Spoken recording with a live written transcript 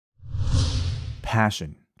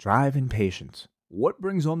passion, drive, and patience. What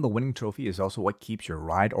brings home the winning trophy is also what keeps your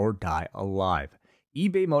ride or die alive.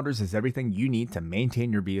 eBay Motors has everything you need to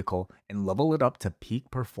maintain your vehicle and level it up to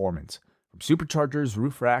peak performance. From superchargers,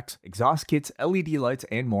 roof racks, exhaust kits, LED lights,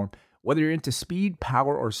 and more, whether you're into speed,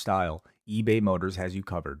 power, or style, eBay Motors has you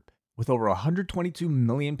covered. With over 122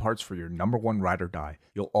 million parts for your number one ride or die,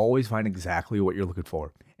 you'll always find exactly what you're looking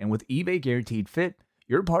for. And with eBay Guaranteed Fit,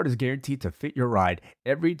 your part is guaranteed to fit your ride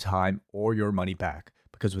every time or your money back.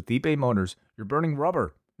 Because with eBay Motors, you're burning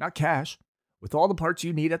rubber, not cash. With all the parts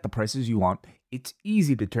you need at the prices you want, it's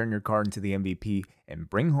easy to turn your car into the MVP and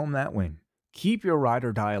bring home that win. Keep your ride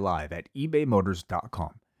or die alive at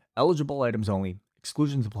ebaymotors.com. Eligible items only.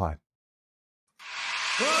 Exclusions apply.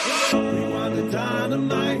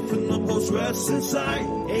 Rewind-A-Dynamite from the post-wrestling site.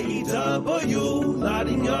 AEW,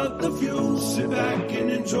 lighting up the fuse. Sit back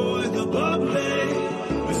and enjoy the bubbly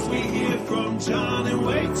as we hear from John and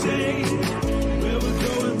Wai-Ting. Where we're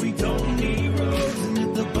going, we don't need roads, and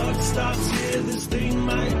if the buck stops here, this thing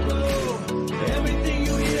might blow. Everything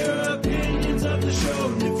you hear are opinions of the show,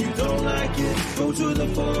 and if you don't like it, go to the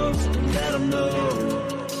forums and let them know.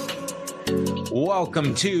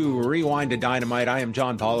 Welcome to Rewind-A-Dynamite. I am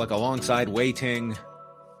John Pollock alongside Wai-Ting,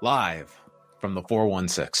 live from the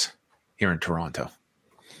 416 here in Toronto.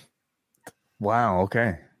 Wow,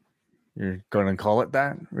 okay. You're going to call it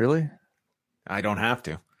that? Really? I don't have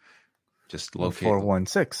to. Just locate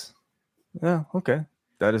 416. Yeah, okay.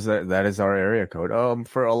 That is our area code.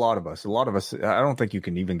 For a lot of us, I don't think you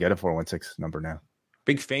can even get a 416 number now.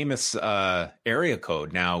 Big famous area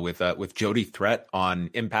code now with Jody Threat on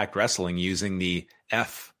Impact Wrestling using the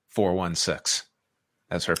F416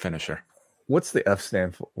 as her finisher. What's the F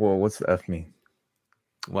stand for? Well, what's the F mean?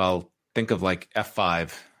 Well, think of like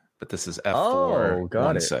F5, but this is F416. Oh,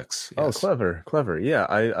 got it. Yes. Oh, clever. Yeah,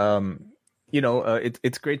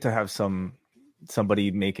 it's great to have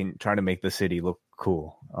somebody trying to make the city look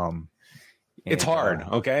cool. It's hard,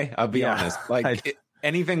 okay? I'll be honest.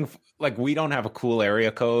 Anything like we don't have a cool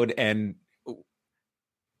area code, and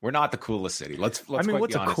we're not the coolest city. Let's what's be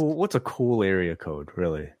honest. What's a cool area code,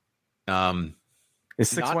 really? Is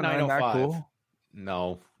 619 that cool?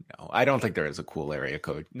 No, I don't think there is a cool area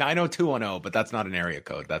code. 90210, but that's not an area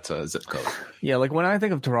code. That's a zip code. Yeah, like when I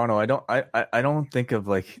think of Toronto, I don't think of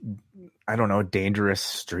like, I don't know, dangerous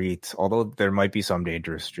streets. Although there might be some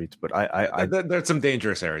dangerous streets, but there's some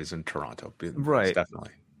dangerous areas in Toronto, right?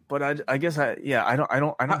 Definitely. But I guess I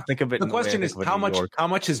don't think of it. The question is how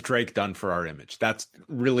much has Drake done for our image? That's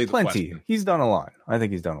really the plenty. Question. He's done a lot. I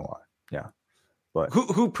think he's done a lot. Yeah. But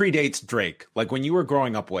who predates Drake? Like when you were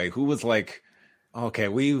growing up, who was like, okay,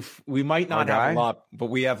 we might not have a lot, but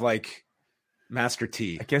we have like Master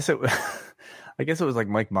T. I guess it was like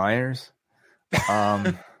Mike Myers.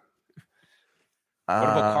 What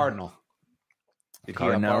about Cardinal?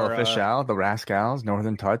 Cardinal Official, the Rascals,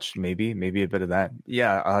 Northern Touch, maybe a bit of that.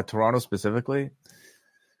 Yeah, Toronto specifically.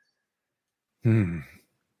 I'm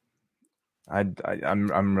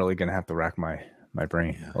really gonna have to rack my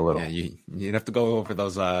brain a little. Yeah, you'd have to go over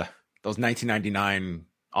those 1999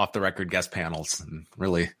 off the record guest panels and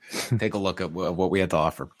really take a look at what we had to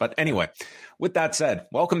offer. But anyway, with that said,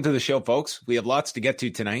 welcome to the show, folks. We have lots to get to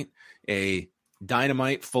tonight. A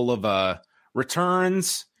Dynamite full of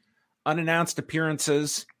returns, unannounced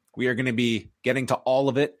appearances. We are going to be getting to all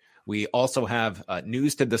of it. We also have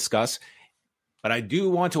news to discuss. But I do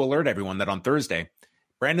want to alert everyone that on Thursday,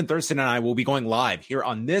 Brandon Thurston and I will be going live here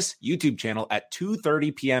on this YouTube channel at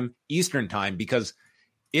 2:30 p.m. Eastern time because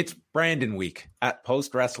it's Brandon week at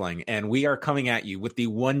Post Wrestling, and we are coming at you with the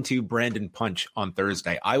 1-2 Brandon punch on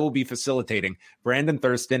Thursday. I will be facilitating Brandon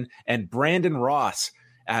Thurston and Brandon Ross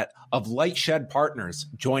of Light Shed Partners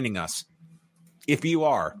joining us. If you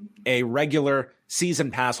are a regular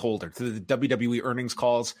season pass holder to the WWE earnings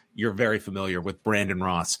calls, you're very familiar with Brandon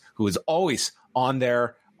Ross, who is always on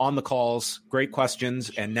there, on the calls, great questions,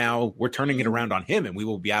 and now we're turning it around on him, and we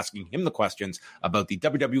will be asking him the questions about the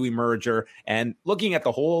WWE merger and looking at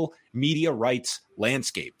the whole media rights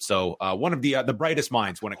landscape. So one of the brightest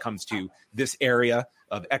minds when it comes to this area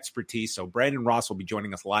of expertise. So Brandon Ross will be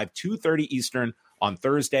joining us live 2:30 Eastern on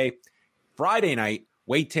Thursday. Friday night,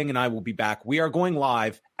 Wai-Ting and I will be back. We are going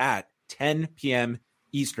live at 10 p.m.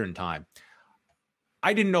 Eastern time.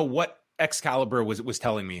 I didn't know what Excalibur was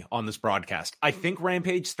telling me on this broadcast. I think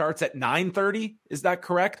Rampage starts at 9:30. Is that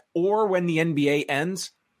correct? Or when the NBA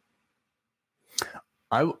ends?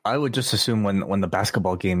 I would just assume when the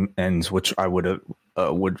basketball game ends, which I would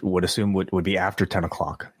assume would be after 10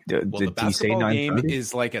 o'clock. Did the basketball game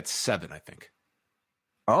is like at 7, I think.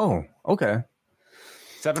 Oh, okay.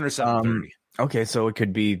 7 or 7:30. Okay, so it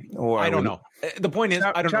could be. Or I don't know. The point is,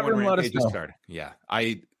 I don't know when Rampage is starting. Yeah,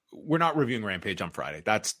 we're not reviewing Rampage on Friday.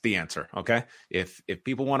 That's the answer. Okay, if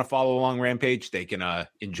people want to follow along Rampage, they can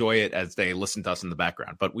enjoy it as they listen to us in the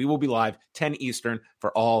background. But we will be live 10 Eastern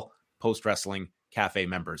for all Post Wrestling Cafe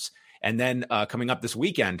members. And then coming up this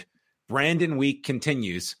weekend, Brandon Week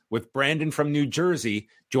continues with Brandon from New Jersey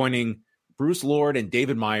joining Bruce Lord and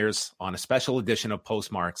David Myers on a special edition of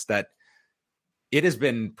Postmarks that it has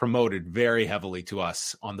been promoted very heavily to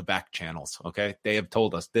us on the back channels. Okay. They have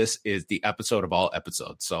told us this is the episode of all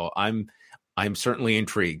episodes. So I'm certainly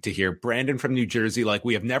intrigued to hear Brandon from New Jersey, like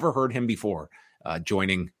we have never heard him before,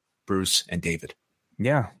 joining Bruce and David.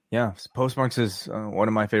 Yeah. Postmarks is one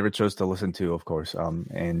of my favorite shows to listen to, of course.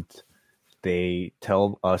 And they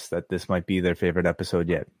tell us that this might be their favorite episode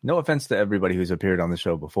yet. No offense to everybody who's appeared on the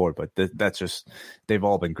show before, but that's just, they've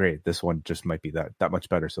all been great. This one just might be that much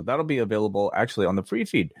better. So that'll be available actually on the free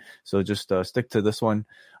feed. So just stick to this one,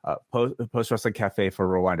 Post Wrestling Cafe for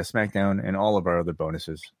Rewind to SmackDown and all of our other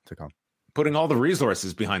bonuses to come. Putting all the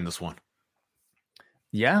resources behind this one.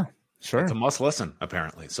 Yeah. Sure. It's a must listen,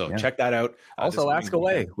 apparently. So check that out. Also, ask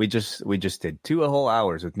away. We just did 2 whole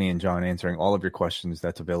hours with me and John answering all of your questions.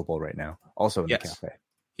 That's available right now. Also in the cafe.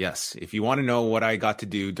 Yes. If you want to know what I got to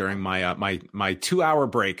do during my my 2-hour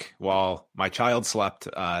break while my child slept,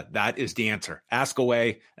 that is the answer. Ask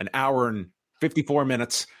away, 1 hour and 54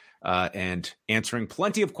 minutes, and answering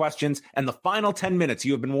plenty of questions. And the final 10 minutes,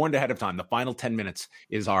 you have been warned ahead of time. The final 10 minutes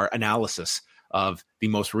is our analysis of the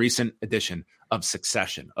most recent edition of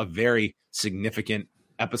Succession, a very significant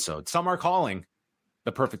episode. Some are calling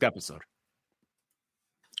the perfect episode.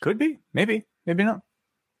 Could be, maybe not.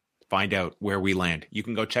 Find out where we land. You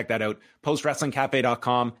can go check that out.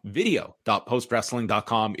 postwrestlingcafe.com,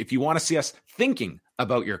 video.postwrestling.com. If you want to see us thinking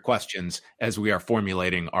about your questions as we are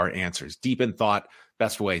formulating our answers. Deep in thought,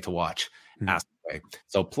 best way to watch. Ask away.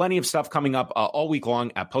 So plenty of stuff coming up all week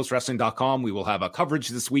long at postwrestling.com. We will have a coverage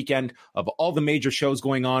this weekend of all the major shows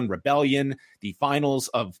going on, Rebellion, the finals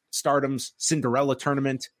of Stardom's Cinderella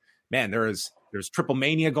tournament. Man, there's Triple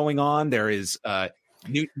Mania going on. There is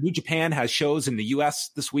New Japan has shows in the US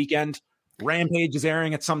this weekend. Rampage is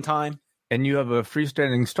airing at some time. And you have a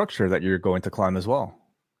freestanding structure that you're going to climb as well.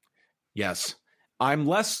 Yes. I'm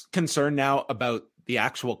less concerned now about the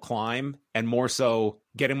actual climb and more so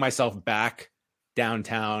getting myself back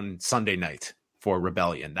downtown Sunday night for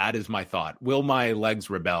Rebellion. That is my thought. Will my legs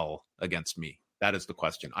rebel against me? That is the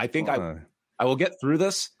question. I think I will get through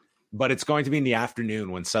this, but it's going to be in the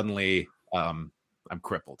afternoon when suddenly I'm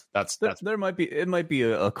crippled. It might be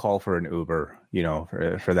a call for an Uber,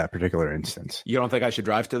 for that particular instance. You don't think I should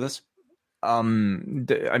drive to this? I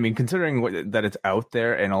mean, considering that it's out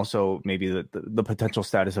there and also maybe the potential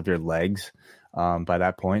status of your legs, by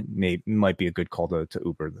that point, might be a good call to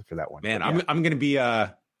Uber for that one. Man, yeah. I'm going to be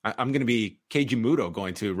Keiji Muto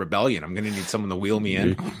going to Rebellion. I'm going to need someone to wheel me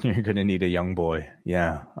in. You're going to need a young boy.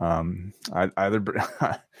 Yeah. I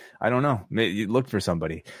don't know. Maybe you look for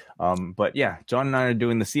somebody. But yeah, John and I are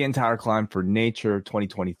doing the CN Tower Climb for Nature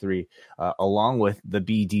 2023, along with the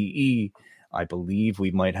BDE. I believe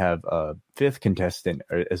we might have a 5th contestant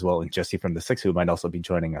as well, and Jesse from the 6 who might also be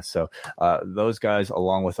joining us. So those guys,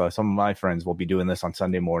 along with some of my friends, will be doing this on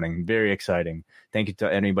Sunday morning. Very exciting. Thank you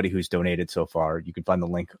to anybody who's donated so far. You can find the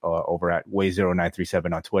link over at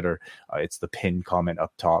Way0937 on Twitter. It's the pinned comment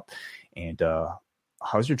up top. And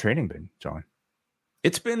how's your training been, John?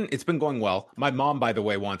 It's been going well. My mom, by the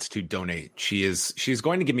way, wants to donate. She's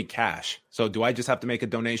going to give me cash. So do I just have to make a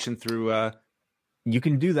donation through You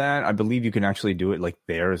can do that. I believe you can actually do it like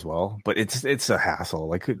there as well, but it's a hassle.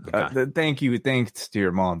 Like, thanks to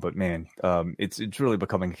your mom, but man, it's really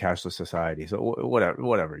becoming a cashless society. So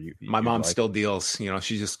whatever. My mom still deals.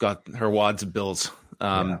 She just got her wads of bills.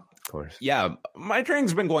 Yeah, of course. Yeah, my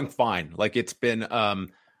training's been going fine. Like it's been.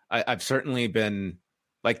 I've certainly been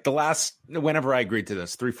like whenever I agreed to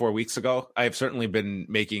this 3-4 weeks ago. I have certainly been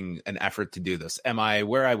making an effort to do this. Am I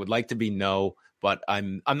where I would like to be? No. But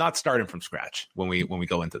I'm not starting from scratch when we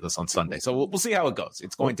go into this on Sunday. So we'll see how it goes.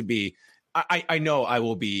 It's going to be. I know I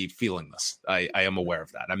will be feeling this. I am aware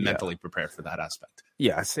of that. I'm mentally prepared for that aspect.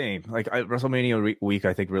 Yeah, same. Like WrestleMania week,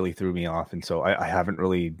 I think really threw me off, and so I haven't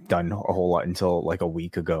really done a whole lot until like a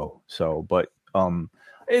week ago. So, but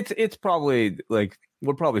it's probably like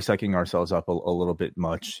we're probably psyching ourselves up a little bit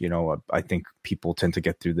much. I think people tend to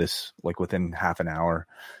get through this like within half an hour.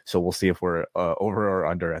 So we'll see if we're over or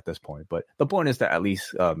under at this point. But the point is to at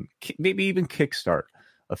least maybe even kickstart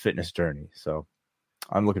a fitness journey. So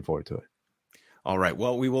I'm looking forward to it. All right.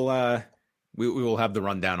 Well, we will have the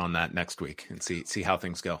rundown on that next week and see how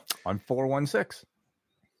things go. On 416.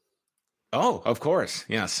 Oh, of course.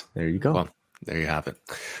 Yes. There you go. Well, there you have it.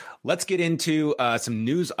 Let's get into some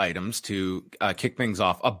news items to kick things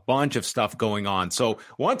off. A bunch of stuff going on. So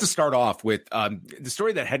I wanted to start off with the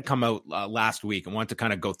story that had come out last week and wanted to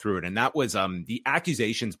kind of go through it. And that was the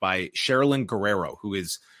accusations by Sherilyn Guerrero, who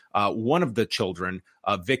is one of the children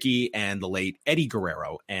of Vicky and the late Eddie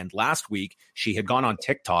Guerrero. And last week, she had gone on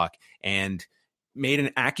TikTok and made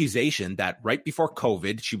an accusation that right before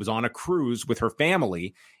COVID, she was on a cruise with her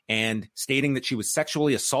family and stating that she was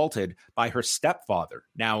sexually assaulted by her stepfather.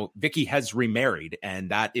 Now, Vicky has remarried,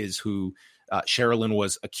 and that is who Sherilyn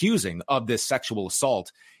was accusing of this sexual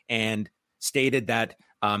assault, and stated that,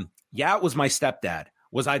 yeah, it was my stepdad.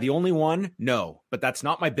 Was I the only one? No, but that's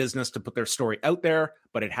not my business to put their story out there,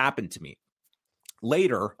 but it happened to me.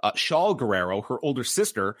 Later, Shaul Guerrero, her older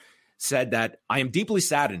sister, said that I am deeply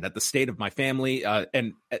saddened at the state of my family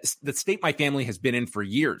and the state my family has been in for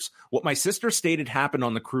years. What my sister stated happened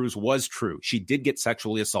on the cruise was true. She did get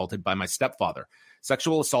sexually assaulted by my stepfather.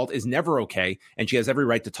 Sexual assault is never okay, and she has every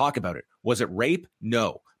right to talk about it. Was it rape?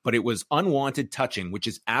 No, but it was unwanted touching, which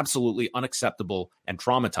is absolutely unacceptable and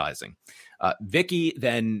traumatizing. Vicky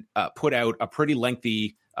then put out a pretty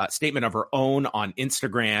lengthy statement of her own on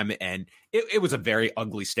Instagram, and it was a very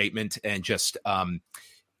ugly statement, and just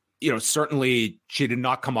certainly she did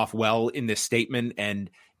not come off well in this statement.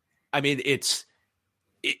 And I mean,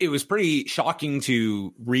 it was pretty shocking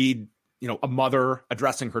to read, a mother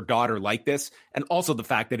addressing her daughter like this. And also the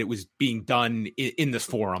fact that it was being done in this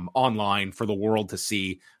forum online for the world to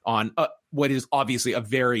see on what is obviously a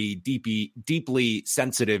very deeply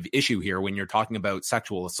sensitive issue here when you're talking about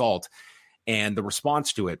sexual assault and the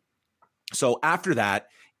response to it. So after that,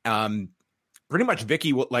 pretty much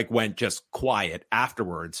Vicky went just quiet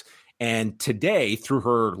afterwards. And today, through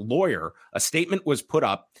her lawyer, a statement was put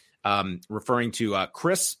up referring to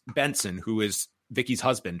Chris Benson, who is Vicky's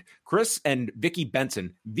husband. Chris and Vicky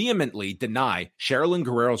Benson vehemently deny Sherilyn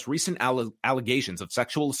Guerrero's recent allegations of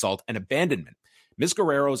sexual assault and abandonment. Ms.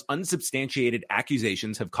 Guerrero's unsubstantiated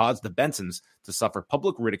accusations have caused the Bensons to suffer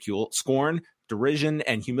public ridicule, scorn, derision,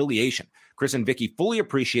 and humiliation. Chris and Vicky fully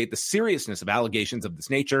appreciate the seriousness of allegations of this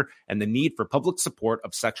nature and the need for public support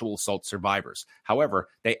of sexual assault survivors. However,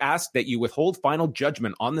 they ask that you withhold final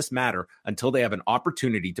judgment on this matter until they have an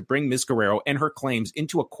opportunity to bring Ms. Guerrero and her claims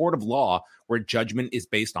into a court of law where judgment is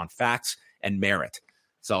based on facts and merit.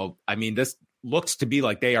 So, I mean, this looks to be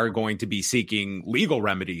like they are going to be seeking legal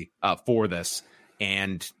remedy for this.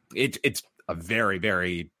 And it's a very,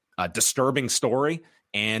 very disturbing story,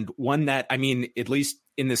 and one that, I mean, at least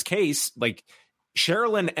in this case, like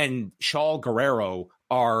Sherilyn and Shaul Guerrero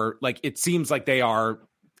are it seems like they are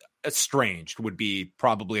estranged would be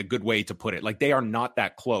probably a good way to put it. Like they are not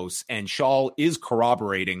that close. And Shaul is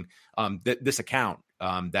corroborating this account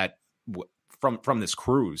that from this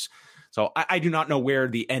cruise. So I do not know where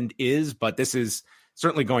the end is, but this is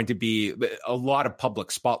certainly going to be a lot of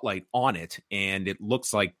public spotlight on it. And it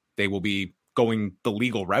looks like they will be going the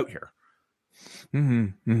legal route here.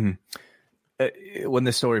 Mm-hmm, mm-hmm. When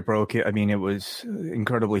the story broke, I mean, it was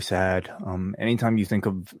incredibly sad. Anytime you think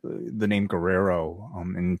of the name Guerrero,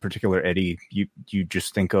 in particular Eddie, you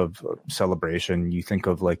just think of celebration. You think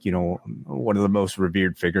of one of the most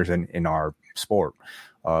revered figures in our sport,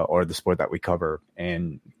 or the sport that we cover.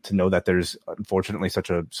 And to know that there's unfortunately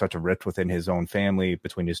such a rift within his own family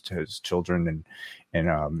between his children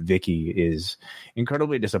and Vicky is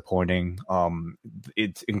incredibly disappointing.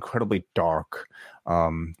 It's incredibly dark,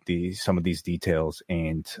 some of these details,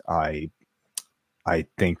 and I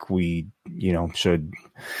think we should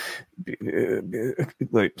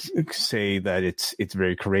say that it's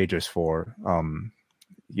very courageous for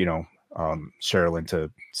Sherilyn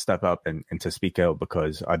to step up and to speak out,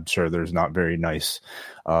 because I'm sure there's not very nice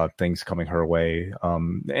things coming her way.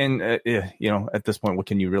 At this point, what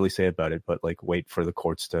can you really say about it? But wait for the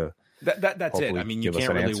courts to. That's it. I mean, you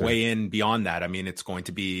can't really weigh in beyond that. I mean, it's going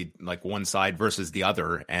to be one side versus the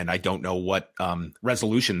other, and I don't know what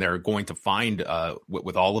resolution they're going to find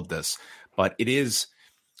with all of this. But it is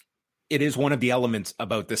one of the elements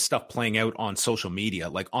about this stuff playing out on social media.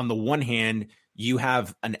 Like on the one hand, you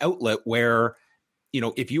have an outlet where,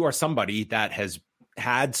 if you are somebody that has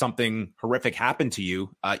had something horrific happen to you,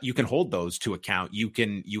 you can hold those to account.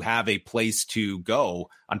 You have a place to go.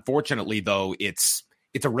 Unfortunately, though, it's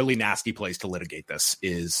a really nasty place to litigate this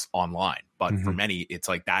is online. But for many, it's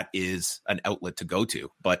that is an outlet to go to.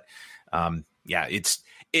 But it's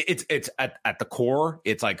at the core,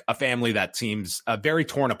 it's a family that seems very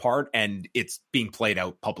torn apart, and it's being played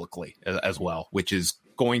out publicly as well, which is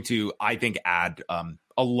going to, I think, add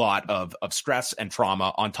a lot of stress and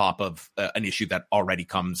trauma on top of an issue that already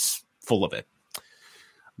comes full of it.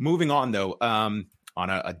 Moving on, though, on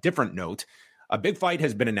a different note, A big fight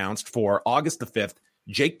has been announced for August the 5th.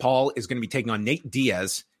 Jake Paul is going to be taking on Nate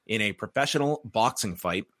Diaz in a professional boxing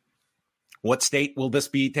fight. What state will this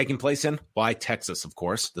be taking place in? Why, Texas, of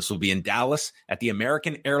course. This will be in Dallas at the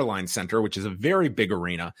American Airlines Center, which is a very big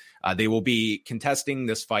arena. They will be contesting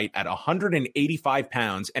this fight at 185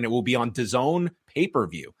 pounds, and it will be on DAZN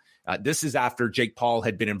pay-per-view. This is after Jake Paul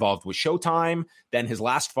had been involved with Showtime. Then his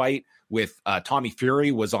last fight with Tommy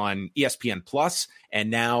Fury was on ESPN Plus, and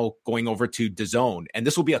now going over to DAZN. And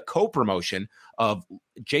this will be a co-promotion of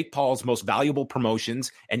Jake Paul's most valuable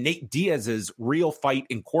promotions and Nate Diaz's Real Fight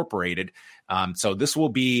Incorporated. So this will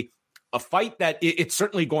be a fight that it's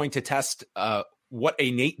certainly going to test what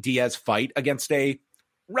a Nate Diaz fight against a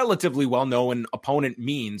relatively well-known opponent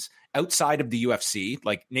means outside of the UFC.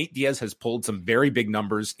 Like, Nate Diaz has pulled some very big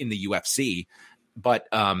numbers in the UFC, but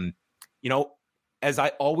as I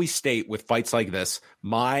always state with fights like this,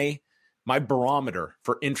 my barometer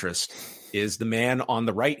for interest is the man on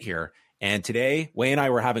the right here. And today, Wei and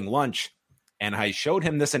I were having lunch, and I showed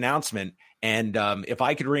him this announcement, and if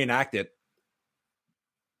I could reenact it,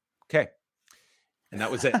 okay. And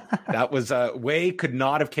that was it. That was Wei could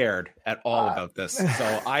not have cared at all about this.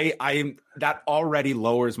 So I that already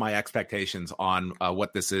lowers my expectations on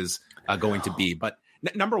what this is going to be. But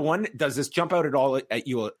number one, does this jump out at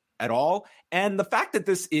you at all? And the fact that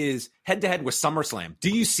this is head to head with SummerSlam,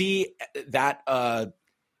 do you see that?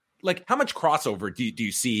 Like, how much crossover do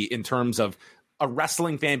you see in terms of a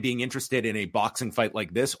wrestling fan being interested in a boxing fight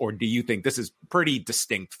like this, or do you think this is pretty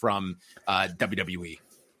distinct from WWE?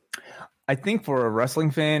 I think for a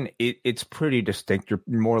wrestling fan, it's pretty distinct. You're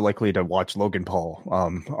more likely to watch Logan Paul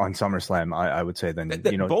on SummerSlam, I would say, than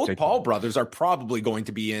both Jake Paul brothers are probably going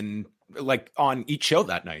to be on each show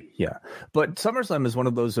that night. Yeah, but SummerSlam is one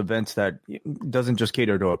of those events that doesn't just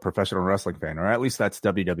cater to a professional wrestling fan, or at least that's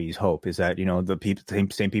WWE's hope, is that the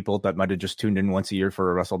same people that might have just tuned in once a year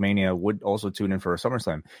for a WrestleMania would also tune in for a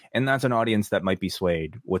SummerSlam, and that's an audience that might be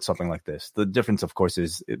swayed with something like this. The difference, of course,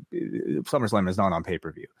 is SummerSlam is not on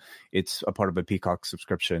pay-per-view; it's a part of a Peacock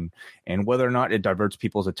subscription, and whether or not it diverts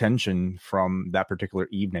people's attention from that particular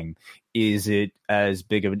evening, is it as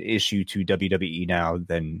big of an issue to WWE now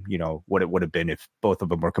than what it would have been if both of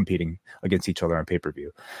them were competing against each other on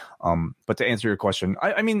pay-per-view? But to answer your question,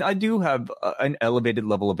 I mean, I do have an elevated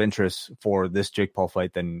level of interest for this Jake Paul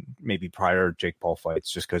fight than maybe prior Jake Paul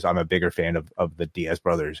fights, just because I'm a bigger fan of the Diaz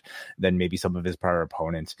brothers than maybe some of his prior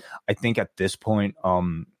opponents. I think at this point,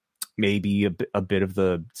 maybe a bit of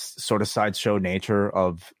the sort of sideshow nature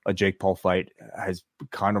of a Jake Paul fight has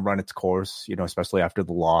kind of run its course, especially after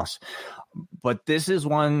the loss. But this is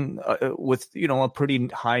one with, a pretty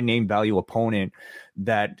high name value opponent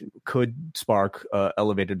that could spark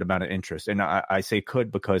elevated amount of interest. And I say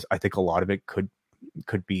could because I think a lot of it could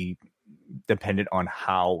be dependent on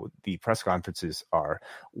how the press conferences are,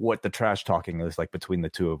 what the trash talking is like between the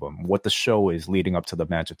two of them, what the show is leading up to the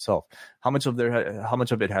match itself. How much of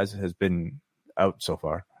it has been out so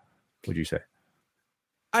far, would you say?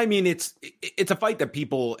 I mean, it's a fight that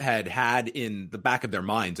people had in the back of their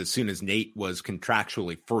minds as soon as Nate was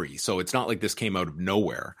contractually free. So it's not like this came out of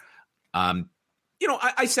nowhere. I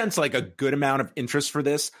sense like a good amount of interest for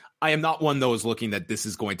this. I am not one of those looking that this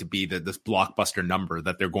is going to be this blockbuster number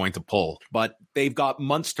that they're going to pull, but they've got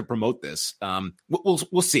months to promote this.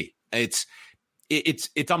 We'll see. It's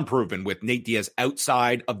unproven with Nate Diaz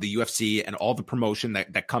outside of the UFC and all the promotion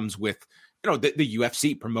that comes with, the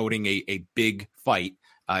UFC promoting a big fight.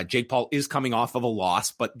 Jake Paul is coming off of a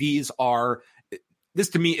loss, but this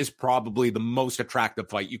to me is probably the most attractive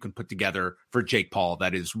fight you can put together for Jake Paul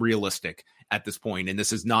that is realistic at this point. And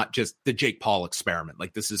this is not just the Jake Paul experiment.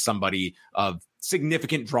 Like, this is somebody of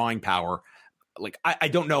significant drawing power. Like, I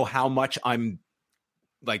don't know how much I'm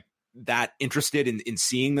like that interested in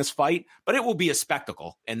seeing this fight, but it will be a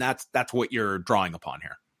spectacle. And that's what you're drawing upon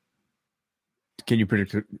here. Can you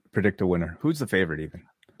predict a winner? Who's the favorite even?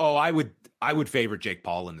 Oh, I would favor Jake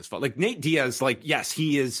Paul in this fight. Like, Nate Diaz, like, yes,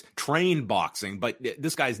 he is trained boxing, but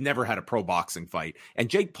this guy's never had a pro boxing fight. And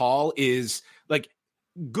Jake Paul is like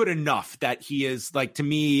good enough that he is, like, to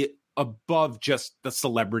me, above just the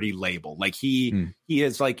celebrity label. Like, he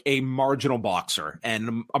is like a marginal boxer,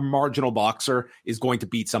 and a marginal boxer is going to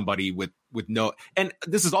beat somebody with no, and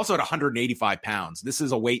this is also at 185 pounds. This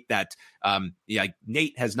is a weight that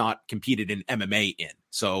Nate has not competed in MMA in.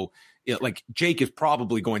 So like, Jake is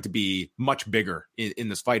probably going to be much bigger in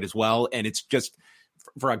this fight as well. And it's just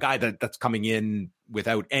for a guy that's coming in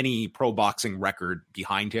without any pro boxing record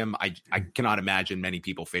behind him, I cannot imagine many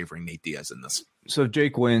people favoring Nate Diaz in this. So if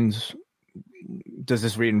Jake wins, does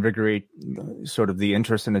this reinvigorate sort of the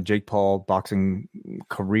interest in a Jake Paul boxing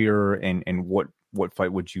career, and what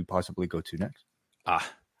fight would you possibly go to next?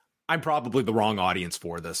 I'm probably the wrong audience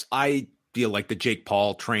for this. I feel like the Jake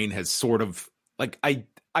Paul train has sort of like,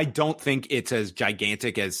 I don't think it's as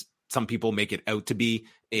gigantic as some people make it out to be.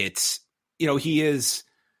 It's, he is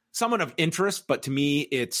someone of interest, but to me,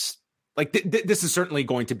 it's like, this is certainly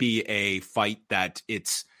going to be a fight that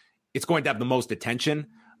it's going to have the most attention,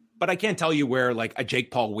 but I can't tell you where like a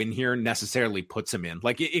Jake Paul win here necessarily puts him in.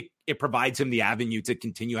 Like it provides him the avenue to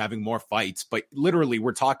continue having more fights, but literally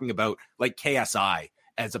we're talking about like KSI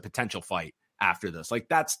as a potential fight after this. Like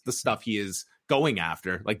that's the stuff he is going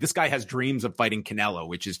after. Like this guy has dreams of fighting Canelo,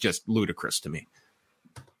 which is just ludicrous to me.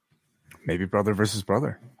 Maybe brother versus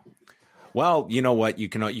brother. Well, you know what? You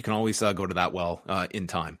can always go to that well in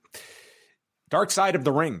time. Dark Side of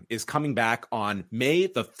the Ring is coming back on May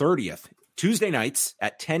the 30th, Tuesday nights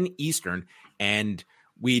at 10 Eastern. And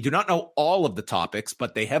we do not know all of the topics,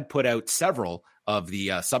 but they have put out several of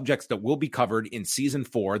the subjects that will be covered in season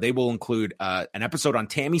 4. They will include an episode on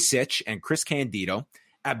Tammy Sitch and Chris Candido,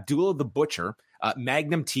 Abdullah the Butcher,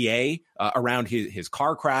 Magnum TA around his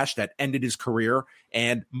car crash that ended his career,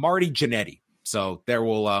 and Marty Jannetty. So there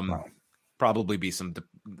will probably be some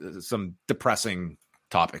depressing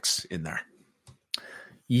topics in there.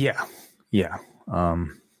 Yeah.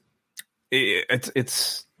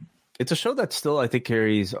 It's a show that still I think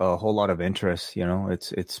carries a whole lot of interest.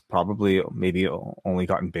 It's probably maybe only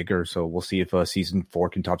gotten bigger. So we'll see if season 4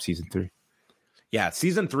 can top season 3. Yeah,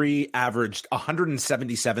 season 3 averaged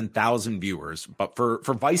 177,000 viewers, but for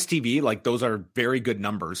Vice TV, like those are very good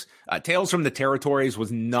numbers. Tales from the Territories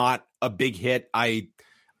was not a big hit. I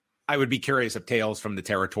would be curious if Tales from the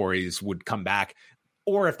Territories would come back,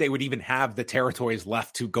 or if they would even have the territories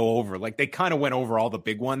left to go over. Like they kind of went over all the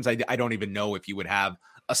big ones. I don't even know if you would have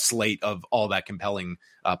a slate of all that compelling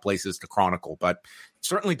places to chronicle, but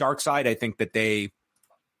certainly Dark Side. I think that they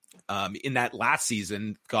in that last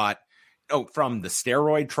season got from the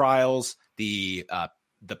steroid trials, the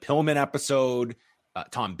Pillman episode,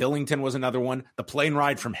 Tom Billington was another one. The plane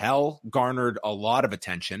ride from hell garnered a lot of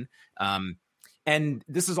attention. And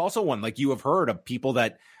this is also one, like you have heard of people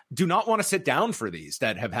that do not want to sit down for these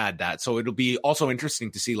that have had that. So it'll be also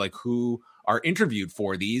interesting to see like who are interviewed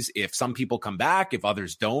for these. If some people come back, if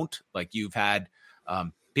others don't, like you've had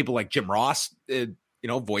people like Jim Ross,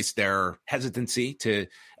 voice their hesitancy to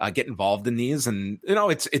get involved in these. And,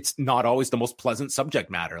 it's not always the most pleasant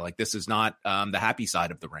subject matter. Like this is not the happy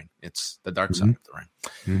side of the ring. It's the dark side of the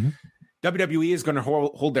ring. WWE is going to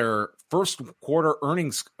hold their first quarter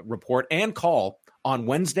earnings report and call on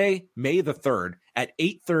Wednesday, May the 3rd at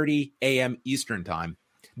 8:30 a.m. Eastern time.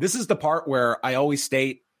 This is the part where I always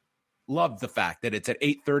state, love the fact that it's at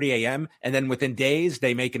 8:30 a.m. and then within days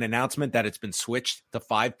they make an announcement that it's been switched to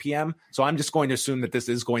 5 p.m. So I'm just going to assume that this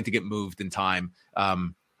is going to get moved in time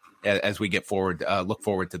as we get forward, look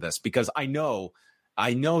forward to this, because I know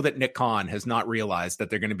that Nick Khan has not realized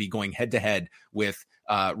that they're going to be going head to head with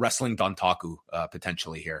Wrestling Dontaku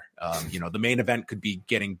potentially here. The main event could be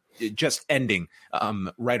ending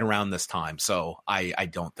right around this time. So I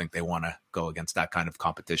don't think they want to go against that kind of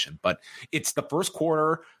competition, but it's the first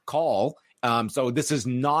quarter call. So this is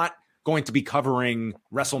not going to be covering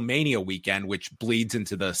WrestleMania weekend, which bleeds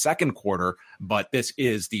into the second quarter, but this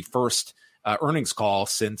is the first earnings call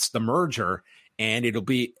since the merger. And it'll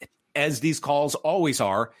be, as these calls always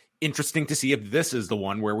are, interesting to see if this is the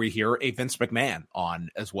one where we hear a Vince McMahon on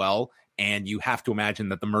as well. And you have to imagine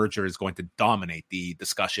that the merger is going to dominate the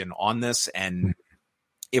discussion on this. And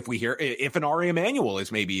if an Ari Emanuel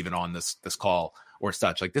is maybe even on this call or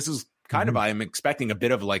such, like this is kind of, I'm expecting a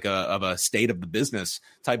bit of like a state of the business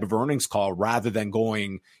type of earnings call rather than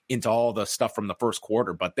going into all the stuff from the first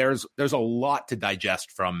quarter. But there's a lot to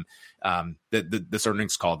digest from this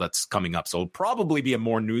earnings call that's coming up. So it'll probably be a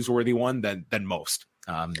more newsworthy one than most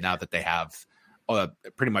now that they have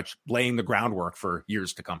pretty much laying the groundwork for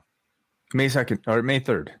years to come. May 2nd or May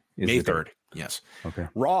 3rd. May 3rd. Yes. Okay.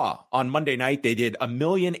 Raw on Monday night, they did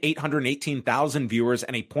 1,818,000 viewers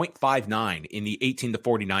and a 0.59 in the 18 to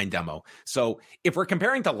 49 demo. So if we're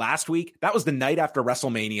comparing to last week, that was the night after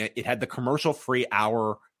WrestleMania. It had the commercial-free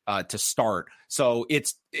hour to start. So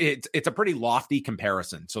it's a pretty lofty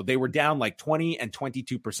comparison. So they were down like 20 and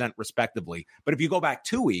 22% respectively. But if you go back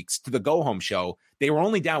 2 weeks to the Go Home show, they were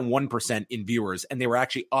only down 1% in viewers, and they were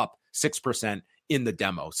actually up 6% in the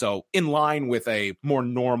demo. So in line with a more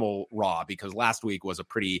normal Raw, because last week was a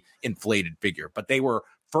pretty inflated figure, but they were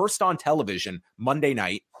first on television Monday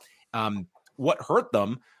night. What hurt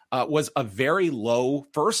them was a very low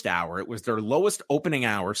first hour. It was their lowest opening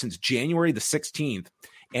hour since January the 16th.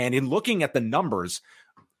 And in looking at the numbers,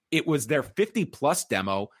 it was their 50 plus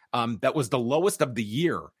demo that was the lowest of the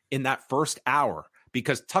year in that first hour.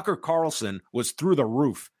 because Tucker Carlson was through the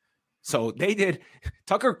roof. So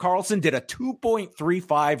Tucker Carlson did a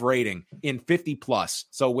 2.35 rating in 50 plus.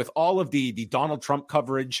 So with all of the Donald Trump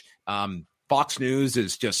coverage, Fox News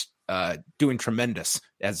is just doing tremendous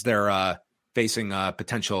as they're facing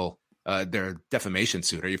potential their defamation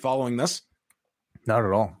suit. Are you following this? Not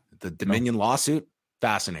at all. The Dominion lawsuit?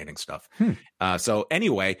 Fascinating stuff. So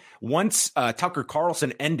anyway, once Tucker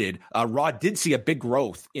Carlson ended, Raw did see a big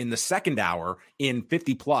growth in the second hour in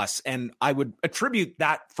 50 plus. And I would attribute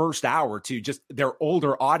that first hour to just their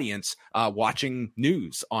older audience watching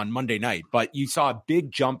news on Monday night. But you saw a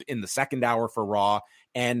big jump in the second hour for Raw.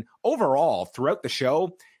 And overall, throughout the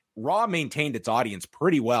show, Raw maintained its audience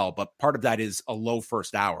pretty well. But part of that is a low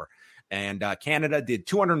first hour. And Canada did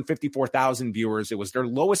 254,000 viewers. It was their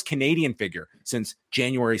lowest Canadian figure since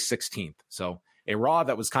January 16th. So a Raw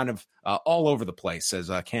that was kind of all over the place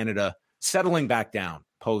as Canada settling back down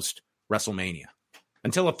post WrestleMania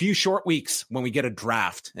until a few short weeks when we get a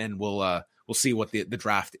draft, and we'll see what the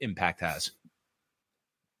draft impact has.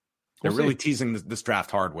 They're really teasing this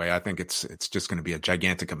draft hard way. I think it's just going to be a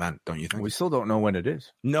gigantic event, don't you think? We still don't know when it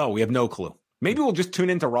is. No, we have no clue. Maybe we'll just tune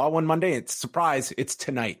into Raw one Monday. It's surprise. It's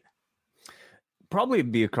tonight. Probably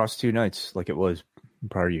be across 2 nights like it was in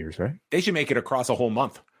prior years, right? They should make it across a whole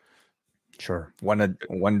month. Sure.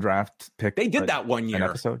 One draft pick. They did that one year.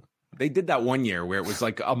 Episode. They did that one year where it was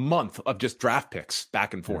like a month of just draft picks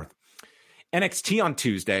back and forth. Yeah. NXT on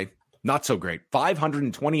Tuesday, not so great.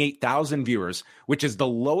 528,000 viewers, which is the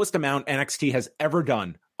lowest amount NXT has ever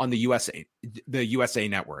done on the USA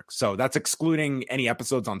network. So that's excluding any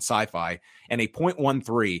episodes on Sci-Fi, and a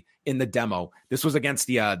 0.13 in the demo. This was against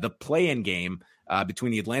the play-in game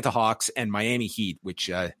between the Atlanta Hawks and Miami Heat,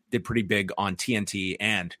 which did pretty big on TNT,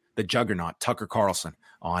 and the juggernaut Tucker Carlson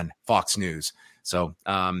on Fox News. So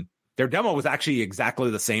their demo was actually exactly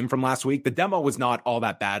the same from last week. The demo was not all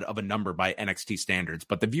that bad of a number by NXT standards,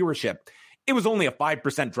 but the viewership, it was only a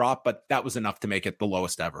 5% drop, but that was enough to make it the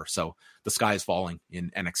lowest ever. So the sky is falling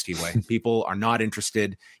in NXT way. People are not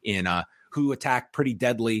interested in who attacked Pretty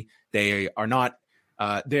Deadly. They are not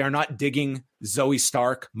digging Zoe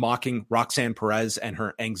Stark mocking Roxanne Perez and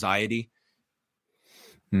her anxiety.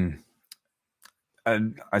 And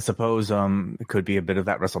I suppose it could be a bit of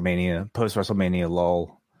that post-WrestleMania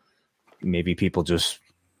lull. Maybe people just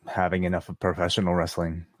having enough of professional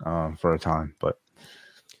wrestling for a time, but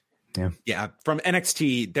yeah. From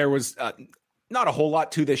NXT, there was not a whole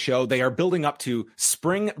lot to this show. They are building up to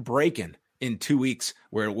Spring Breakin' in 2 weeks,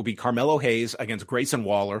 where it will be Carmelo Hayes against Grayson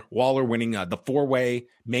Waller. Waller winning the 4-way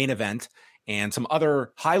main event, and some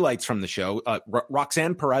other highlights from the show.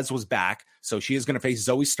 Roxanne Perez was back, so she is going to face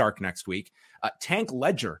Zoe Stark next week. Tank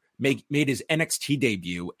Ledger made his NXT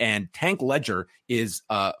debut, and Tank Ledger is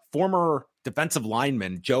former defensive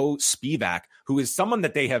lineman Joe Spivak, who is someone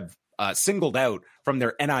that they have singled out from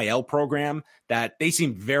their NIL program that they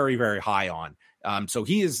seem very, very high on. So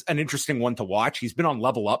he is an interesting one to watch. He's been on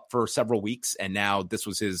Level Up for several weeks, and now this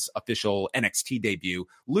was his official NXT debut,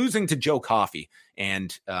 losing to Joe Coffey.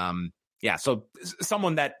 And so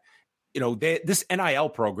someone that, this NIL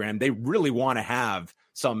program, they really want to have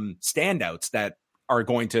some standouts that are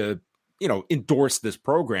going to, endorse this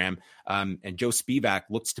program. And Joe Spivak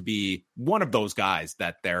looks to be one of those guys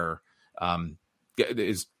that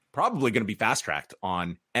is probably going to be fast-tracked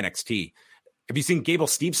on NXT. Have you seen Gable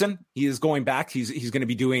Steveson? He is going back. He's going to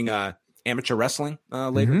be doing amateur wrestling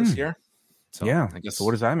later this year. So yeah. I guess. So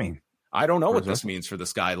what does that mean? I don't know what this means for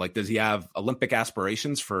this guy. Like, does he have Olympic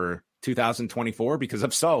aspirations for 2024? Because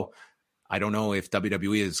if so, I don't know if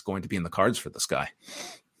WWE is going to be in the cards for this guy.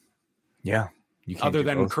 Yeah. Other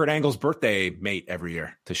than Kurt Angle's birthday mate every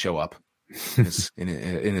year to show up in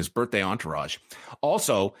his birthday entourage.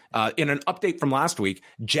 Also, in an update from last week,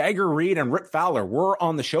 Jagger Reed and Rip Fowler were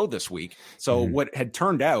on the show this week. So what had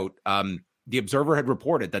turned out, the Observer had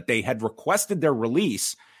reported that they had requested their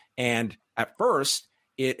release, and at first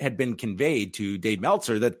it had been conveyed to Dave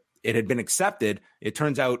Meltzer that it had been accepted. It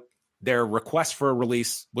turns out their request for a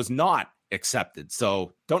release was not accepted.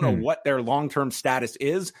 So don't know what their long-term status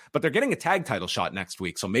is, but they're getting a tag title shot next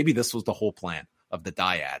week. So maybe this was the whole plan of the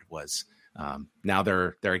dyad was now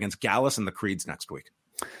they're against Gallus and the Creeds next week.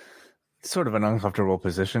 Sort of an uncomfortable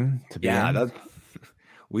position to be in.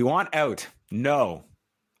 We want out. No.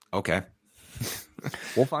 Okay.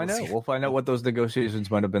 We'll find out. We'll find out what those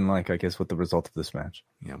negotiations might have been like, I guess, with the result of this match.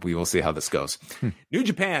 Yeah, we will see how this goes. New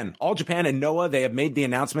Japan, All Japan and Noah, they have made the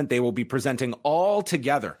announcement they will be presenting All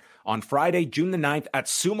Together on Friday, June the 9th at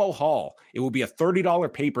Sumo Hall. It will be a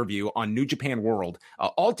 $30 pay-per-view on New Japan World.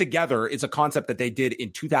 Altogether, it's a concept that they did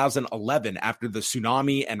in 2011 after the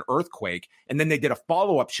tsunami and earthquake, and then they did a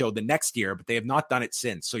follow-up show the next year, but they have not done it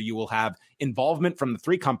since. So you will have involvement from the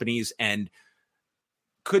three companies, and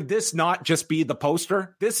could this not just be the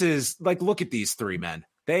poster? This is like, look at these three men.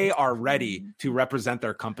 They are ready to represent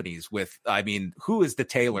their companies with, I mean, who is the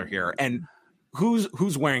tailor here? And who's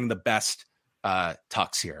wearing the best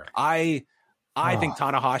tux here? I think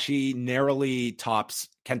Tanahashi narrowly tops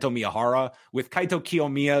Kento Miyahara. With Kaito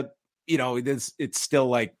Kiyomiya, you know, it's still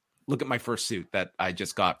like, look at my first suit that I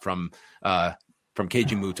just got from Keiji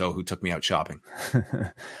Muto, who took me out shopping.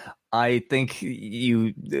 I think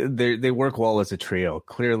they work well as a trio.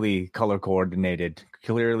 Clearly color coordinated.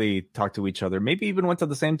 Clearly talk to each other. Maybe even went to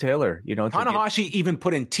the same tailor. You know, Tanahashi even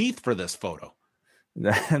put in teeth for this photo.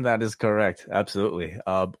 That is correct. Absolutely.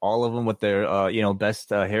 All of them with their best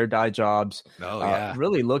hair dye jobs. Oh yeah,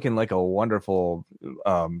 really looking like a wonderful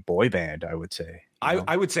boy band, I would say.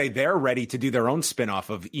 I would say they're ready to do their own spin-off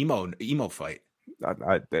of emo fight.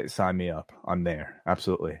 Sign me up. I'm there.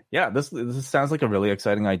 Absolutely. Yeah, this sounds like a really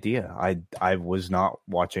exciting idea. I was not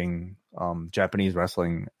watching Japanese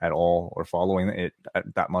wrestling at all or following it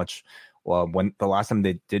that much. When the last time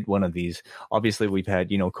they did one of these, obviously we've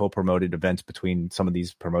had co-promoted events between some of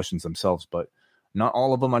these promotions themselves, but not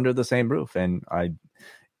all of them under the same roof. And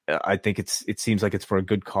I think it seems like it's for a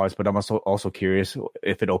good cause, but I'm also curious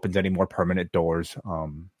if it opens any more permanent doors.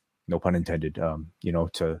 No pun intended.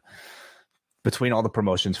 To between all the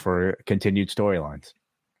promotions for continued storylines.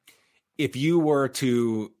 If you were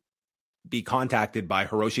to be contacted by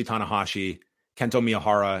Hiroshi Tanahashi, Kento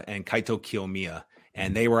Miyahara, and Kaito Kiyomiya,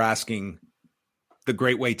 and they were asking the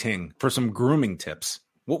Great Wei Ting for some grooming tips,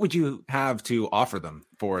 what would you have to offer them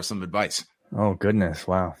for some advice? Oh, goodness.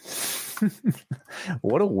 Wow.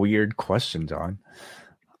 What a weird question, John.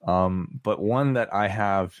 But one that I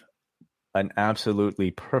have an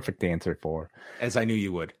absolutely perfect answer for. As I knew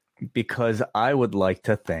you would. Because I would like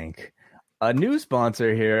to thank a new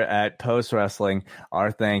sponsor here at Post Wrestling.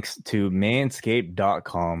 Our thanks to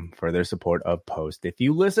Manscaped.com for their support of Post. If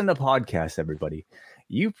you listen to podcasts, everybody,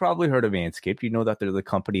 you've probably heard of Manscaped. You know that they're the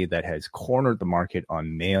company that has cornered the market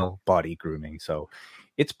on male body grooming. So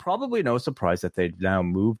it's probably no surprise that they've now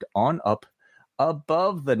moved on up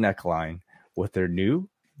above the neckline with their new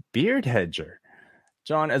beard hedger.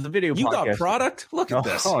 John, as a video you podcast, got product? Look at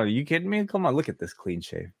this. Oh, are you kidding me? Come on, look at this clean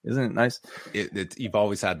shave. Isn't it nice? You've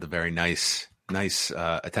always had the very nice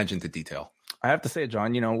attention to detail. I have to say,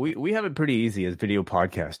 John, we have it pretty easy as video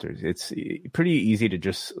podcasters. It's pretty easy to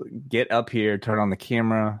just get up here, turn on the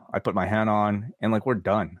camera, I put my hat on, and we're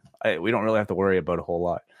done. We don't really have to worry about a whole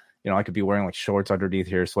lot. I could be wearing shorts underneath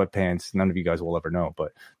here, sweatpants. None of you guys will ever know.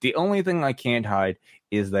 But the only thing I can't hide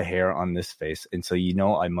is the hair on this face. And so,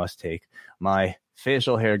 I must take my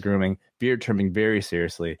facial hair grooming, beard trimming very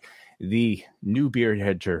seriously. The new beard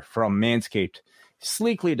hedger from Manscaped,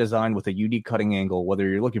 sleekly designed with a unique cutting angle, whether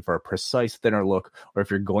you're looking for a precise thinner look or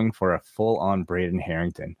if you're going for a full-on Braden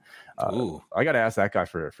Harrington. I got to ask that guy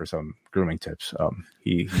for some grooming tips.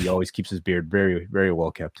 He always keeps his beard very, very well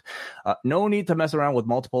kept. No need to mess around with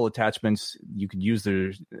multiple attachments. You could use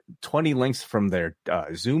their 20 links from their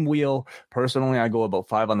Zoom wheel. Personally, I go about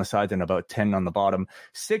 5 on the sides and about 10 on the bottom.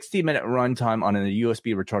 60-minute runtime on a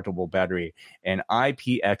USB rechargeable battery and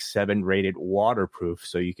IPX7 rated waterproof,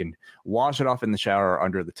 so you can wash it off in the shower or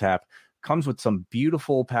under the tap. Comes with some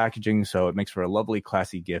beautiful packaging, so it makes for a lovely,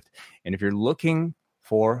 classy gift. And if you're looking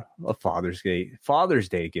for a Father's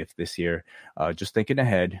Day gift this year, just thinking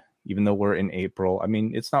ahead, even though we're in April, I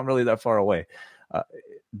mean, it's not really that far away.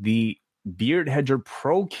 The Beard Hedger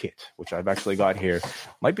Pro Kit, which I've actually got here,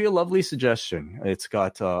 might be a lovely suggestion. It's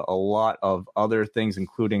got a lot of other things,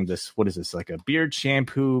 including this. What is this? Like a beard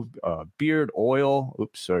shampoo, beard oil.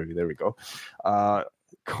 Oops, sorry. There we go.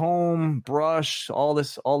 Comb, brush, all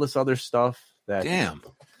this other stuff. Damn.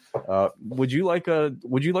 Would you like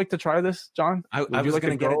to try this, John? I was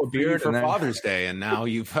going to get a beard for Father's Day, and now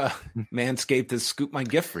you've Manscaped has scooped my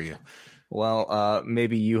gift for you. Well,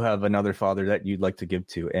 maybe you have another father that you'd like to give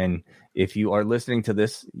to. And if you are listening to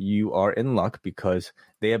this, you are in luck because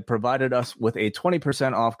they have provided us with a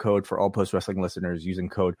 20% off code for all Post Wrestling listeners using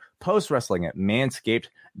code POSTWRESTLING at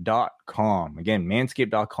manscaped.com. Again,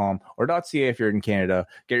 manscaped.com or .ca if you're in Canada.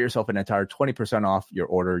 Get yourself an entire 20% off your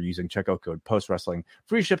order using checkout code POSTWRESTLING.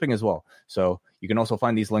 Free shipping as well. So you can also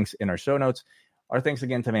find these links in our show notes. Our thanks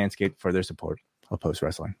again to Manscaped for their support of Post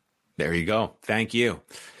Wrestling. There you go. Thank you.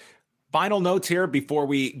 Final notes here before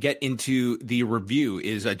we get into the review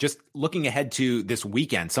is just looking ahead to this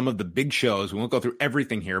weekend, some of the big shows. We won't go through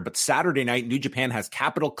everything here, but Saturday night, New Japan has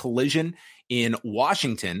Capital Collision in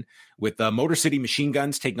Washington with Motor City Machine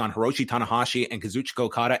Guns taking on Hiroshi Tanahashi and Kazuchika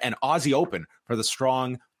Okada, and Aussie Open for the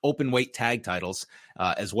strong open weight tag titles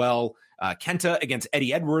as well. Kenta against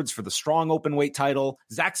Eddie Edwards for the strong open weight title.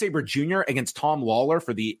 Zack Sabre Jr. against Tom Lawler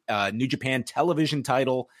for the New Japan television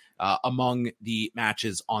title. Among the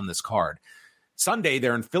matches on this card. Sunday,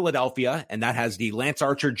 they're in Philadelphia, and that has the Lance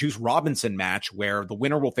Archer Juice Robinson match, where the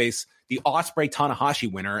winner will face the Ospreay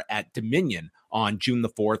Tanahashi winner at Dominion on June the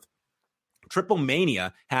 4th. Triple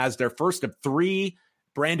Mania has their first of 3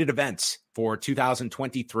 branded events for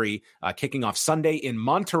 2023, kicking off Sunday in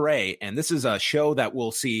Monterrey. And this is a show that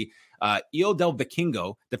will see Io del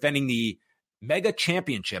Vikingo defending the Mega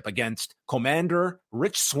Championship against Commander,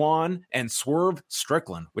 Rich Swann, and Swerve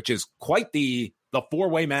Strickland, which is quite the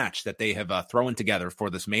 4-way match that they have thrown together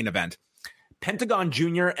for this main event. Pentagon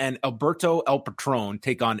Jr. and Alberto El Patron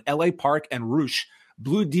take on LA Park and Rush,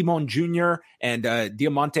 Blue Demon Jr. and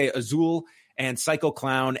Diamante Azul, and Psycho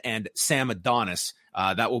Clown and Sam Adonis.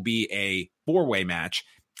 That will be a 4-way match.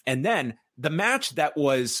 And then the match that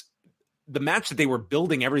they were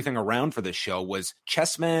building everything around for this show was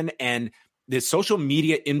Chessman and this social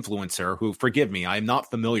media influencer who, forgive me, I'm not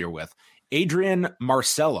familiar with, Adrian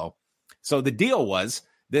Marcello. So the deal was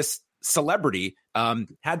this celebrity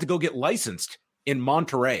had to go get licensed in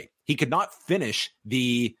Monterrey. He could not finish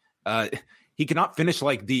the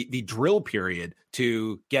drill period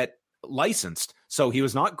to get licensed. So he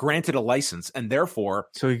was not granted a license, and therefore,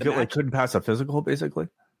 so he couldn't pass a physical, basically.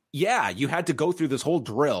 Yeah, you had to go through this whole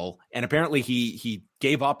drill, and apparently he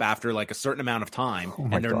gave up after like a certain amount of time.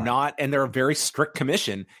 They're a very strict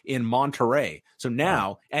commission in Monterrey. So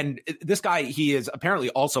now, and this guy, he is apparently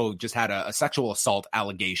also just had a sexual assault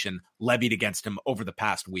allegation levied against him over the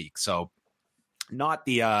past week. So not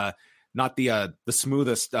the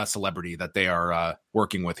smoothest celebrity that they are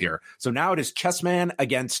working with here. So now it is Chessman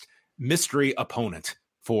against mystery opponent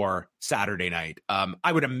for Saturday night.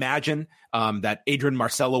 I would imagine that Adrian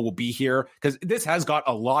Marcello will be here because this has got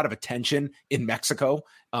a lot of attention in Mexico,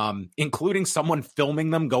 including someone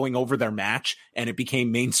filming them going over their match, and it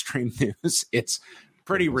became mainstream news. It's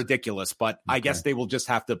pretty ridiculous, but I guess they will just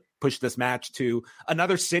have to push this match to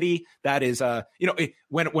another city that is,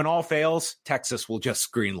 when all fails, Texas will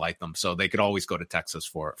just greenlight them. So they could always go to Texas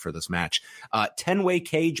for this match. 10-way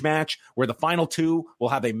cage match where the final 2 will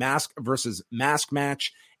have a mask versus mask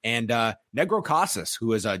match. And Negro Casas,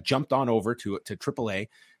 who has jumped on over to AAA,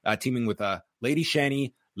 teaming with Lady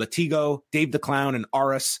Shani, Latigo, Dave the Clown, and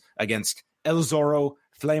Aris against El Zorro,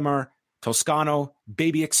 Flamer, Toscano,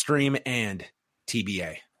 Baby Extreme, and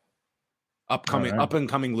TBA. Up and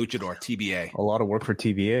coming luchador, TBA. A lot of work for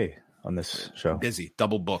TBA on this show. Busy,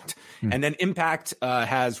 double booked. And then Impact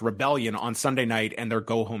has Rebellion on Sunday night and their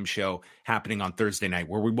go home show happening on Thursday night,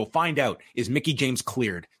 where we will find out, is Mickie James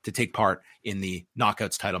cleared to take part in the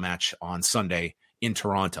Knockouts title match on Sunday in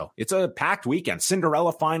Toronto. It's a packed weekend.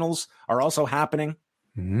 Cinderella finals are also happening.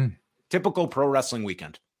 Typical pro wrestling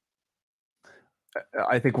weekend.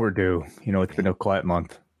 I think we're due. It's been a quiet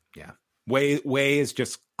month. Yeah. Way is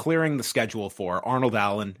just clearing the schedule for Arnold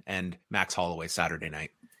Allen and Max Holloway Saturday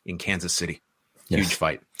night in Kansas City. Huge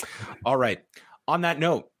fight. All right. On that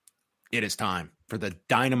note, it is time for the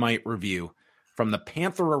Dynamite review from the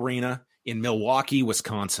Panther Arena in Milwaukee,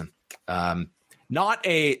 Wisconsin. Not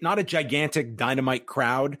a gigantic Dynamite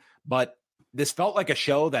crowd, but this felt like a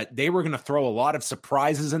show that they were going to throw a lot of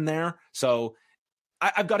surprises in there. So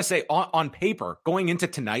I've got to say, on paper, going into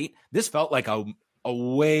tonight, this felt like a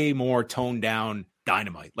way more toned down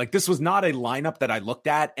Dynamite. Like, this was not a lineup that I looked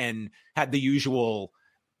at and had the usual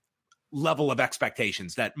level of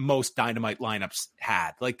expectations that most Dynamite lineups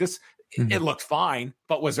had. Like this, it looked fine,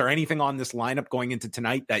 but was there anything on this lineup going into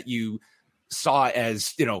tonight that you saw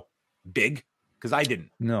as, big? Because I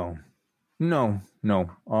didn't. No,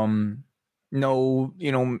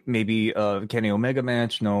 maybe Kenny Omega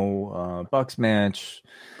match, Bucks match.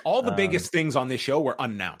 All the biggest things on this show were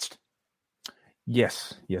unannounced.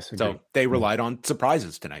 Yes. So they relied on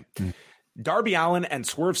surprises tonight. Darby Allin and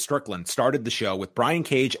Swerve Strickland started the show with Brian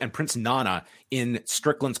Cage and Prince Nana in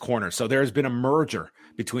Strickland's corner. So there has been a merger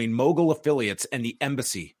between Mogul Affiliates and the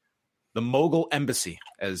Embassy, the Mogul Embassy,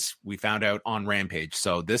 as we found out on Rampage.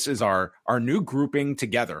 So this is our new grouping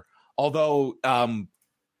together. Although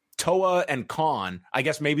Toa and Khan, I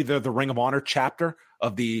guess maybe they're the Ring of Honor chapter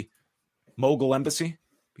of the Mogul Embassy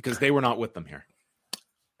because they were not with them here.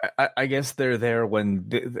 I guess they're there when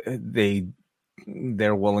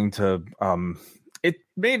they're willing to it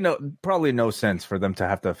made probably no sense for them to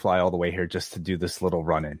have to fly all the way here just to do this little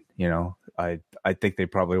run in. You know, I think they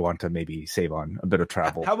probably want to maybe save on a bit of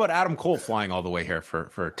travel. How about Adam Cole flying all the way here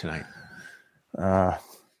for tonight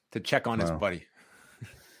to check on his buddy?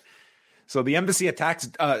 So the Embassy attacks.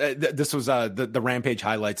 This was the Rampage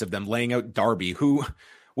highlights of them laying out Darby, who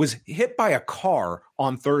was hit by a car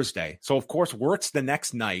on Thursday. So of course works the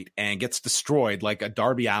next night and gets destroyed like a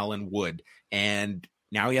Darby Allin would. And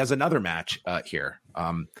now he has another match here.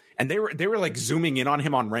 And they were like zooming in on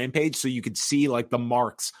him on Rampage, so you could see like the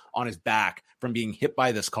marks on his back from being hit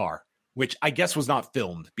by this car, which I guess was not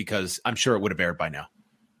filmed because I'm sure it would have aired by now.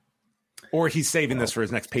 Or he's saving this for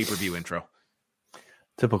his next pay-per-view intro.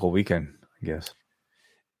 Typical weekend, I guess.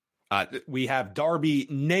 We have Darby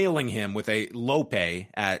nailing him with a lope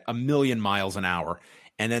at 1,000,000 miles an hour.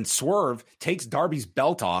 And then Swerve takes Darby's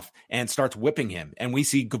belt off and starts whipping him. And we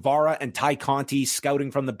see Guevara and Ty Conti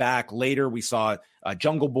scouting from the back. Later, we saw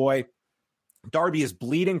Jungle Boy. Darby is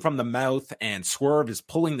bleeding from the mouth, and Swerve is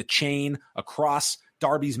pulling the chain across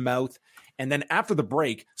Darby's mouth. And then after the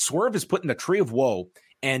break, Swerve is put in the Tree of Woe,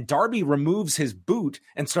 and Darby removes his boot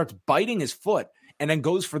and starts biting his foot, and then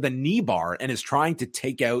goes for the knee bar and is trying to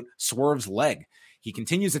take out Swerve's leg. He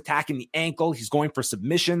continues attacking the ankle. He's going for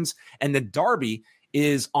submissions, and then Darby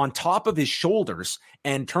is on top of his shoulders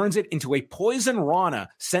and turns it into a poison Rana,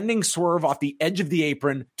 sending Swerve off the edge of the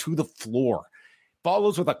apron to the floor.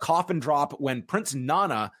 Follows with a coffin drop when Prince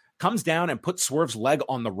Nana comes down and puts Swerve's leg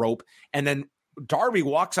on the rope. And then Darby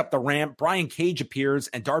walks up the ramp. Brian Cage appears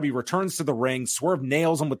and Darby returns to the ring. Swerve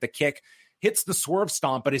nails him with the kick, hits the Swerve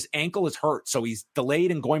stomp, but his ankle is hurt. So he's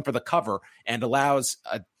delayed in going for the cover and allows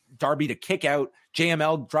Darby to kick out.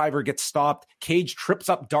 JML driver gets stopped. Cage trips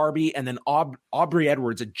up Darby, and then Aubrey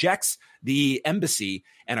Edwards ejects the Embassy,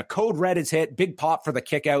 and a code red is hit. Big pop for the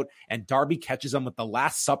kick out, and Darby catches him with the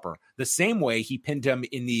Last Supper, the same way he pinned him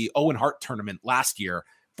in the Owen Hart tournament last year.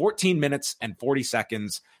 14 minutes and 40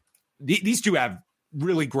 seconds. These two have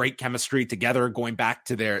really great chemistry together, going back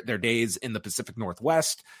to their days in the Pacific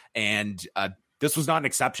Northwest, and this was not an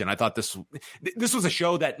exception. I thought this was a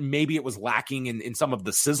show that maybe it was lacking in some of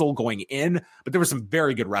the sizzle going in, but there was some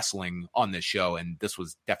very good wrestling on this show, and this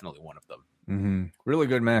was definitely one of them. Mm-hmm. Really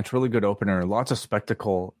good match, really good opener. Lots of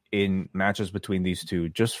spectacle in matches between these two,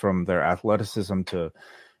 just from their athleticism to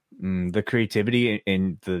the creativity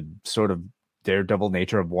and the sort of daredevil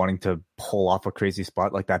nature of wanting to pull off a crazy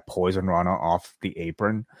spot like that poison Rana off the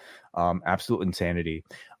apron. Absolute insanity.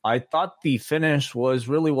 I thought the finish was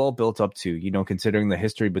really well built up to, considering the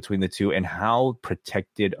history between the two and how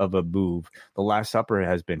protected of a move the Last Supper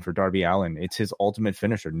has been for Darby Allin. It's his ultimate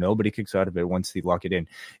finisher. Nobody kicks out of it once they lock it in.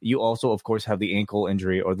 You also, of course, have the ankle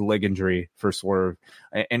injury or the leg injury for Swerve,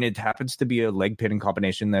 and it happens to be a leg pinning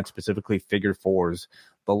combination that specifically figure fours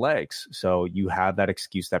the legs. So you have that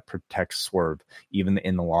excuse that protects Swerve even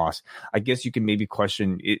in the loss. I guess you can maybe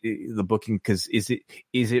question the booking, because is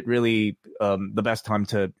it really the best time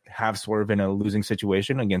to have Swerve in a losing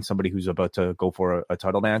situation against somebody who's about to go for a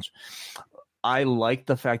title match? I like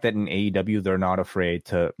the fact that in AEW they're not afraid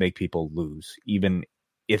to make people lose, even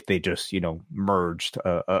if they just merged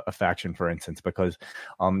a faction, for instance, because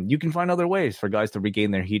you can find other ways for guys to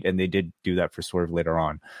regain their heat, and they did do that for Swerve later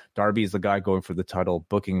on. Darby is the guy going for the title.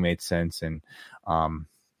 Booking made sense, and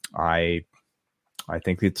I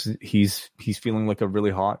think he's feeling like a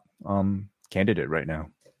really hot candidate right now.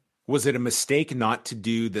 Was it a mistake not to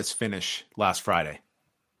do this finish last Friday?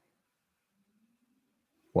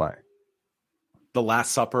 Why? The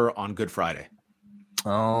Last Supper on Good Friday.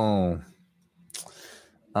 Oh.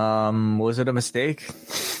 Was it a mistake?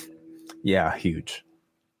 Yeah, huge.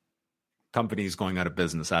 Company's going out of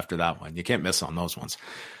business after that one. You can't miss on those ones.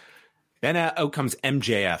 Then out comes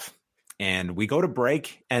MJF, and we go to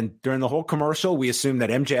break, and during the whole commercial, we assume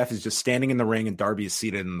that MJF is just standing in the ring and Darby is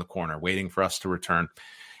seated in the corner waiting for us to return.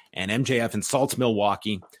 And MJF insults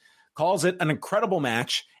Milwaukee, calls it an incredible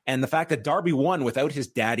match, and the fact that Darby won without his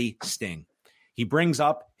daddy Sting. He brings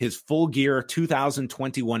up his Full Gear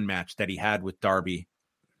 2021 match that he had with Darby,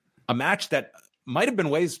 a match that might have been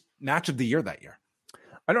Way's match of the year that year.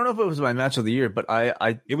 I don't know if it was my match of the year, but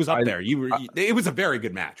it was up there. It was a very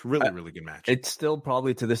good match. Really good match. It's still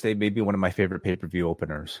probably to this day maybe one of my favorite pay-per-view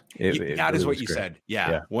openers. That is what you said.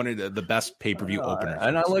 Yeah, one of the best pay-per-view openers.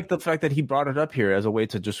 And I like the fact that he brought it up here as a way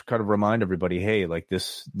to just kind of remind everybody, hey, like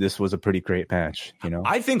this was a pretty great match.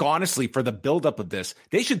 I think honestly, for the buildup of this,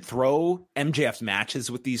 they should throw MJF's matches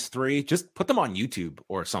with these three. Just put them on YouTube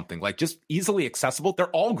or something, like just easily accessible.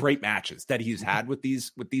 They're all great matches that he's had with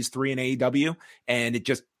these three in AEW, and it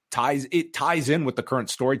just ties in with the current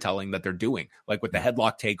storytelling that they're doing, like with the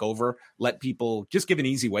headlock takeover. Let people just give an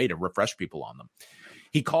easy way to refresh people on them.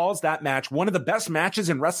 He calls that match one of the best matches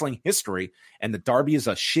in wrestling history, and that Darby is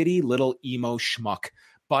a shitty little emo schmuck,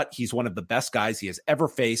 but he's one of the best guys he has ever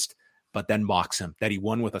faced, but then mocks him that he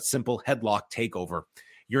won with a simple headlock takeover.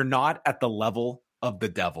 You're not at the level of the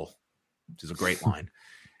devil, which is a great line.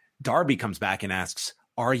 Darby comes back and asks,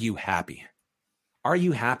 are you happy? Are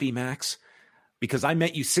you happy, Max? Because I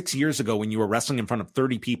met you 6 years ago when you were wrestling in front of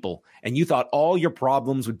 30 people, and you thought all your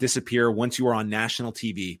problems would disappear once you were on national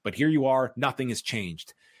TV. But here you are, nothing has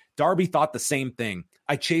changed. Darby thought the same thing.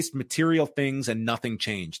 I chased material things and nothing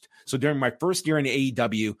changed. So during my first year in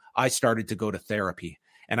AEW, I started to go to therapy,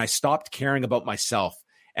 and I stopped caring about myself.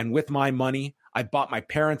 And with my money, I bought my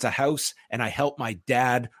parents a house, and I helped my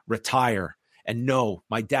dad retire. And no,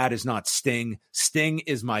 my dad is not Sting. Sting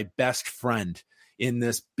is my best friend in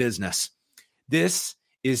this business. This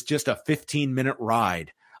is just a 15-minute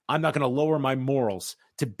ride. I'm not going to lower my morals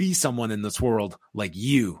to be someone in this world like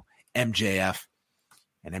you, MJF.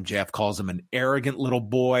 And MJF calls him an arrogant little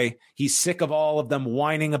boy. He's sick of all of them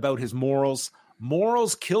whining about his morals.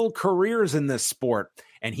 Morals kill careers in this sport.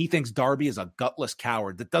 And he thinks Darby is a gutless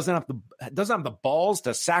coward that doesn't have the balls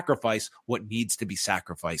to sacrifice what needs to be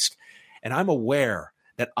sacrificed. And I'm aware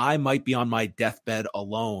that I might be on my deathbed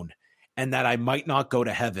alone and that I might not go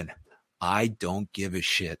to heaven. I don't give a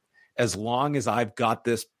shit as long as I've got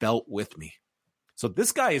this belt with me. So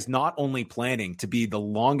this guy is not only planning to be the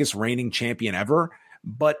longest reigning champion ever,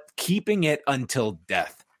 but keeping it until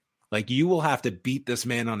death. Like, you will have to beat this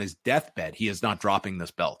man on his deathbed. He is not dropping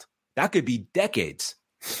this belt. That could be decades.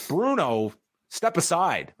 Bruno, step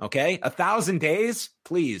aside, okay? 1,000 days,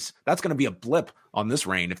 please. That's going to be a blip on this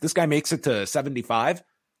reign. If this guy makes it to 75,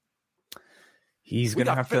 he's going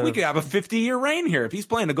to have to... We could have a 50-year reign here if he's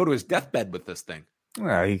planning to go to his deathbed with this thing.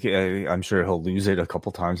 I'm sure he'll lose it a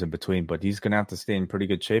couple times in between, but he's going to have to stay in pretty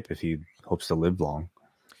good shape if he hopes to live long.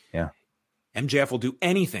 Yeah. MJF will do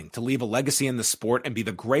anything to leave a legacy in the sport and be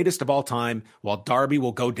the greatest of all time, while Darby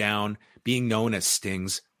will go down being known as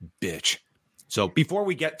Sting's bitch. So before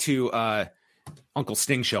we get to Uncle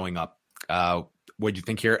Sting showing up, what do you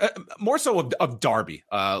think here? More so of Darby.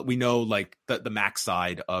 We know like the Max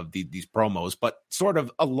side of these promos, but sort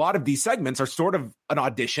of a lot of these segments are sort of an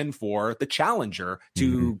audition for the challenger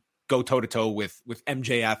to go toe-to-toe with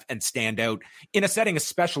MJF and stand out in a setting,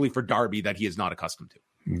 especially for Darby, that he is not accustomed to.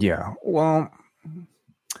 Yeah, well,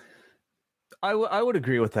 I would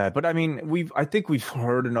agree with that, but I mean, I think we've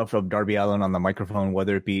heard enough of Darby Allin on the microphone,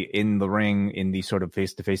 whether it be in the ring, in these sort of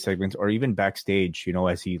face-to-face segments, or even backstage, you know,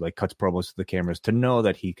 as he like cuts promos to the cameras, to know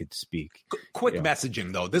that he could speak. Quick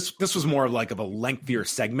messaging though. This was more like of a lengthier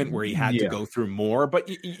segment where he had to go through more, but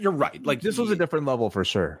you're right. Like, this was a different level for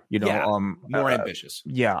sure. You know, more ambitious.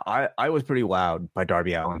 Yeah, I was pretty wowed by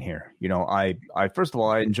Darby Allin here. You know, I first of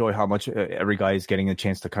all, I enjoy how much every guy is getting a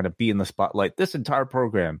chance to kind of be in the spotlight this entire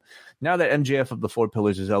program. Now that MJF of the Four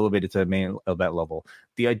Pillars is elevated to the main event level,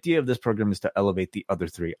 the idea of this program is to elevate the other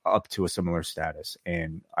three up to a similar status.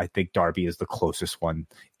 And I think Darby is the closest one,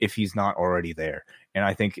 if he's not already there. And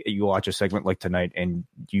I think you watch a segment like tonight and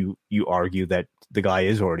you argue that the guy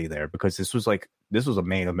is already there, because this was a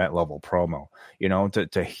main event level promo, you know,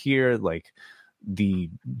 to hear like the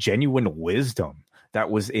genuine wisdom that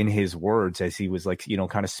was in his words as he was like, you know,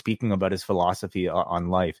 kind of speaking about his philosophy on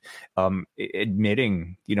life,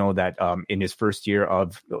 admitting, you know, that in his first year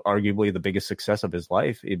of arguably the biggest success of his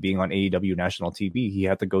life, it being on AEW national TV, he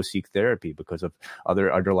had to go seek therapy because of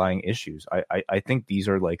other underlying issues. I think these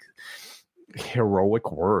are like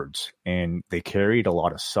heroic words, and they carried a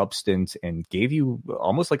lot of substance and gave you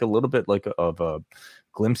almost like a little bit like of a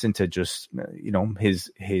glimpse into just, you know,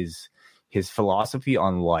 his philosophy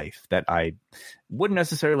on life that I wouldn't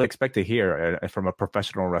necessarily expect to hear from a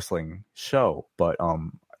professional wrestling show. But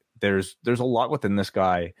there's a lot within this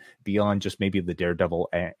guy beyond just maybe the daredevil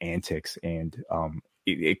antics, and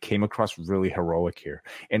it came across really heroic here,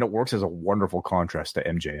 and it works as a wonderful contrast to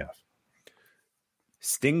MJF.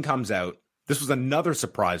 Sting comes out. This was another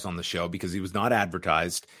surprise on the show because he was not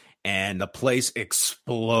advertised, and the place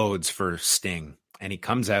explodes for Sting. And he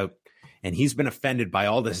comes out, and he's been offended by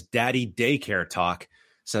all this daddy daycare talk.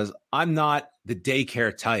 Says, I'm not the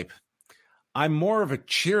daycare type. I'm more of a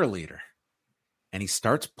cheerleader. And he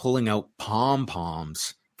starts pulling out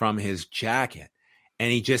pom-poms from his jacket.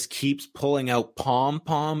 And he just keeps pulling out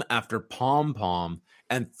pom-pom after pom-pom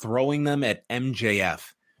and throwing them at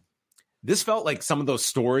MJF. This felt like some of those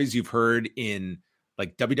stories you've heard in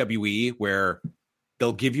like WWE where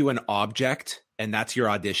they'll give you an object and that's your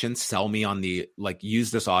audition. Sell me on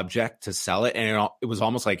use this object to sell it. And it was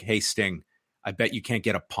almost like, hey, Sting, I bet you can't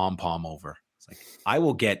get a pom-pom over. It's like, I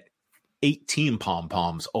will get 18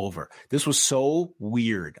 pom-poms over. This was so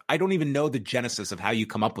weird. I don't even know the genesis of how you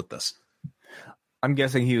come up with this. I'm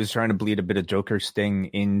guessing he was trying to bleed a bit of Joker Sting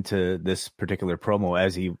into this particular promo,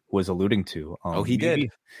 as he was alluding to. He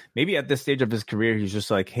did. Maybe at this stage of his career, he's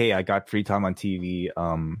just like, hey, I got free time on TV.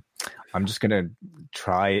 I'm just going to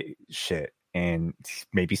try shit. And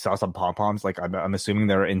maybe saw some pom-poms. Like, I'm assuming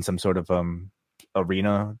they're in some sort of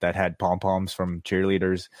arena that had pom-poms from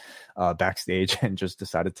cheerleaders backstage, and just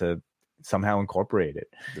decided to somehow incorporate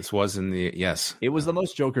it. This was in the, yes. It was the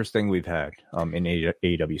most Joker Sting we've had in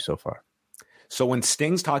AEW so far. So when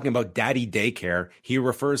Sting's talking about daddy daycare, he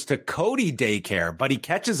refers to Cody daycare, but he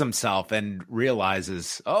catches himself and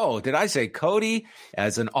realizes, oh, did I say Cody?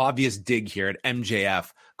 As an obvious dig here at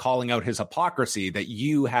MJF, calling out his hypocrisy that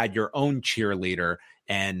you had your own cheerleader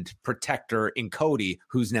and protector in Cody,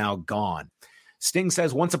 who's now gone. Sting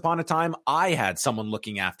says, once upon a time, I had someone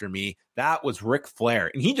looking after me. That was Ric Flair.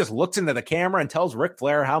 And he just looks into the camera and tells Ric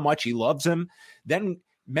Flair how much he loves him. Then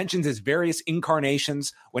mentions his various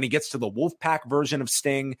incarnations. When he gets to the Wolfpack version of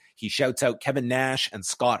Sting, he shouts out Kevin Nash and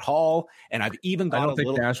Scott Hall. And I've even got I don't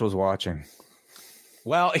think Nash was watching.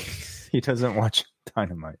 Well, he doesn't watch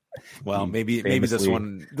Dynamite. Well, maybe this will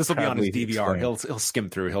be on his DVR. He'll skim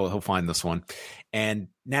through. He'll find this one. And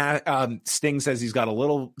now Sting says he's got a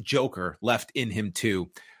little Joker left in him too,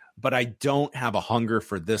 but I don't have a hunger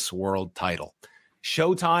for this world title.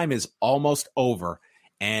 Showtime is almost over,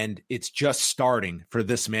 and it's just starting for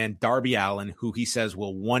this man, Darby Allin, who he says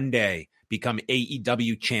will one day become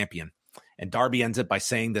AEW champion. And Darby ends it by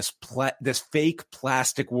saying this fake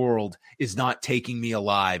plastic world is not taking me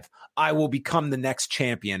alive. I will become the next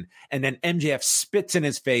champion. And then MJF spits in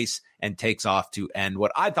his face and takes off to end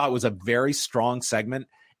what I thought was a very strong segment.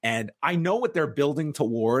 And I know what they're building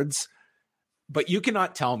towards, but you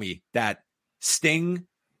cannot tell me that Sting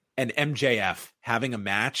and MJF having a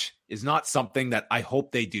match is not something that I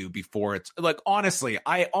hope they do before it's like, honestly,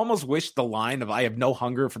 I almost wish the line of I have no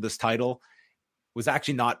hunger for this title was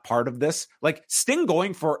actually not part of this. Like Sting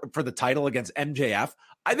going for the title against MJF,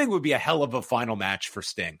 I think would be a hell of a final match for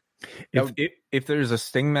Sting. If there's a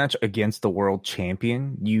Sting match against the world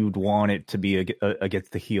champion, you'd want it to be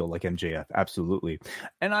against the heel like MJF. Absolutely.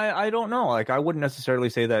 And I don't know, like I wouldn't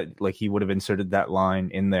necessarily say that like he would have inserted that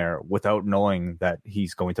line in there without knowing that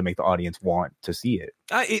he's going to make the audience want to see it.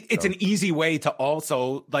 It's an easy way to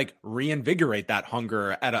also like reinvigorate that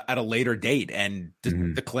hunger at a later date and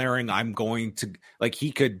declaring I'm going to, like,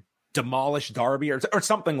 he could demolish Darby or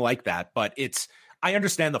something like that. But I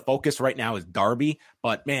understand the focus right now is Darby,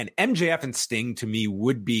 but man, MJF and Sting to me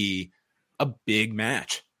would be a big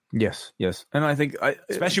match. Yes. And I think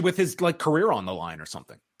especially with his like career on the line or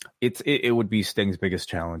something. It would be Sting's biggest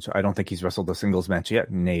challenge. I don't think he's wrestled a singles match yet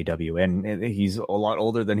in AEW, and he's a lot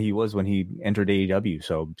older than he was when he entered AEW.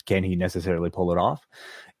 So can he necessarily pull it off?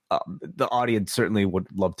 The audience certainly would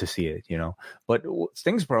love to see it, but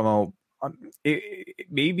Sting's promo, it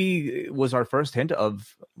maybe was our first hint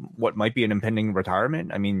of what might be an impending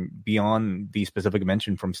retirement. I mean, beyond the specific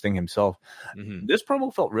mention from Sting himself, this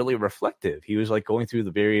promo felt really reflective. He was like going through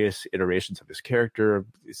the various iterations of his character.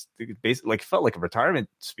 It's basically like felt like a retirement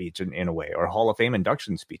speech in a way, or a Hall of Fame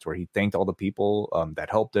induction speech where he thanked all the people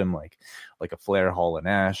that helped him, like a Flair, Hall, and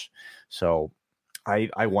Nash. So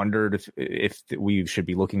I wondered if we should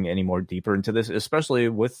be looking any more deeper into this, especially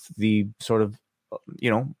with the sort of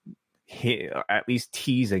at least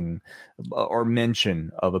teasing or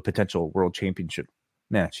mention of a potential world championship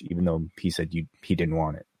match, even though he said he didn't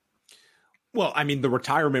want it. Well, I mean, the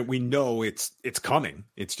retirement, we know it's coming.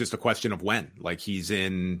 It's just a question of when. Like he's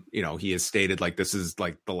in, he has stated like this is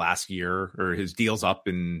like the last year, or his deal's up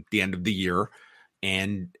in the end of the year.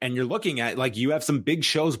 And you're looking at like you have some big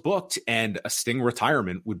shows booked, and a Sting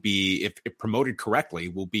retirement would be, if promoted correctly,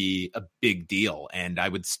 will be a big deal. And I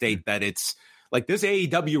would state that it's like this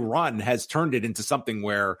AEW run has turned it into something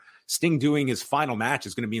where Sting doing his final match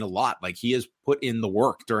is going to mean a lot. Like he has put in the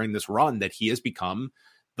work during this run that he has become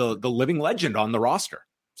the living legend on the roster.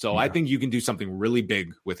 So I think you can do something really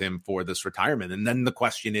big with him for this retirement. And then the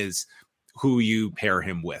question is who you pair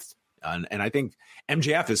him with. And I think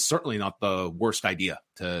MJF is certainly not the worst idea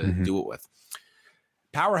to do it with.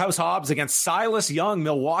 Powerhouse Hobbs against Silas Young,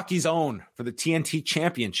 Milwaukee's own, for the TNT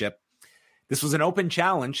Championship. This was an open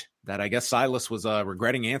challenge that I guess Silas was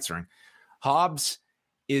regretting answering. Hobbs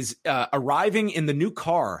is arriving in the new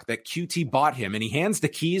car that QT bought him, and he hands the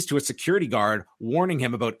keys to a security guard, warning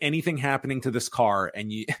him about anything happening to this car.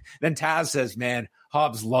 And then Taz says, man,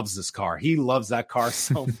 Hobbs loves this car. He loves that car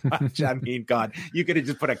so much. I mean, God, you could have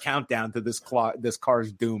just put a countdown to this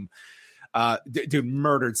car's doom. Dude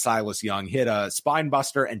murdered Silas Young, hit a spine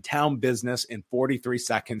buster and town business in 43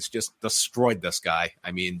 seconds, just destroyed this guy.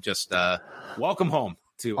 I mean, just welcome home.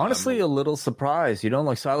 Honestly, a little surprised,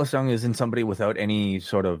 like Silas Young isn't somebody without any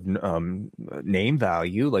sort of name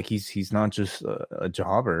value. Like he's not just a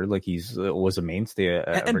jobber. Like was a mainstay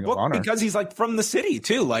at Ring of Honor, because he's like from the city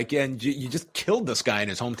too. Like, and you just killed this guy in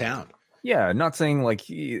his hometown. Yeah, not saying like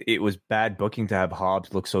it was bad booking to have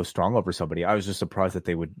Hobbs look so strong over somebody. I was just surprised that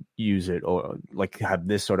they would use it or like have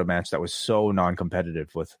this sort of match that was so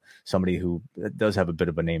non-competitive with somebody who does have a bit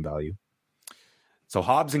of a name value. So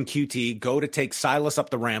Hobbs and QT go to take Silas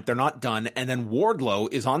up the ramp. They're not done. And then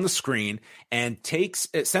Wardlow is on the screen and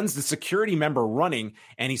sends the security member running,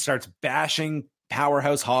 and he starts bashing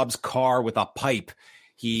Powerhouse Hobbs' car with a pipe.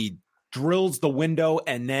 He drills the window,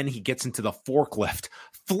 and then he gets into the forklift,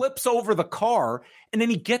 flips over the car, and then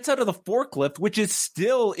he gets out of the forklift, which is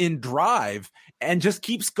still in drive, and just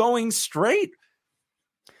keeps going straight.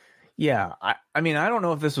 Yeah, I mean, I don't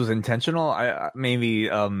know if this was intentional. Maybe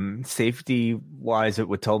safety wise, it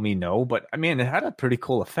would tell me no. But I mean, it had a pretty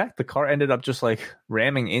cool effect. The car ended up just like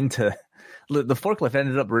ramming into the forklift.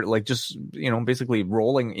 Ended up like just basically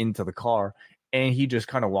rolling into the car, and he just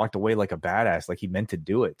kind of walked away like a badass, like he meant to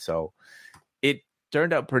do it. So it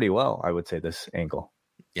turned out pretty well, I would say, this angle.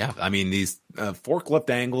 Yeah, I mean, these forklift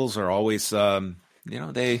angles are always,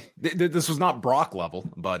 this was not Brock level,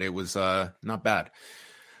 but it was not bad.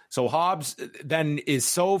 So Hobbs then is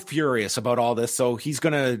so furious about all this, so he's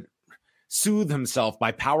going to soothe himself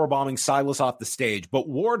by powerbombing Silas off the stage. But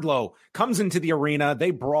Wardlow comes into the arena,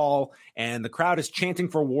 they brawl, and the crowd is chanting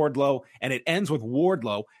for Wardlow, and it ends with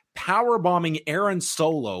Wardlow powerbombing Aaron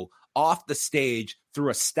Solo off the stage through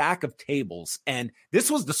a stack of tables. And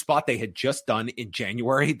this was the spot they had just done in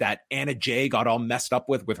January that Anna Jay got all messed up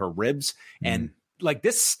with her ribs. And like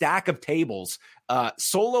this stack of tables,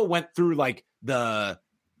 Solo went through like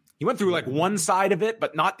he went through like one side of it,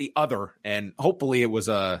 but not the other. And hopefully it was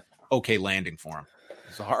a okay landing for him.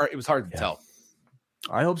 It was hard to tell.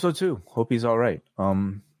 I hope so too. Hope he's all right.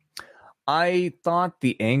 I thought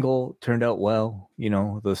the angle turned out well.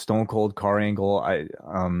 The Stone Cold car angle. I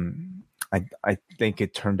think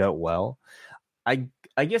it turned out well. I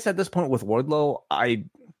guess at this point with Wardlow,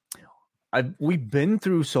 we've been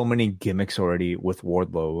through so many gimmicks already with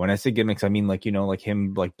Wardlow. When I say gimmicks, I mean like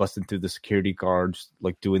him like busting through the security guards,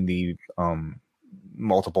 like doing the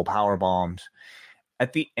multiple power bombs.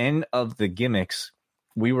 At the end of the gimmicks,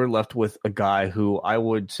 we were left with a guy who I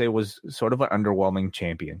would say was sort of an underwhelming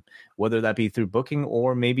champion, whether that be through booking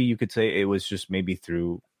or maybe you could say it was just maybe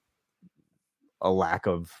through a lack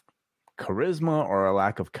of charisma or a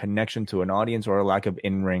lack of connection to an audience or a lack of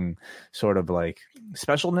in-ring sort of like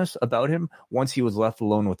specialness about him once he was left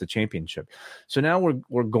alone with the championship. So now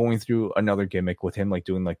we're going through another gimmick with him like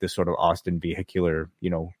doing like this sort of Austin vehicular,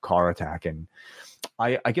 car attack. And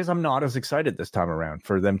I guess I'm not as excited this time around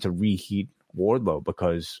for them to reheat Wardlow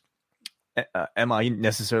because am I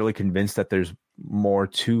necessarily convinced that there's more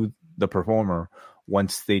to the performer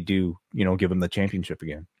once they do, give him the championship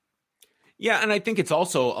again? Yeah, and I think it's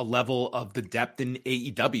also a level of the depth in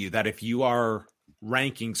AEW that if you are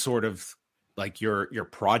ranking sort of like your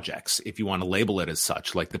projects, if you want to label it as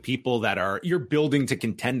such, like the people that you're building to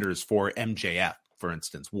contenders for MJF, for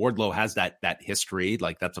instance, Wardlow has that history,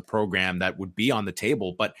 like that's a program that would be on the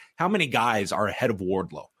table. But how many guys are ahead of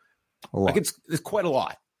Wardlow? Like it's quite a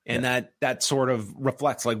lot, and that sort of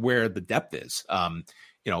reflects like where the depth is.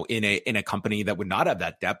 In a company that would not have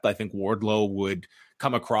that depth, I think Wardlow would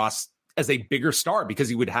come across as a bigger star because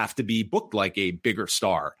he would have to be booked like a bigger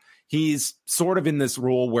star. He's sort of in this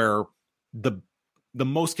role where the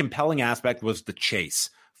most compelling aspect was the chase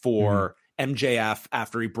for MJF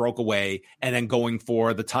after he broke away and then going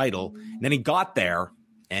for the title. And then he got there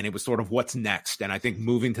and it was sort of what's next. And I think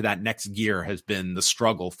moving to that next gear has been the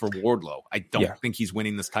struggle for Wardlow. I don't think he's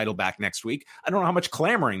winning this title back next week. I don't know how much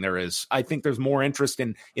clamoring there is. I think there's more interest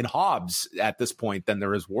in Hobbs at this point than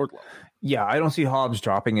there is Wardlow. Yeah, I don't see Hobbs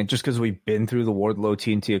dropping it just because we've been through the Wardlow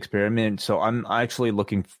TNT experiment. So I'm actually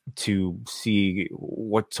looking to see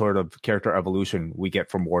what sort of character evolution we get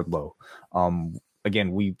from Wardlow.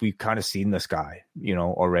 Again, we've kind of seen this guy,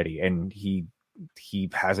 already, and he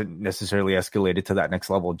hasn't necessarily escalated to that next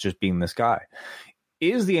level just being this guy.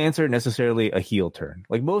 Is the answer necessarily a heel turn?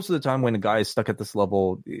 Like most of the time when a guy is stuck at this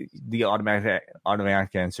level, the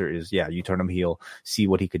automatic answer is, yeah, you turn him heel, see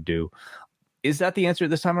what he could do. Is that the answer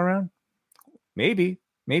this time around? Maybe.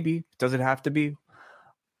 Does it have to be?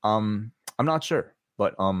 I'm not sure,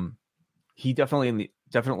 but he definitely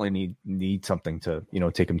need something to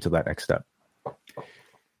take him to that next step.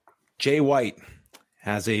 Jay White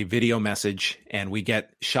has a video message, and we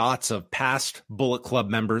get shots of past Bullet Club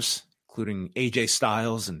members, including AJ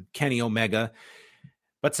Styles and Kenny Omega,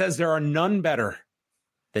 but says there are none better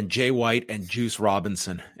than Jay White and Juice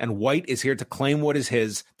Robinson. And White is here to claim what is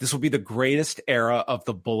his. This will be the greatest era of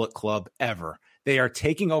the Bullet Club ever. They are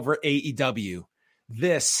taking over AEW.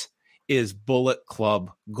 This is Bullet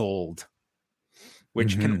Club Gold,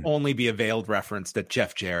 which can only be a veiled reference that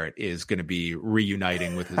Jeff Jarrett is going to be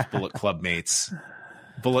reuniting with his Bullet Club mates.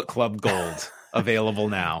 Bullet Club Gold, available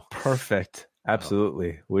now. Perfect.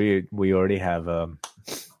 Absolutely. We already have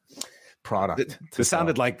product. This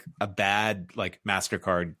sounded like a bad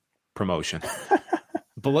MasterCard promotion.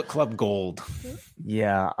 Bullet Club Gold.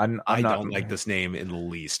 Yeah, I don't like this name in the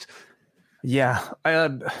least. Yeah,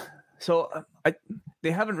 they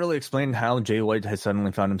haven't really explained how Jay White has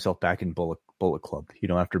suddenly found himself back in Bullet Club.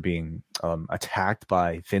 After being attacked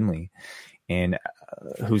by Finlay, and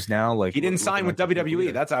who's now like he didn't sign with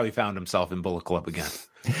WWE. That's how he found himself in Bullet Club again.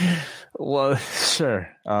 Well, sure.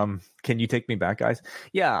 Can you take me back, guys?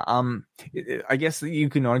 Yeah. I guess you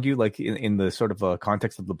can argue, like in the sort of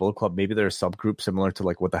context of the Bullet Club, maybe they're a subgroup similar to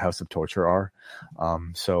like what the House of Torture are.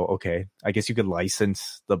 So okay, I guess you could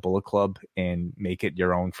license the Bullet Club and make it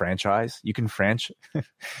your own franchise. You can franchise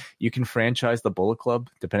the Bullet Club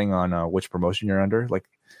depending on which promotion you're under, like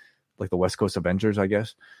the West Coast Avengers, I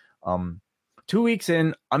guess. 2 weeks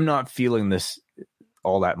in, I'm not feeling this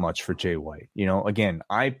all that much for Jay White. Again,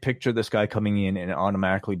 I picture this guy coming in and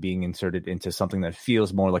automatically being inserted into something that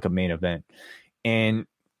feels more like a main event. And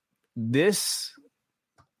this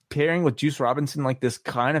pairing with Juice Robinson like this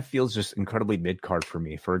kind of feels just incredibly mid-card for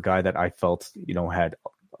me, for a guy that I felt, had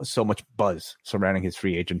so much buzz surrounding his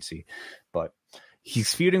free agency. But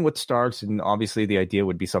he's feuding with Starks, and obviously the idea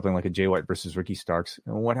would be something like a Jay White versus Ricky Starks.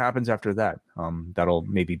 And what happens after that? That'll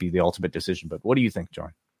maybe be the ultimate decision. But what do you think,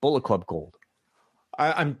 John? Bullet Club Gold.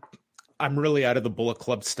 I'm really out of the Bullet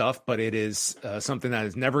Club stuff, but it is something that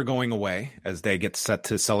is never going away as they get set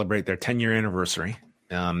to celebrate their 10-year anniversary.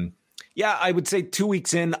 Yeah, I would say 2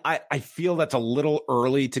 weeks in, I feel that's a little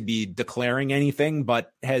early to be declaring anything,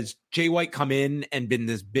 but has Jay White come in and been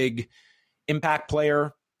this big impact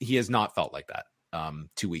player? He has not felt like that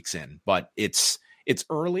 2 weeks in, but it's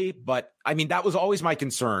early. But I mean, that was always my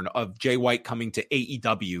concern of Jay White coming to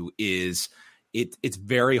AEW is it's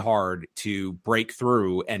very hard to break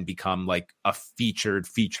through and become like a featured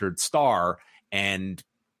star. And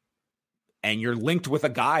you're linked with a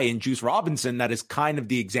guy in Juice Robinson that is kind of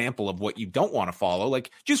the example of what you don't want to follow.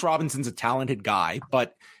 Like Juice Robinson's a talented guy,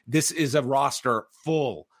 but this is a roster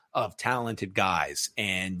full of talented guys,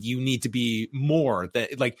 and you need to be more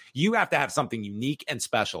that like you have to have something unique and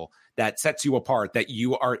special that sets you apart, that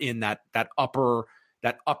you are in that upper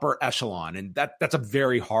echelon. And that's a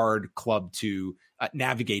very hard club to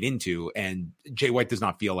navigate into. And Jay White does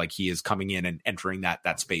not feel like he is coming in and entering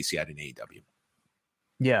that space yet in AEW.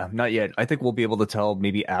 Yeah, not yet. I think we'll be able to tell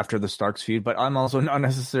maybe after the Starks feud, but I'm also not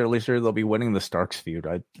necessarily sure they'll be winning the Starks feud.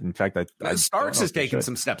 In fact, Starks has taken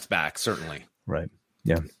some steps back, certainly. Right.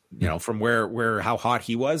 Yeah. From how hot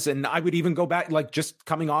he was. And I would even go back, like just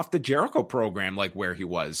coming off the Jericho program, like where he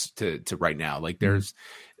was to right now. Like there's,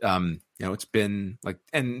 it's been like,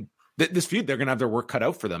 and this feud, they're going to have their work cut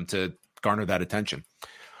out for them to garner that attention.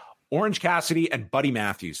 Orange Cassidy and Buddy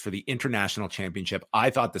Matthews for the International Championship. I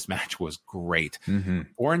thought this match was great.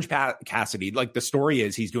 Orange Cassidy, like the story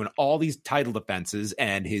is he's doing all these title defenses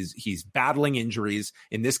and he's battling injuries.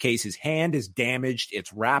 In this case, his hand is damaged.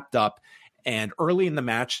 It's wrapped up. And early in the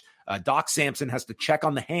match, Doc Samson has to check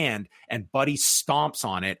on the hand, and Buddy stomps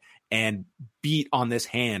on it and beat on this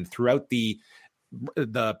hand throughout the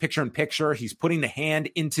picture-in-picture. He's putting the hand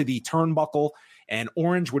into the turnbuckle, and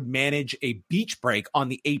Orange would manage a beach break on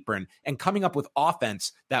the apron and coming up with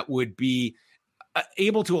offense that would be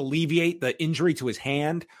able to alleviate the injury to his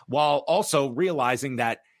hand while also realizing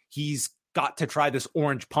that he's got to try this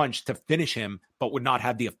orange punch to finish him, but would not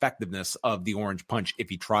have the effectiveness of the orange punch if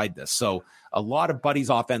he tried this. So a lot of Buddy's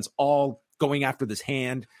offense all going after this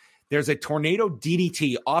hand. There's a tornado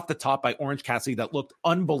DDT off the top by Orange Cassidy that looked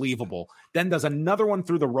unbelievable. Then does another one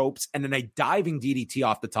through the ropes and then a diving DDT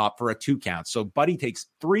off the top for a 2 count. So Buddy takes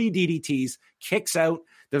 3 DDTs, kicks out.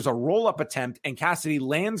 There's a roll-up attempt, and Cassidy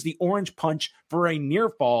lands the orange punch for a near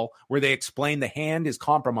fall where they explain the hand is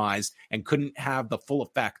compromised and couldn't have the full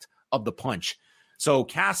effect of the punch. So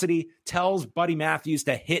Cassidy tells Buddy Matthews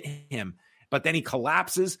to hit him, but then he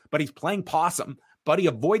collapses, but he's playing possum. Buddy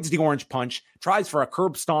avoids the orange punch, tries for a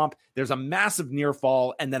curb stomp. There's a massive near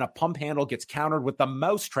fall, and then a pump handle gets countered with the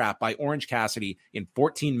mousetrap by Orange Cassidy in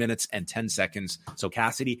 14 minutes and 10 seconds. So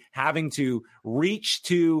Cassidy having to reach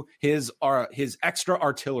to his extra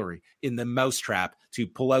artillery in the mousetrap to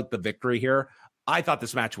pull out the victory here. I thought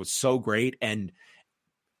this match was so great, and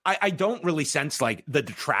I don't really sense like the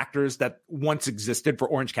detractors that once existed for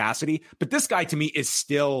Orange Cassidy, but this guy to me is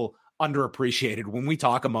still underappreciated when we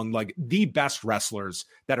talk among like the best wrestlers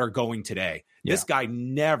that are going today. Yeah. This guy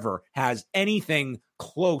never has anything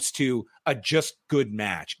close to a just good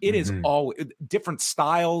match. It is all different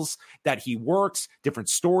styles that he works, different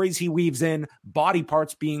stories he weaves in, body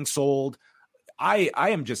parts being sold. I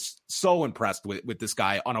am just so impressed with this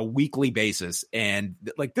guy on a weekly basis. And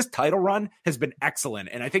like this title run has been excellent.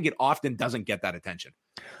 And I think it often doesn't get that attention.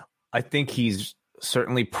 I think he's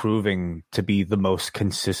certainly proving to be the most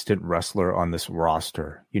consistent wrestler on this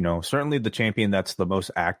roster. You know, certainly the champion that's the most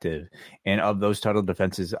active. And of those title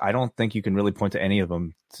defenses, I don't think you can really point to any of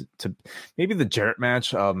them. To maybe the Jarrett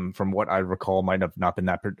match, from what I recall, might have not been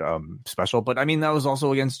that special. But I mean, that was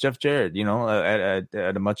also against Jeff Jarrett, you know,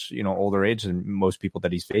 at a much, you know, older age than most people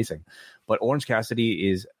that he's facing. But Orange Cassidy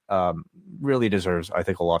is really deserves, I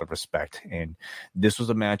think, a lot of respect. And this was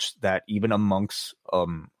a match that even amongst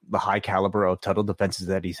the high caliber of title defenses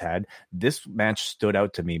that he's had, this match stood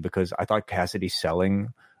out to me because I thought Cassidy's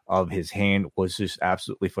selling of his hand was just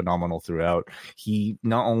absolutely phenomenal throughout. He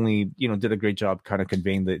not only, you know, did a great job kind of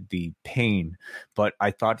conveying the pain, but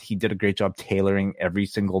I thought he did a great job tailoring every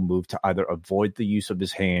single move to either avoid the use of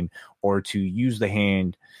his hand or to use the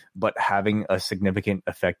hand, but having a significant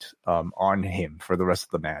effect on him for the rest of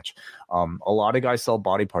the match. A lot of guys sell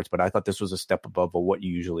body parts, but I thought this was a step above of what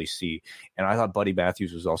you usually see. And I thought Buddy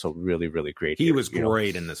Matthews was also really, really great. He was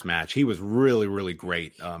great in this match. He was really, really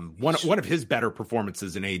great. One of his better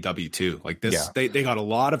performances in AEW too. Like this, they got a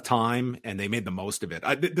lot of time and they made the most of it.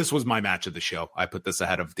 This was my match of the show. I put this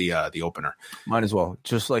ahead of the opener. Mine as well.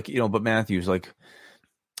 Just like, you know, but Matthews, like,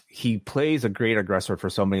 he plays a great aggressor for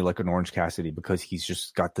somebody like an Orange Cassidy because he's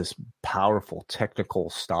just got this powerful technical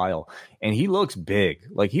style, and he looks big.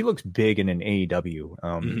 Like he looks big in an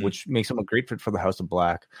AEW, which makes him a great fit for the House of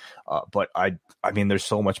Black. But I mean, there's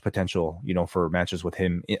so much potential, you know, for matches with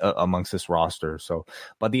him amongst this roster. So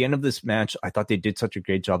by the end of this match, I thought they did such a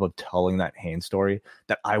great job of telling that hand story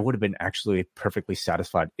that I would have been actually perfectly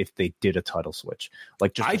satisfied if they did a title switch.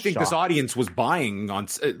 Like, just I think this audience was buying on,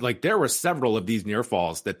 like, there were several of these near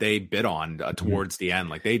falls that they bid on towards the end.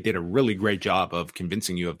 Like, they did a really great job of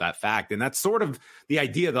convincing you of that fact. And that's sort of the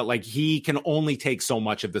idea that, like, he can only take so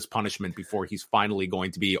much of this punishment before he's finally going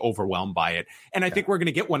to be overwhelmed by it. And I think we're going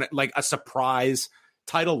to get one, like a surprise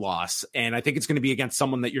title loss. And I think it's going to be against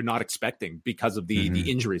someone that you're not expecting because of the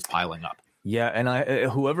injuries piling up. Yeah. And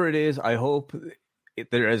whoever it is, I hope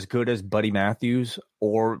they're as good as Buddy Matthews,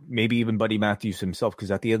 or maybe even Buddy Matthews himself. Cause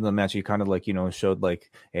at the end of the match, he kind of, like, you know, showed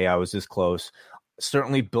like, hey, I was this close.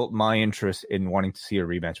 Certainly built my interest in wanting to see a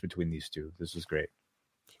rematch between these two. This was great.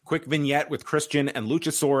 Quick vignette with Christian and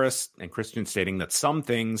Luchasaurus, and Christian stating that some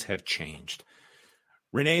things have changed.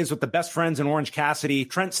 Renee's with the best friends in Orange Cassidy.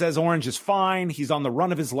 Trent says Orange is fine. He's on the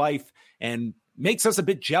run of his life and makes us a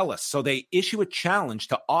bit jealous. So they issue a challenge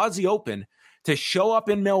to Aussie Open to show up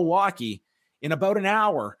in Milwaukee in about an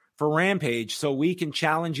hour for Rampage so we can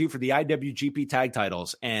challenge you for the IWGP tag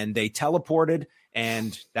titles. And they teleported,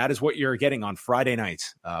 and that is what you're getting on Friday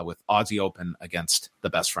night with Aussie Open against the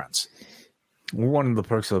best friends. One of the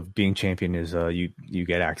perks of being champion is you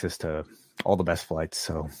get access to all the best flights.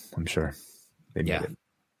 So I'm sure they made it.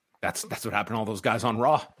 That's what happened to all those guys on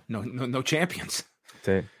Raw. No champions.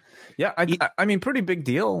 Yeah, I mean, pretty big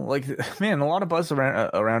deal. Like, man, a lot of buzz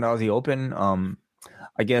around Aussie Open.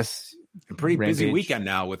 I guess a pretty busy weekend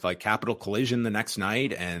now with like Capital Collision the next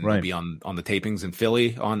night, and we'll be on the tapings in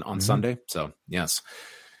Philly on Sunday. So yes,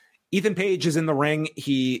 Ethan Page is in the ring.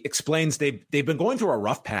 He explains they've been going through a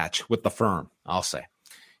rough patch with the Firm. I'll say.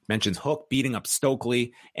 Mentions Hook beating up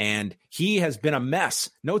Stokely, and he has been a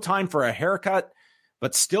mess. No time for a haircut,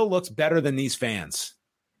 but still looks better than these fans.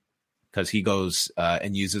 Because he goes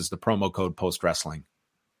and uses the promo code Post Wrestling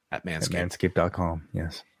at Manscaped. At Manscaped.com,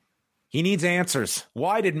 yes. He needs answers.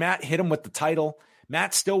 Why did Matt hit him with the title?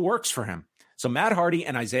 Matt still works for him. So Matt Hardy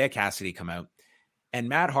and Isaiah Cassidy come out. And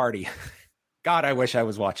Matt Hardy, God, I wish I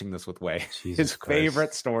was watching this with Way. His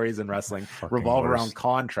favorite stories in wrestling revolve around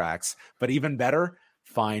contracts. But even better,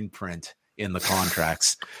 fine print in the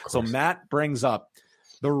contracts. So Matt brings up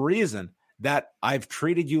the reason that I've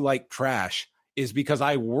treated you like trash is because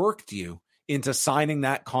I worked you into signing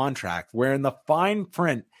that contract, where in the fine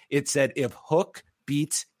print, it said if Hook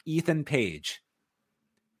beats Ethan Page,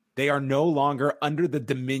 They are no longer under the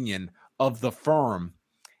dominion of the firm,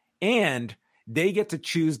 and they get to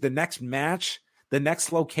choose the next match, the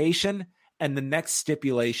next location, and the next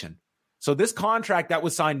stipulation. So this contract that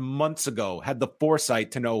was signed months ago had the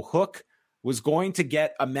foresight to know Hook was going to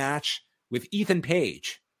get a match with Ethan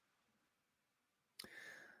Page.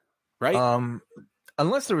 Right?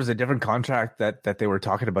 Unless there was a different contract that they were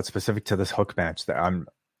talking about specific to this Hook match that I'm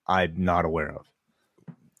not aware of.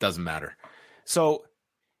 Doesn't matter. So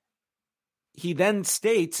he then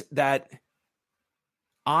states that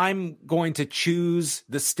I'm going to choose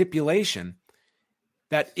the stipulation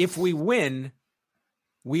that if we win,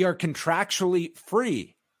 we are contractually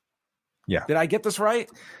free. Yeah. Did I get this right?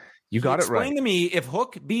 You got it right. Explain to me, if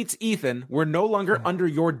Hook beats Ethan, we're no longer under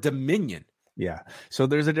your dominion. Yeah. So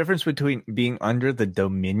there's a difference between being under the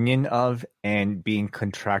dominion of and being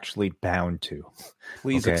contractually bound to.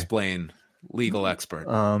 Please explain, legal expert.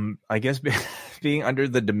 I guess being under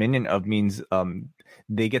the dominion of means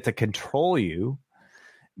they get to control you.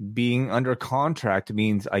 Being under contract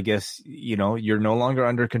means, I guess, you're no longer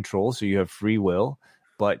under control, so you have free will,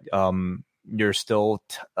 but you're still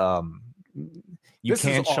you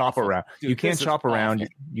can't shop around. Dude, you can't shop around.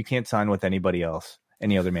 You can't sign with anybody else,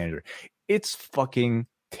 any other manager. It's fucking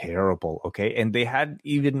terrible, okay? And they had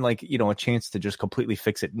even a chance to just completely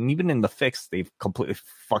fix it. And even in the fix, they've completely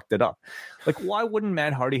fucked it up. Why wouldn't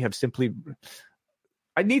Matt Hardy have simply...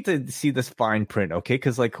 I need to see this fine print, okay?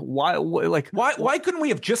 Because why couldn't we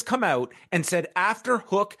have just come out and said after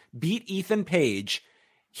Hook beat Ethan Page,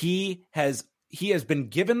 he has been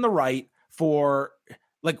given the right for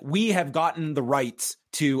we have gotten the rights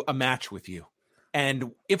to a match with you.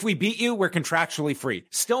 And if we beat you, we're contractually free.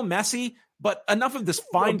 Still messy, but enough of this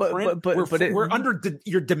fine print. We're under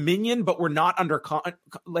your dominion, but we're not under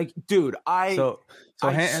dude. I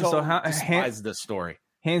despise this story.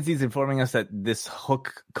 Hansy's informing us that this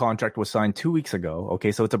Hook contract was signed 2 weeks ago.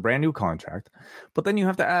 Okay, so it's a brand new contract. But then you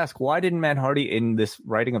have to ask, why didn't Matt Hardy in this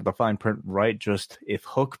writing of the fine print write just if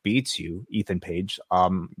Hook beats you, Ethan Page,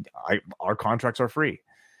 our contracts are free?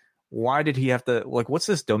 Why did he have to, what's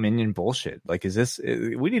this dominion bullshit? Is this,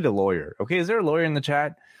 we need a lawyer. Okay, is there a lawyer in the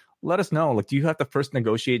chat? Let us know. Do you have to first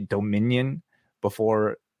negotiate dominion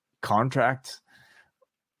before contracts?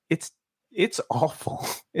 It's awful.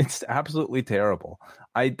 It's absolutely terrible.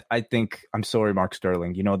 I think, I'm sorry, Mark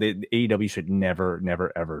Sterling, the AEW should never,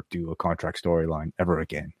 ever do a contract storyline ever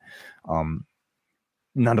again.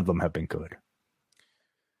 None of them have been good.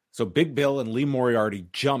 So Big Bill and Lee Moriarty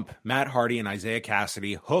jump Matt Hardy and Isaiah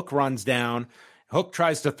Cassidy. Hook runs down. Hook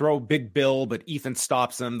tries to throw Big Bill, but Ethan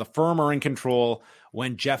stops them. The firm are in control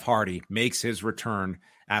when Jeff Hardy makes his return.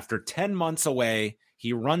 After 10 months away,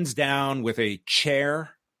 he runs down with a chair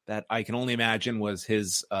that I can only imagine was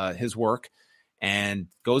his work, and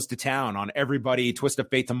goes to town on everybody. Twist of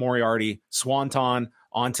fate to Moriarty, swanton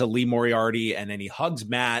onto Lee Moriarty, and then he hugs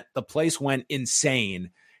Matt. The place went insane,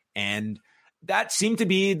 and that seemed to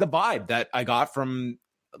be the vibe that I got from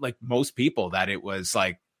most people, that it was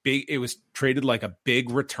big. It was treated like a big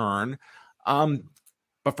return.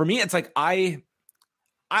 But for me, it's I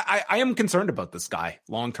am concerned about this guy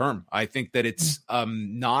long term. I think that it's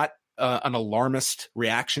not an alarmist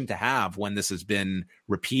reaction to have when this has been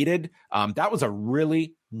repeated. That was a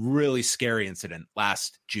really, really scary incident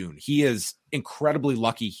last June. He is incredibly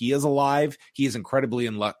lucky he is alive. He is incredibly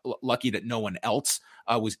lucky that no one else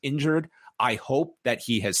was injured. I hope that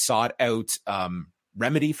he has sought out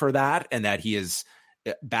remedy for that, and that he is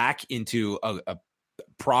back into a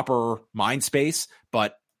proper mind space.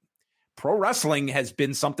 But pro wrestling has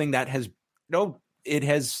been something that has, it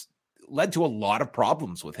has led to a lot of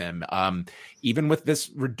problems with him. Even with this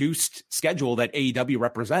reduced schedule that AEW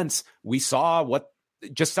represents, we saw what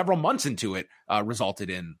just several months into it resulted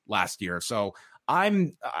in last year. So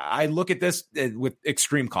I look at this with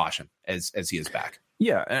extreme caution as he is back.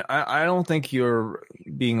 Yeah, I don't think you're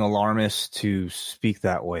being alarmist to speak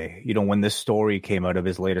that way. When this story came out of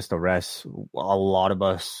his latest arrest, a lot of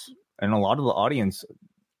us and a lot of the audience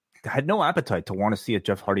had no appetite to want to see a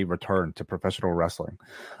Jeff Hardy return to professional wrestling.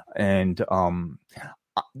 And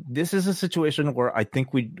this is a situation where I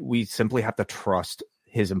think we simply have to trust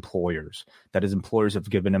his employers, that his employers have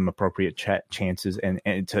given him appropriate chances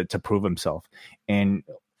and to prove himself. And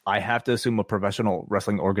I have to assume a professional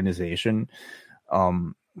wrestling organization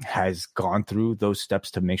has gone through those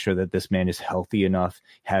steps to make sure that this man is healthy enough,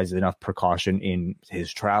 has enough precaution in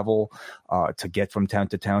his travel to get from town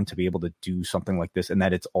to town to be able to do something like this, and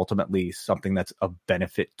that it's ultimately something that's of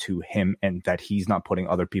benefit to him and that he's not putting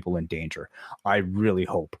other people in danger. I really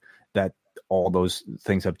hope that all those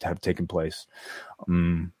things have taken place.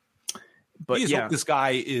 But hope this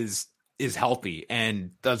guy is is healthy,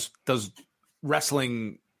 and does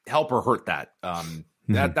wrestling help or hurt that?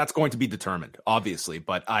 That's going to be determined, obviously.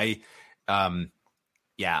 But I can't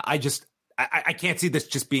see this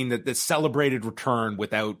just being the celebrated return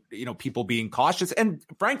without, people being cautious and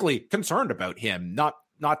frankly concerned about him, not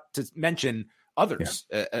to mention others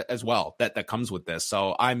as well that comes with this.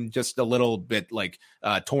 So I'm just a little bit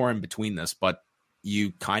torn between this, but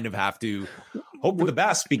you kind of have to hope for the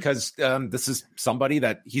best because this is somebody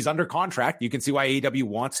that he's under contract. You can see why AEW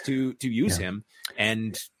wants to use him,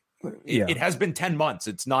 and it has been 10 months.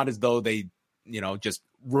 It's not as though they, just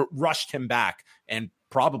rushed him back, and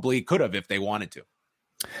probably could have if they wanted to.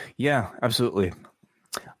 Yeah, absolutely.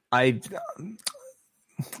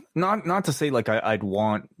 Not to say I'd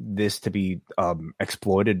want this to be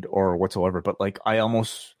exploited or whatsoever, but I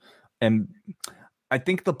almost am. I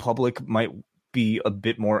think the public might be a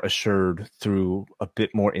bit more assured through a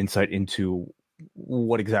bit more insight into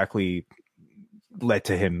what exactly led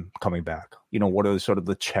to him coming back. What are sort of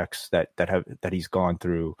the checks that he's gone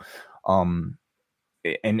through, and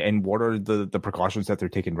what are the precautions that they're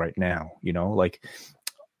taking right now?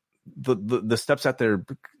 The steps that they're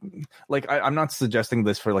I'm not suggesting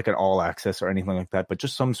this for an all access or anything like that, but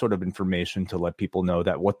just some sort of information to let people know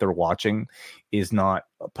that what they're watching is not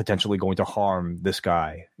potentially going to harm this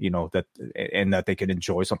guy, that they can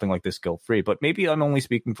enjoy something like this guilt free. But maybe I'm only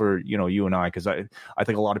speaking for, you and I, because I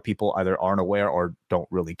think a lot of people either aren't aware or don't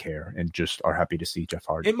really care and just are happy to see Jeff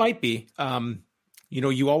Hardy. It might be,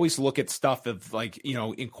 you always look at stuff of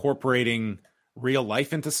incorporating real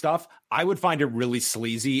life into stuff. I would find it really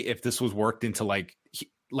sleazy if this was worked into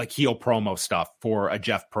heel promo stuff for a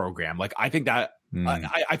Jeff program. I think that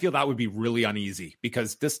I feel that would be really uneasy,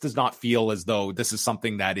 because this does not feel as though this is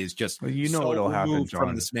something that is just so it'll happen, John.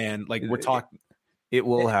 From this man. We're talking. It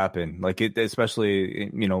will happen, especially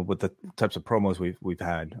with the types of promos we've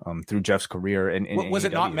had through Jeff's career. And was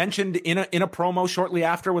it not mentioned in a promo shortly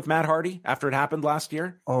after with Matt Hardy after it happened last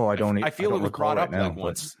year? Oh, I feel it was brought up now,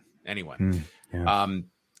 once. Anyway, yeah.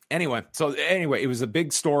 Anyway, it was a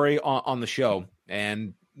big story on the show,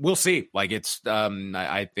 and we'll see.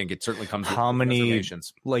 I think it certainly comes. How many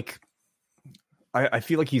reservations. I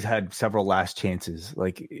feel like he's had several last chances.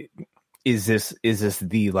 Is this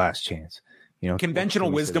the last chance?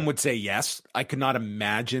 Conventional wisdom would say yes. I could not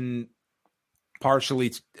imagine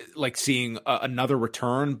partially seeing another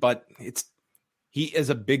return, but he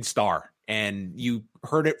is a big star, and you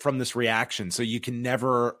heard it from this reaction, so you can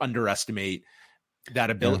never underestimate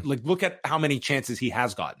that ability. Look at how many chances he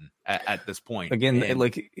has gotten at this point. Again, this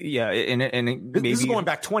is going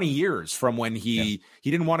back 20 years from when he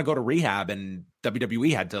didn't want to go to rehab, and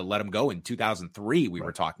WWE had to let him go in 2003. We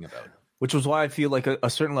were talking about, which was why I feel like a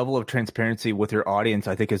certain level of transparency with your audience,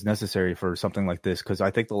 I think, is necessary for something like this. Because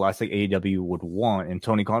I think the last thing AEW would want, and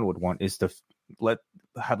Tony Khan would want, is to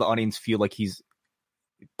have the audience feel like he's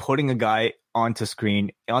putting a guy onto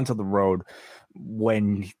screen, onto the road,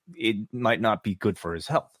 when it might not be good for his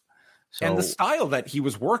health. So, and the style that he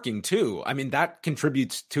was working too, I mean, that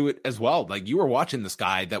contributes to it as well. You were watching this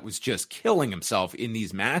guy that was just killing himself in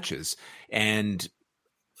these matches, and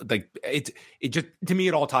it just, to me,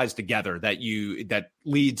 it all ties together that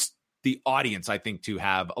leads the audience, I think, to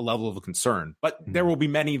have a level of concern. But there will be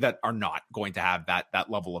many that are not going to have that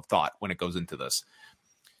level of thought when it goes into this.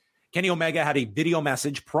 Kenny Omega had a video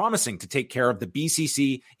message promising to take care of the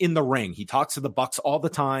BCC in the ring. He talks to the Bucks all the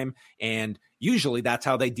time, and usually that's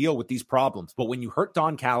how they deal with these problems. But when you hurt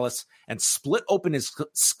Don Callis and split open his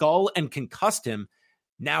skull and concussed him,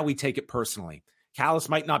 now we take it personally. Callis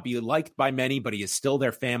might not be liked by many, but he is still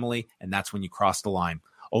their family, and that's when you cross the line.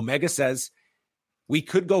 Omega says, we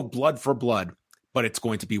could go blood for blood, but it's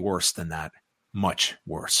going to be worse than that. Much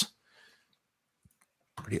worse.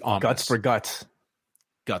 Pretty ominous. Guts for guts.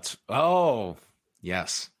 Guts. Oh,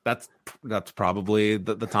 yes. That's probably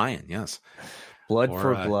the tie-in. Yes. Blood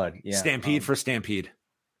for blood. Yeah. Stampede for stampede.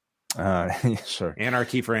 Sure.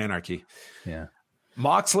 Anarchy for anarchy. Yeah.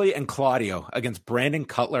 Moxley and Claudio against Brandon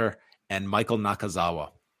Cutler and Michael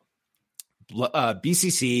Nakazawa.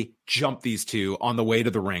 BCC jumped these two on the way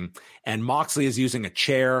to the ring, and Moxley is using a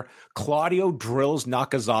chair. Claudio drills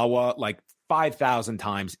Nakazawa 5,000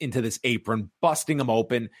 times into this apron, busting him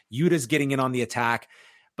open. Yuta's getting in on the attack,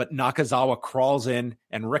 but Nakazawa crawls in,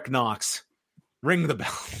 and Rick Knox, ring the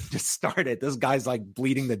bell, just started. This guy's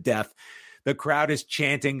bleeding to death. The crowd is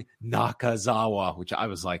chanting Nakazawa, which I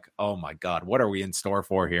was like, oh my God, what are we in store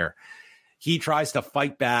for here? He tries to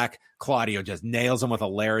fight back. Claudio just nails him with a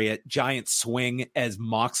lariat. Giant swing as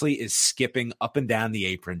Moxley is skipping up and down the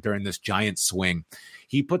apron during this giant swing.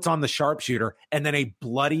 He puts on the sharpshooter, and then a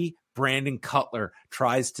bloody Brandon Cutler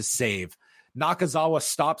tries to save. Nakazawa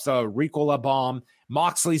stops a Ricola bomb.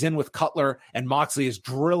 Moxley's in with Cutler, and Moxley is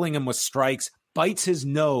drilling him with strikes, bites his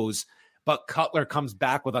nose, but Cutler comes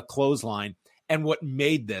back with a clothesline. And what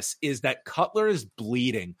made this is that Cutler is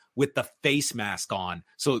bleeding with the face mask on.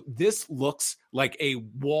 So this looks like a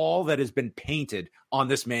wall that has been painted on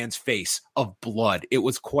this man's face of blood. It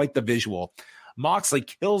was quite the visual. Moxley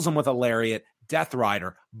kills him with a lariat, Death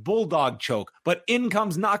Rider, Bulldog choke, but in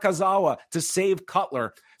comes Nakazawa to save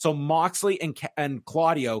Cutler. So Moxley and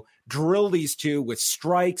Claudio drill these two with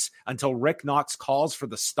strikes until Rick Knox calls for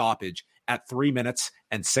the stoppage at 3 minutes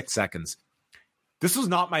and 6 seconds. This was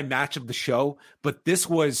not my match of the show, but this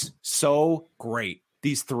was so great.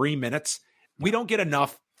 These 3 minutes, we don't get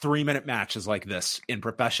enough 3-minute matches like this in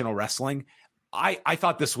professional wrestling. I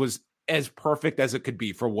thought this was as perfect as it could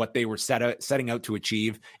be for what they were setting out to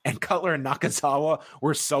achieve. And Cutler and Nakazawa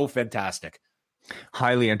were so fantastic.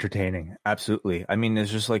 Highly entertaining. Absolutely. I mean,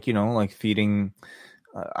 it's just like, like feeding,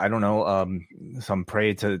 some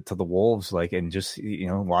prey to the wolves, like, and just,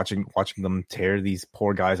 watching them tear these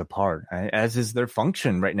poor guys apart, as is their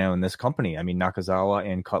function right now in this company. I mean, Nakazawa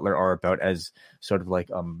and Cutler are about as sort of like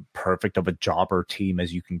perfect of a jobber team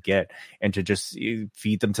as you can get, and to just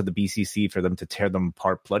feed them to the BCC for them to tear them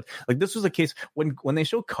apart. Blood, like this was a case when they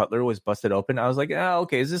showed Cutler was busted open, I was like,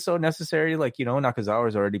 okay, is this so necessary? Like, Nakazawa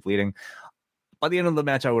is already bleeding. By the end of the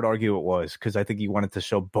match, I would argue it was, because I think he wanted to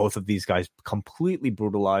show both of these guys completely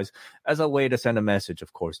brutalized as a way to send a message,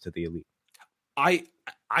 of course, to the Elite. I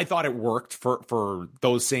thought it worked for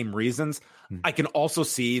those same reasons. I can also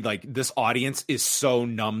see like this audience is so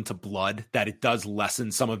numb to blood that it does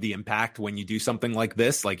lessen some of the impact when you do something like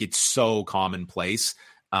this. Like it's so commonplace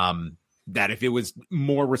that if it was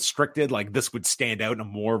more restricted, like this would stand out in a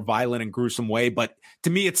more violent and gruesome way. But to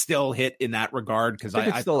me, it still hit in that regard because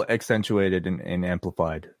I still accentuated and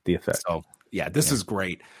amplified the effect. So yeah, this is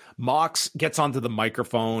great. Mox gets onto the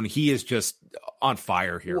microphone. He is just on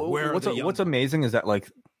fire here. What's amazing is that like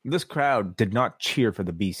this crowd did not cheer for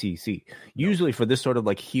the BCC. Usually for this sort of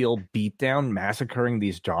like heel beatdown, massacring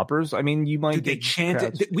these jobbers. I mean, you might they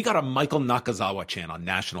chanted. We got a Michael Nakazawa chant on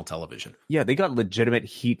national television. Yeah, they got legitimate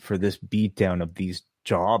heat for this beatdown of these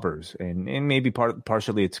jobbers, and maybe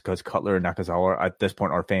partially it's because Cutler and Nakazawa at this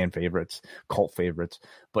point are fan favorites, cult favorites.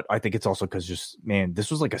 But I think it's also because this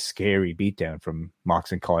was like a scary beatdown from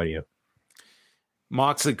Mox and Claudio.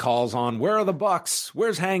 Moxley calls on, where are the Bucks?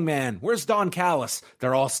 Where's Hangman? Where's Don Callis?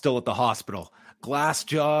 They're all still at the hospital. Glass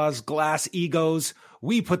jaws, glass egos.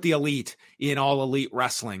 We put the Elite in All Elite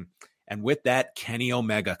Wrestling. And with that, Kenny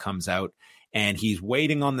Omega comes out, and he's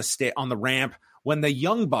waiting on the ramp when the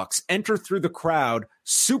Young Bucks enter through the crowd,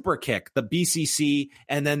 super kick the BCC,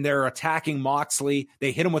 and then they're attacking Moxley.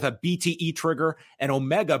 They hit him with a BTE trigger, and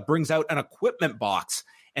Omega brings out an equipment box.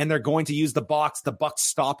 And they're going to use the box. The Bucks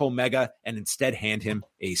stop Omega and instead hand him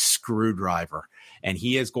a screwdriver. And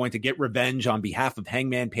he is going to get revenge on behalf of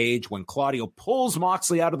Hangman Page when Claudio pulls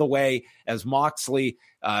Moxley out of the way as Moxley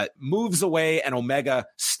moves away and Omega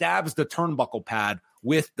stabs the turnbuckle pad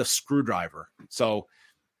with the screwdriver. So,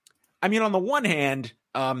 I mean, on the one hand,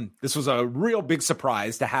 this was a real big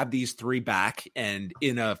surprise to have these three back and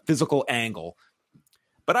in a physical angle.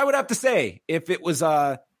 But I would have to say,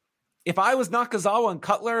 if I was Nakazawa and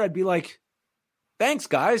Cutler, I'd be like, thanks,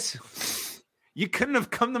 guys. You couldn't have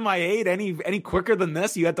come to my aid any quicker than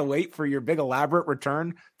this. You had to wait for your big elaborate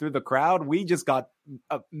return through the crowd. We just got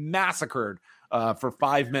massacred for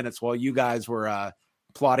 5 minutes while you guys were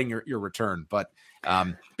plotting your return. But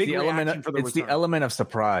big reaction for the return. It's the element of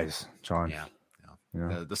surprise, John.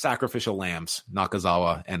 Yeah. The sacrificial lambs,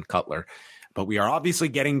 Nakazawa and Cutler. But we are obviously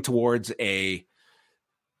getting towards a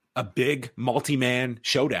big multi-man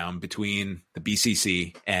showdown between the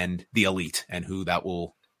BCC and the Elite, and who that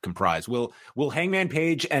will comprise. Will Hangman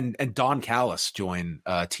Page and Don Callis join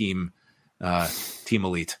Team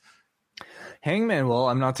Elite? Hangman, well,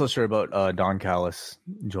 I'm not so sure about Don Callis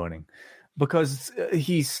joining, because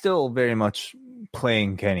he's still very much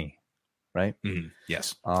playing Kenny, right? Mm-hmm.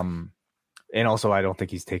 Yes. And also I don't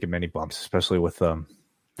think he's taken many bumps, especially with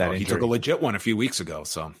he took a legit one a few weeks ago,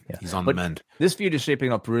 so he's on the mend. This feud is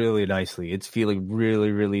shaping up really nicely. It's feeling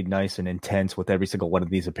really, really nice and intense with every single one of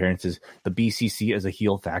these appearances. The BCC as a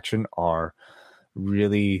heel faction are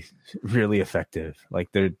really, really effective.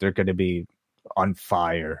 Like they're going to be on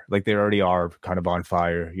fire. Like they already are kind of on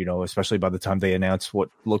fire, especially by the time they announce what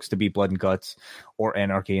looks to be Blood and Guts or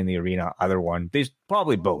Anarchy in the Arena, either one. There's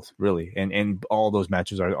probably both, really. And all those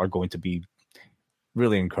matches are going to be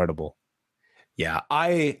really incredible. Yeah,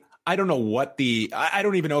 I I don't know what I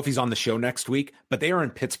don't even know if he's on the show next week, but they are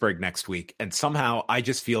in Pittsburgh next week. And somehow I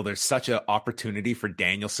just feel there's such an opportunity for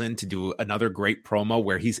Danielson to do another great promo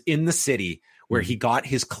where he's in the city where he got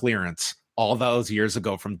his clearance all those years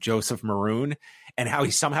ago from Joseph Maroon, and how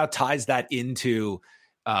he somehow ties that into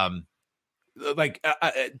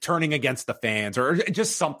turning against the fans, or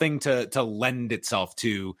just something to lend itself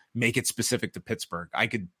to make it specific to Pittsburgh. I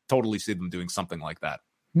could totally see them doing something like that.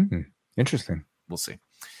 Interesting. We'll see.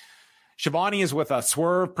 Shivani is with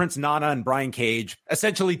Swerve, Prince Nana, and Brian Cage,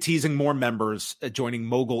 essentially teasing more members joining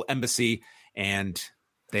Mogul Embassy, and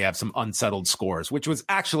they have some unsettled scores, which was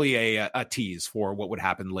actually a tease for what would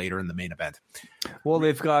happen later in the main event. Well,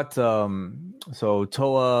 they've got so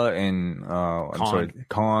Toa and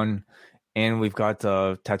Khan, and we've got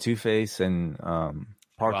Tattoo Face and Parker.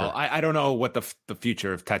 Well, I don't know what the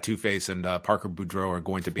future of Tattoo Face and Parker Boudreaux are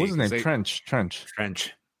going to be. What's his name? Trench.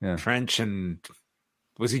 Yeah. Trench, and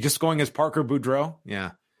was he just going as Parker Boudreaux?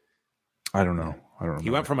 Yeah. I don't know. He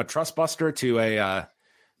went from a trust buster to a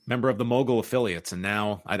member of the Mogul affiliates, and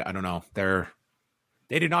now I don't know.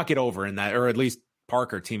 They did not get over in that, or at least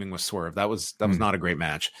Parker teaming with Swerve. That was not a great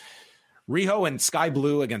match. Riho and Sky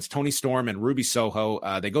Blue against Tony Storm and Ruby Soho.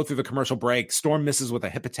 They go through the commercial break. Storm misses with a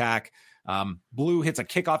hip attack. Blue hits a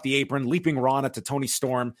kick off the apron, leaping Rana to Tony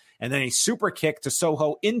Storm, and then a super kick to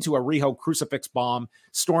Soho into a Riho crucifix bomb.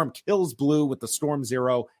 Storm kills Blue with the Storm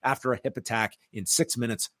Zero after a hip attack in 6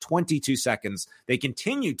 minutes, 22 seconds. They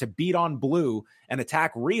continue to beat on Blue and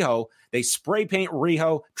attack Riho. They spray paint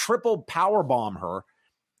Riho, triple power bomb her.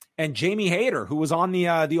 And Jamie Hayter, who was on the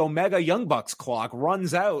Omega Young Bucks clock,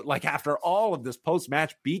 runs out like after all of this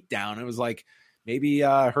post-match beatdown. It was like maybe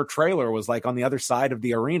her trailer was like on the other side of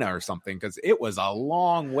the arena or something, because it was a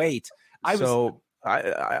long wait. I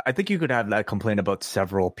think you could have that complaint about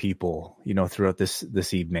several people, throughout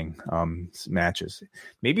this evening matches.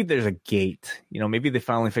 Maybe there's a gate. Maybe they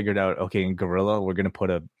finally figured out, okay, in Gorilla, we're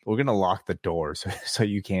gonna lock the doors so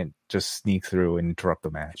you can't just sneak through and interrupt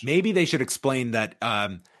the match. Maybe they should explain that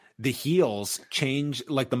the heels change,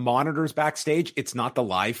 like the monitors backstage. It's not the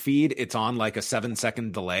live feed. It's on like a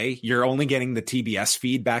 7-second delay. You're only getting the TBS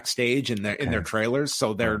feed backstage in their trailers.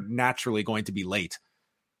 So they're naturally going to be late.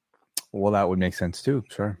 Well, that would make sense too.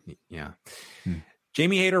 Sure. Yeah.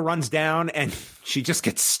 Jamie Hayter runs down and she just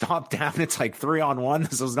gets stomped down. It's like 3-on-1.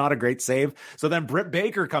 This was not a great save. So then Britt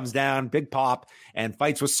Baker comes down, big pop, and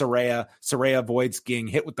fights with Saraya. Saraya avoids getting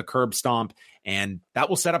hit with the curb stomp. And that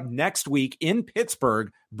will set up next week in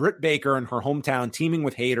Pittsburgh, Britt Baker in her hometown teaming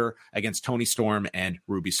with Hayter against Tony Storm and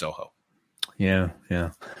Ruby Soho. Yeah.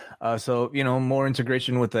 So, more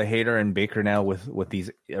integration with the Hayter and Baker now with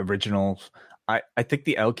these originals. I think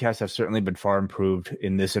the Outcasts have certainly been far improved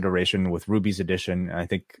in this iteration with Ruby's addition. I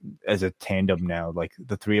think as a tandem now, like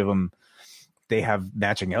the three of them, they have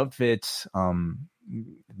matching outfits.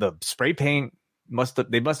 The spray paint must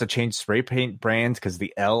have changed spray paint brands, because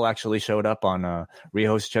the L actually showed up on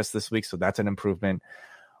Riho's chest this week, so that's an improvement.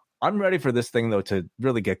 I'm ready for this thing though to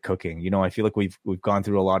really get cooking. I feel like we've gone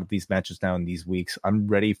through a lot of these matches now in these weeks. I'm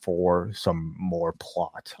ready for some more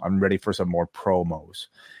plot. I'm ready for some more promos,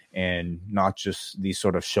 and not just these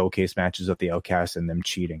sort of showcase matches of the Outcasts and them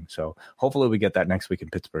cheating. So hopefully we get that next week in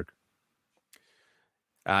Pittsburgh.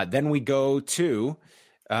 Then we go to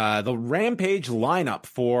the Rampage lineup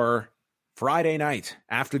for Friday night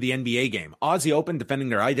after the NBA game. Aussie Open defending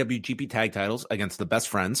their IWGP tag titles against the Best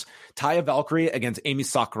Friends. Taya Valkyrie against Amy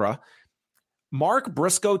Sakura. Mark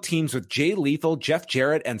Briscoe teams with Jay Lethal, Jeff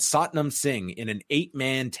Jarrett, and Satnam Singh in an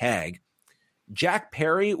 8-man tag. Jack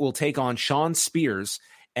Perry will take on Sean Spears.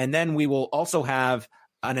 And then we will also have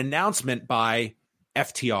an announcement by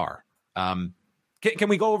FTR. Can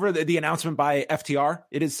we go over the announcement by FTR?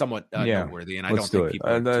 It is somewhat noteworthy, and I don't think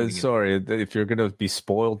people are sorry, if you're going to be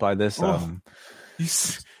spoiled by this,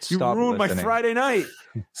 you ruined my Friday night.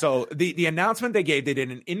 So the announcement they gave, they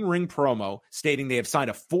did an in-ring promo stating they have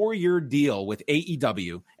signed a 4-year deal with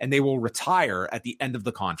AEW, and they will retire at the end of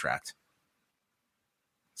the contract.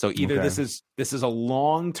 So either this is a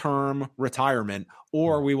long-term retirement,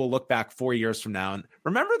 or we will look back 4 years from now. And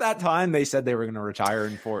remember that time they said they were going to retire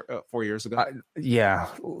in 4 years ago?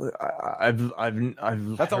 That's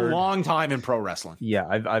a long time in pro wrestling. Yeah,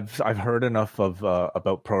 I've heard enough of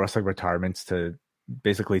about pro wrestling retirements to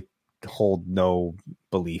basically hold no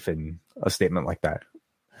belief in a statement like that.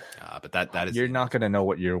 But that is, you're not going to know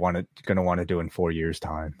what you're going to want to do in 4 years'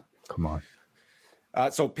 time. Come on.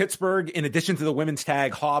 So Pittsburgh, in addition to the women's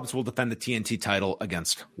tag, Hobbs will defend the TNT title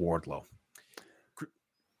against Wardlow.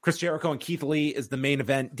 Chris Jericho and Keith Lee is the main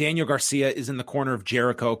event. Daniel Garcia is in the corner of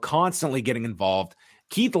Jericho, constantly getting involved.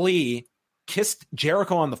 Keith Lee kissed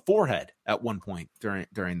Jericho on the forehead at one point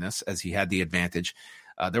during this, as he had the advantage.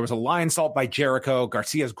 There was a lion salt by Jericho.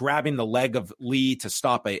 Garcia's grabbing the leg of Lee to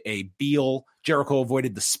stop a Beal. Jericho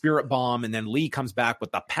avoided the spirit bomb, and then Lee comes back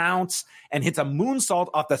with the pounce and hits a moonsault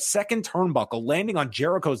off the second turnbuckle, landing on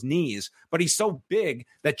Jericho's knees. But he's so big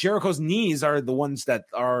that Jericho's knees are the ones that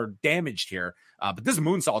are damaged here. But this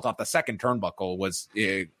moonsault off the second turnbuckle was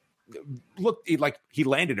looked like he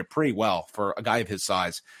landed it pretty well for a guy of his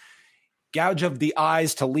size. Gouge of the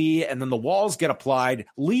eyes to Lee, and then the walls get applied.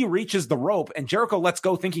 Lee reaches the rope, and Jericho lets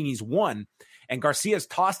go thinking he's won. And Garcia is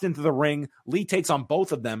tossed into the ring. Lee takes on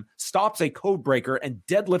both of them, stops a code breaker, and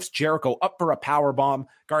deadlifts Jericho up for a power bomb.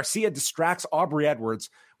 Garcia distracts Aubrey Edwards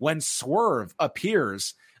when Swerve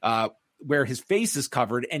appears where his face is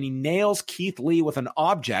covered, and he nails Keith Lee with an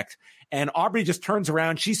object. And Aubrey just turns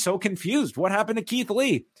around. She's so confused. What happened to Keith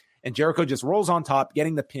Lee? And Jericho just rolls on top,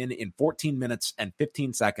 getting the pin in 14 minutes and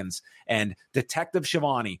 15 seconds. And Detective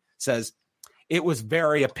Shivani says, it was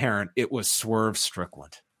very apparent it was Swerve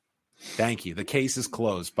Strickland. Thank you. The case is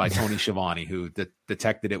closed by Tony Schiavone, who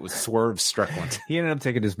detected it was Swerve Strickland. He ended up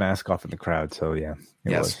taking his mask off in the crowd, so yeah.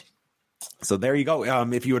 It was. So there you go.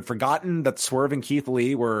 If you had forgotten that Swerve and Keith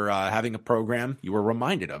Lee were having a program, you were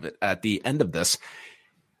reminded of it at the end of this.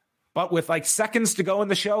 But with like seconds to go in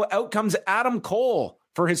the show, out comes Adam Cole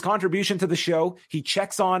for his contribution to the show. He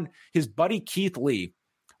checks on his buddy Keith Lee,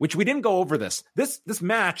 which we didn't go over this. This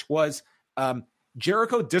match was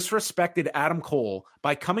Jericho disrespected Adam Cole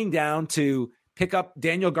by coming down to pick up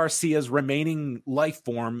Daniel Garcia's remaining life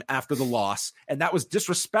form after the loss, and that was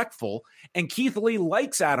disrespectful. And Keith Lee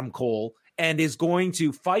likes Adam Cole and is going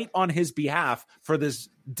to fight on his behalf for this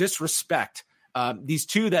disrespect. These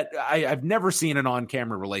two that I've never seen an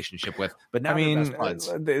on-camera relationship with, but now they're best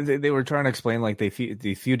buds. They were trying to explain like they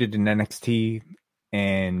feuded in NXT,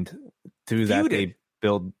 and through that they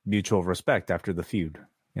build mutual respect after the feud.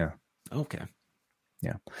 Yeah. Okay.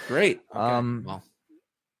 Yeah. Great. Okay.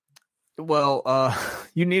 Well,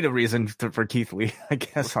 you need a reason for Keith Lee, I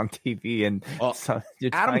guess, on TV. And so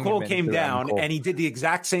Adam Cole came down and he did the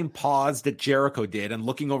exact same pause that Jericho did and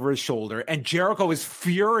looking over his shoulder. And Jericho is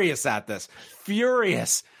furious at this,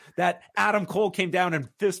 furious that Adam Cole came down and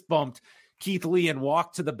fist bumped Keith Lee and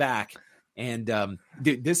walked to the back. And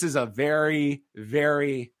this is a very,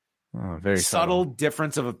 very, very subtle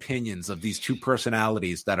difference of opinions of these two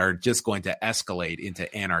personalities that are just going to escalate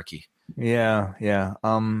into anarchy. Yeah. Yeah.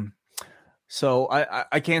 So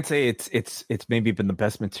I can't say it's maybe been the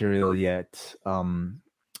best material yet.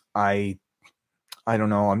 I don't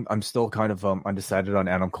know. I'm still kind of undecided on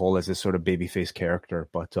Adam Cole as this sort of babyface character,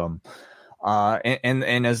 but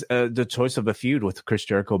and as the choice of a feud with Chris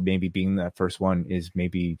Jericho maybe being that first one is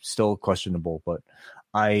maybe still questionable. But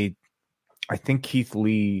I think Keith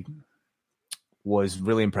Lee was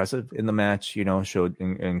really impressive in the match. You know, showed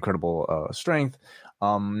incredible strength.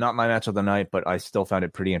 Not my match of the night, but I still found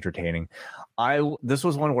it pretty entertaining. This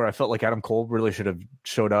was one where I felt like Adam Cole really should have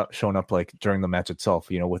shown up like during the match itself,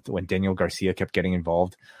 you know, when Daniel Garcia kept getting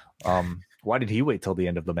involved. Why did he wait till the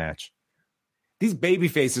end of the match? These baby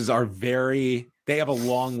faces they have a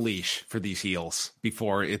long leash for these heels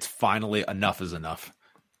before it's finally enough is enough.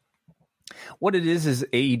 What it is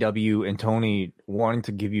AEW and Tony wanting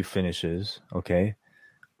to give you finishes. Okay.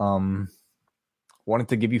 Wanting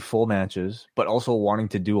to give you full matches, but also wanting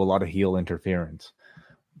to do a lot of heel interference.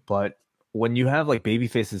 But when you have like baby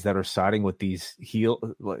faces that are siding with these heel,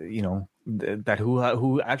 you know, that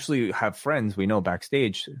who actually have friends we know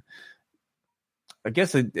backstage, I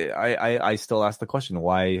guess I still ask the question,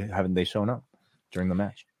 why haven't they shown up during the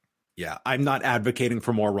match? Yeah, I'm not advocating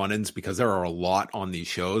for more run-ins because there are a lot on these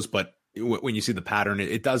shows, but when you see the pattern,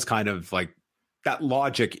 it does kind of like, that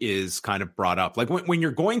logic is kind of brought up. Like when you're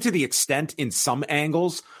going to the extent in some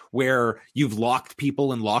angles where you've locked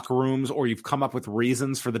people in locker rooms or you've come up with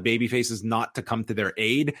reasons for the baby faces not to come to their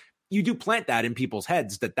aid, you do plant that in people's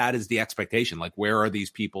heads that is the expectation. Like, where are these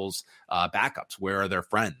people's backups? Where are their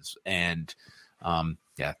friends? And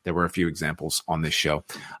there were a few examples on this show.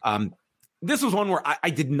 This was one where I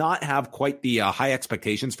did not have quite the high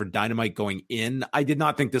expectations for Dynamite going in. I did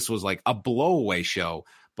not think this was like a blowaway show.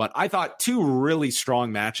 But I thought two really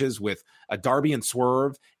strong matches with Darby and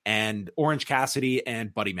Swerve and Orange Cassidy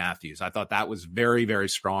and Buddy Matthews. I thought that was very, very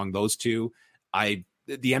strong. Those two. The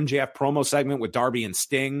MJF promo segment with Darby and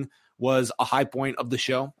Sting was a high point of the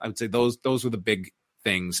show. I would say those were the big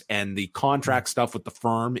things. And the contract stuff with the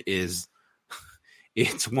firm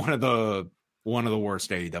it's one of the worst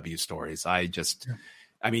AEW stories. I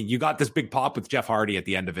mean, you got this big pop with Jeff Hardy at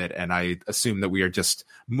the end of it, and I assume that we are just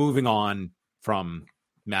moving on from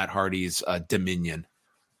Matt Hardy's dominion.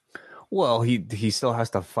 Well, he still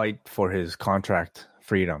has to fight for his contract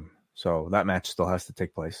freedom. So that match still has to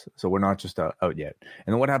take place. So we're not just out yet.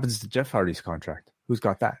 And then what happens to Jeff Hardy's contract? Who's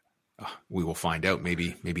got that? We will find out.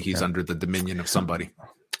 Maybe he's under the dominion of somebody.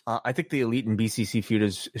 I think the Elite and BCC feud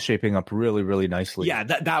is shaping up really, really nicely. Yeah,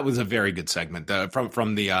 that was a very good segment.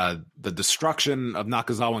 From the destruction of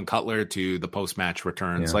Nakazawa and Cutler to the post-match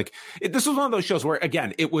returns. Yeah. This was one of those shows where,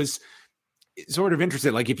 again, it was sort of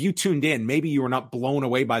interesting. Like, if you tuned in, maybe you were not blown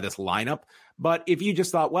away by this lineup. But if you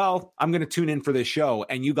just thought, well, I'm going to tune in for this show,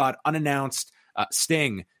 and you got unannounced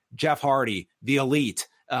Sting, Jeff Hardy, the Elite,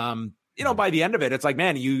 by the end of it, it's like,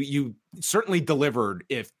 man, you certainly delivered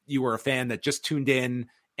if you were a fan that just tuned in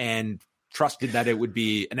and trusted that it would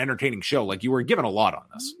be an entertaining show. Like, you were given a lot on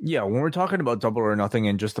this. Yeah, when we're talking about Double or Nothing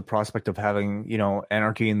and just the prospect of having,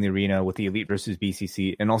 Anarchy in the arena with the Elite versus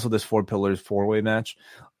BCC and also this 4 Pillars 4-way match,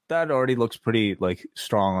 that already looks pretty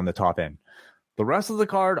strong on the top end. The rest of the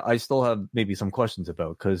card, I still have maybe some questions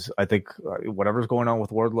about, because I think whatever's going on with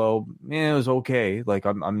Wardlow, it was okay. Like,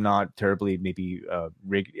 I'm not terribly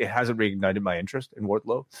it hasn't reignited my interest in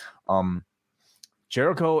Wardlow.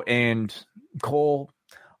 Jericho and Cole,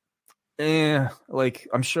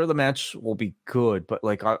 I'm sure the match will be good, but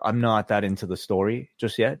I'm not that into the story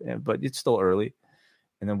just yet. But it's still early.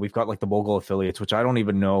 And then we've got the Mogul affiliates, which I don't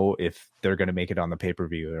even know if they're going to make it on the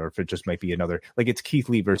pay-per-view or if it just might be another, it's Keith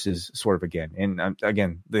Lee versus Swerve again. And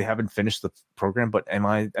again, they haven't finished the program, but am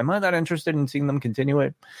I that interested in seeing them continue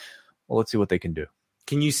it? Well, let's see what they can do.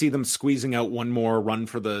 Can you see them squeezing out one more run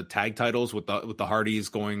for the tag titles with the Hardys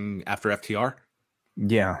going after FTR?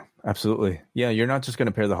 Yeah, absolutely. Yeah, you're not just going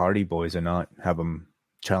to pair the Hardy boys and not have them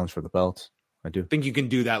challenge for the belts. I do think you can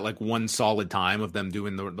do that one solid time of them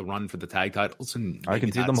doing the run for the tag titles, and I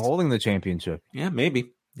can see them holding the championship. Yeah,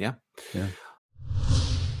 maybe. Yeah.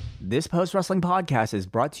 This post-wrestling podcast is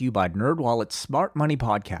brought to you by NerdWallet's Smart Money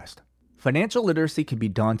Podcast. Financial literacy can be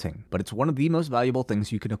daunting, but it's one of the most valuable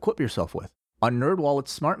things you can equip yourself with. On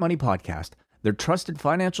NerdWallet's Smart Money Podcast, their trusted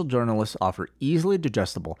financial journalists offer easily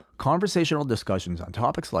digestible, conversational discussions on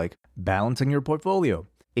topics like balancing your portfolio.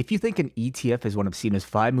 If you think an ETF is one of Cena's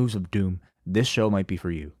 5 moves of doom, this show might be for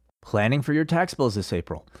you. Planning for your tax bills this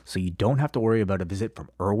April, so you don't have to worry about a visit from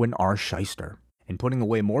Erwin R. Shyster. And putting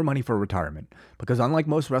away more money for retirement, because unlike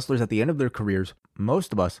most wrestlers at the end of their careers,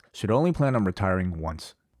 most of us should only plan on retiring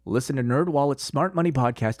once. Listen to NerdWallet's Smart Money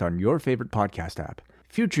Podcast on your favorite podcast app.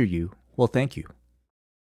 Future you will thank you.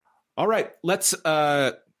 All right, let's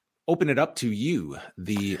open it up to you,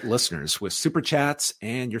 the listeners, with super chats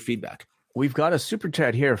and your feedback. We've got a super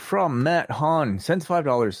chat here from Matt Hahn. Sends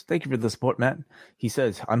 $5. Thank you for the support, Matt. He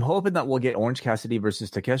says, I'm hoping that we'll get Orange Cassidy versus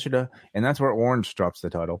Takeshita, and that's where Orange drops the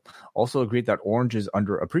title. Also agreed that Orange is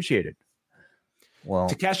underappreciated. Well,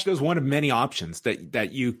 Takeshita is one of many options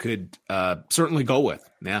that you could certainly go with.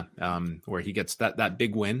 Yeah, where he gets that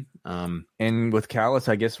big win. And with Callis,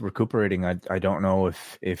 I guess recuperating, I don't know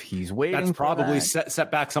if he's waiting. That's probably set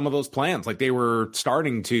back some of those plans. They were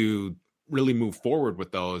starting to really move forward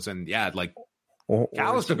with those, and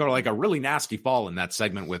Callis took a really nasty fall in that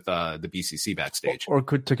segment with the BCC backstage. Or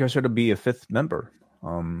could Takeshita be a 5th member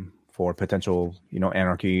for potential,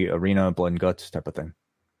 Anarchy Arena, Blood and Guts type of thing?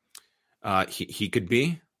 He could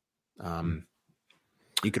be.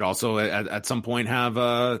 He could also at some point have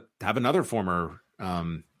another former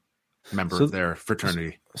member of their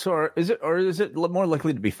fraternity. So is it more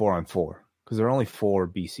likely to be 4-on-4? Because there are only 4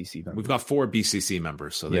 BCC members. We've got 4 BCC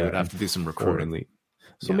members, so they would have to do some recording.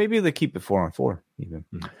 So maybe they keep it 4-on-4 even.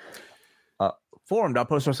 Mm-hmm.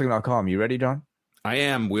 Forum.postwrestling.com. You ready, John? I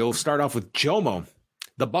am. We'll start off with Jomo.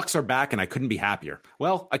 The Bucks are back, and I couldn't be happier.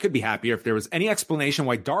 Well, I could be happier if there was any explanation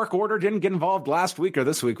why Dark Order didn't get involved last week or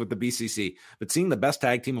this week with the BCC. But seeing the best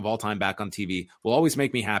tag team of all time back on TV will always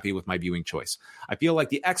make me happy with my viewing choice. I feel like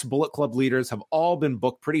the ex-Bullet Club leaders have all been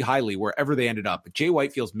booked pretty highly wherever they ended up, but Jay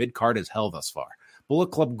White feels mid-card as hell thus far.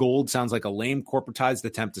 Bullet Club Gold sounds like a lame corporatized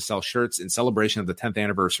attempt to sell shirts in celebration of the 10th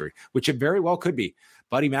anniversary, which it very well could be.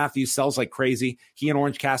 Buddy Matthews sells like crazy. He and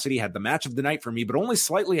Orange Cassidy had the match of the night for me, but only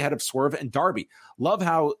slightly ahead of Swerve and Darby. Love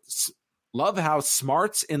how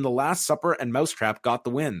Smarts in The Last Supper and Mousetrap got the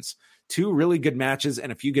wins. 2 really good matches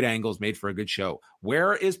and a few good angles made for a good show.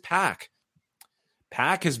 Where is Pac?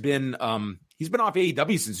 Pac has been he's been off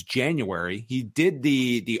AEW since January. He did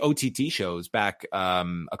the OTT shows back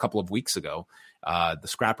a couple of weeks ago, the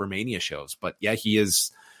Scrapper Mania shows. But yeah, he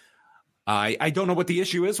is. I don't know what the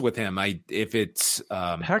issue is with him. If it's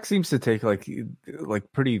Pac seems to take like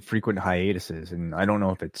pretty frequent hiatuses, and I don't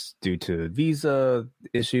know if it's due to visa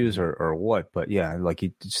issues or what. But yeah,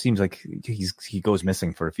 it seems like he goes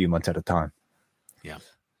missing for a few months at a time. Yeah.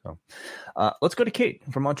 So let's go to Kate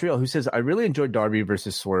from Montreal, who says, I really enjoyed Darby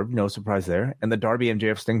versus Swerve. No surprise there. And the Darby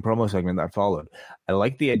MJF Sting promo segment that followed. I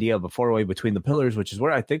like the idea of a 4-way between the pillars, which is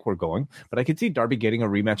where I think we're going. But I could see Darby getting a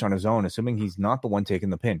rematch on his own, assuming he's not the one taking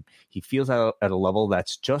the pin. He feels at a level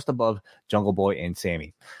that's just above Jungle Boy and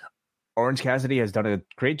Sammy. Orange Cassidy has done a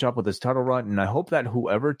great job with his title run, and I hope that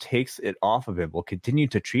whoever takes it off of him will continue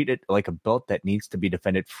to treat it like a belt that needs to be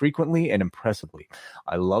defended frequently and impressively.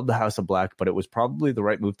 I love the House of Black, but it was probably the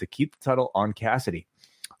right move to keep the title on Cassidy.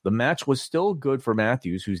 The match was still good for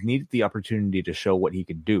Matthews, who's needed the opportunity to show what he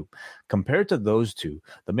could do. Compared to those two,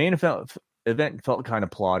 the main event felt kind of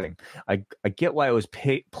plodding. I get why it was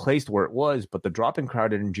placed where it was, but the drop in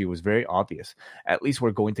crowd energy was very obvious. At least we're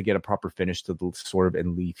going to get a proper finish to the Swerve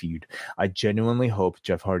and Lee feud. I genuinely hope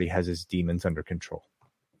Jeff Hardy has his demons under control.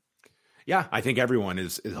 Yeah, I think everyone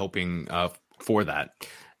is hoping for that.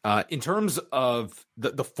 In terms of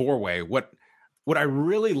the 4-way, what I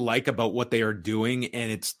really like about what they are doing,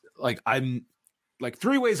 and it's like, I'm like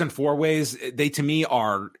 3-ways and 4-ways, they to me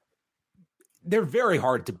they're very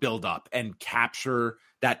hard to build up and capture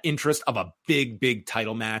that interest of a big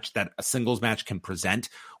title match that a singles match can present.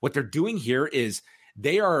 What they're doing here is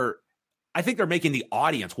I think they're making the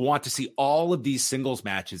audience want to see all of these singles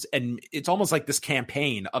matches. And it's almost like this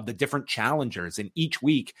campaign of the different challengers. And each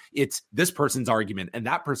week it's this person's argument and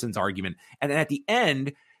that person's argument. And then at the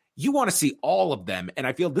end, you want to see all of them. And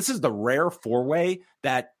I feel this is the rare 4-way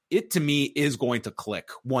that it to me is going to click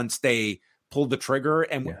once they pull the trigger.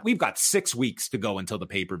 And we've got 6 weeks to go until the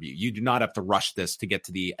pay-per-view. You do not have to rush this to get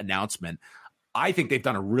to the announcement. I think they've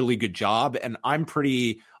done a really good job, and I'm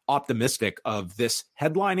pretty optimistic of this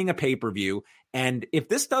headlining a pay-per-view. And if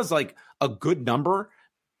this does like a good number,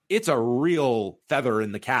 it's a real feather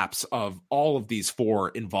in the caps of all of these 4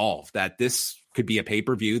 involved, that this could be a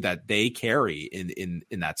pay-per-view that they carry in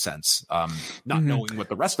that sense. Not knowing what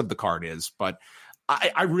the rest of the card is, but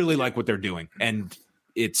I really like what they're doing. And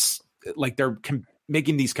it's like they're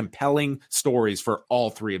making these compelling stories for all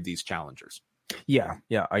 3 of these challengers. Yeah,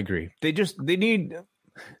 I agree. They need,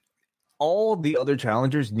 all the other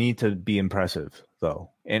challengers need to be impressive though.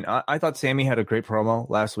 And I thought Sammy had a great promo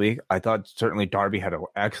last week. I thought certainly Darby had an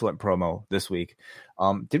excellent promo this week.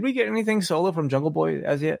 Did we get anything solo from Jungle Boy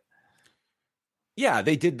as yet? Yeah,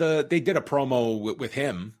 they did a promo with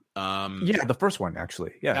him. The first one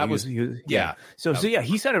actually. Yeah, that was. So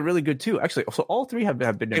he sounded really good too. Actually, so all 3 have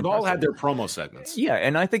been. They've all had their promo segments. Yeah,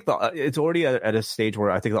 and I think it's already at a stage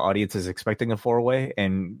where I think the audience is expecting a 4-way,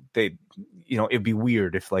 and they, it'd be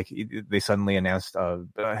weird if like they suddenly announced a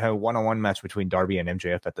one-on-one match between Darby and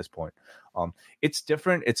MJF at this point. It's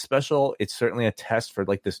different. It's special. It's certainly a test for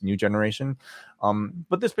like this new generation.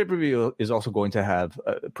 But this pay-per-view is also going to have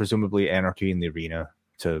presumably Anarchy in the arena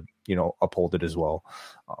to uphold it as well.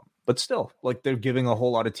 But still, like, they're giving a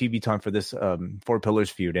whole lot of TV time for this 4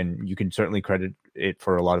 Pillars feud, and you can certainly credit it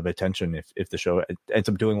for a lot of attention if the show ends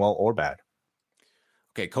up doing well or bad.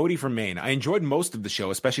 Okay, Cody from Maine. I enjoyed most of the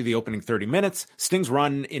show, especially the opening 30 minutes. Sting's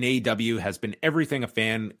run in AEW has been everything a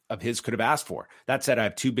fan of his could have asked for. That said, I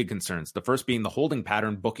have 2 big concerns. The first being the holding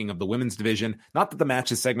pattern booking of the women's division. Not that the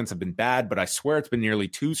matches segments have been bad, but I swear it's been nearly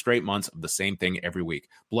 2 straight months of the same thing every week.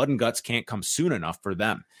 Blood and guts can't come soon enough for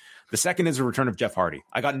them. The second is the return of Jeff Hardy.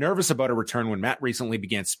 I got nervous about a return when Matt recently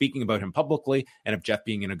began speaking about him publicly and of Jeff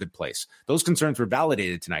being in a good place. Those concerns were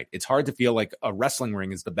validated tonight. It's hard to feel like a wrestling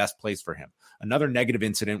ring is the best place for him. Another negative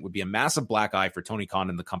incident would be a massive black eye for Tony Khan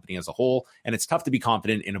and the company as a whole, and it's tough to be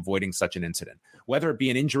confident in avoiding such an incident, whether it be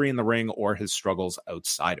an injury in the ring or his struggles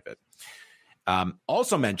outside of it.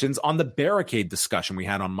 Also mentions on the barricade discussion we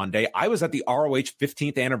had on Monday, I was at the ROH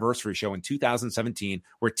 15th anniversary show in 2017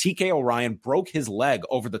 where TK O'Ryan broke his leg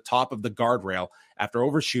over the top of the guardrail after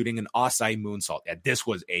overshooting an Osai moonsault. Yeah, this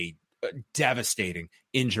was a devastating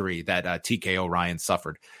injury that TK O'Ryan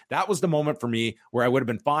suffered. That was the moment for me where I would have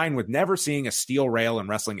been fine with never seeing a steel rail in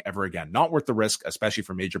wrestling ever again. Not worth the risk, especially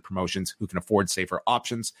for major promotions who can afford safer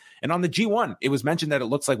options. And on the G1, it was mentioned that it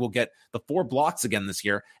looks like we'll get the 4 blocks again this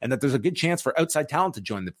year and that there's a good chance for outside talent to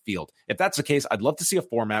join the field. If that's the case, I'd love to see a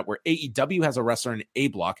format where AEW has a wrestler in A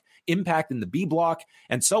block, Impact in the B block,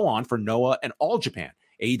 and so on for Noah and All Japan.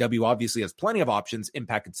 AEW obviously has plenty of options.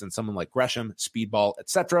 Impact could send someone like Gresham, Speedball,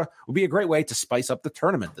 etc. would be a great way to spice up the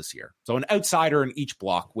tournament this year. So an outsider in each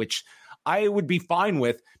block, which I would be fine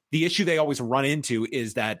with. The issue they always run into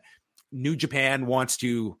is that New Japan wants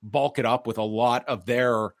to bulk it up with a lot of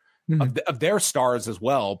their of their stars as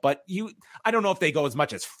well. But I don't know if they go as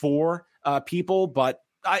much as 4 people, but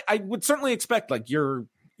I would certainly expect like you're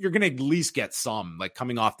going to at least get some, like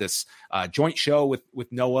coming off this joint show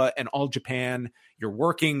with Noah and All Japan. You're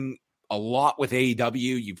working a lot with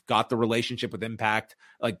AEW. You've got the relationship with Impact.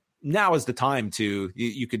 Like, now is the time to,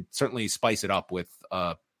 you could certainly spice it up with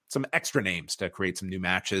some extra names to create some new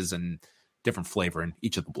matches and different flavor in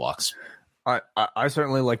each of the blocks. I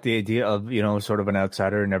certainly like the idea of, sort of an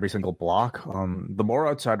outsider in every single block. The more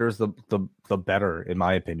outsiders, the better, in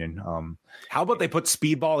my opinion. How about they put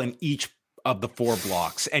Speedball in each of the 4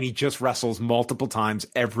 blocks, and he just wrestles multiple times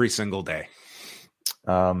every single day?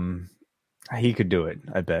 He could do it,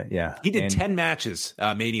 I bet. Yeah, he did 10 matches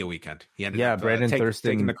Mania weekend. He ended up Brandon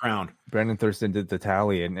Thurston taking the crown. Brandon Thurston did the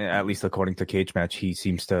tally, and at least according to Cage Match, he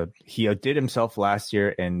outdid himself last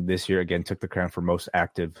year, and this year again took the crown for most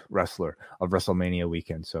active wrestler of WrestleMania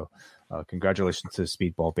weekend. So, congratulations to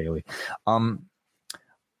Speedball Bailey.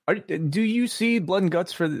 Do you see blood and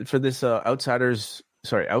guts for this outsiders?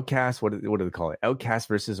 Sorry, Outcast. What do they call it? Outcast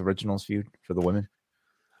versus Originals feud for the women.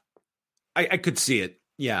 I could see it.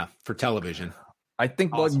 Yeah, for television. I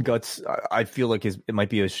think Blood and Guts, I feel like it might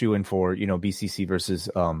be a shoe-in for, BCC versus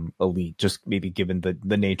Elite, just maybe given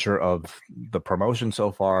the nature of the promotion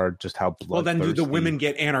so far, just how bloodthirsty. Well, then do the women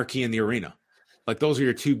get Anarchy in the arena? Like, those are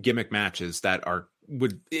your 2 gimmick matches that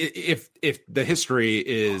if the history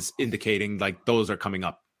is indicating, like, those are coming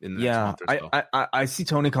up in the next month or so. I see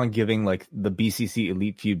Tony Khan giving, like, the BCC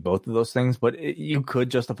Elite feud both of those things, but you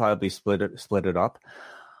could justifiably split it up.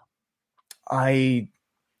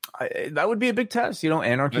 That would be a big test,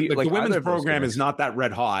 Anarchy. Like the women's program is not that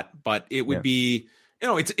red hot, but it would be,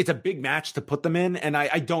 it's a big match to put them in. And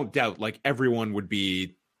I don't doubt like everyone would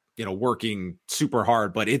be, working super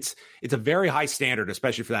hard, but it's a very high standard,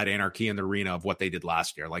 especially for that Anarchy in the arena of what they did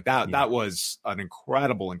last year. Like that was an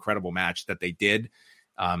incredible match that they did.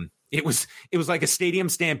 It was like a stadium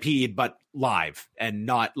stampede, but live and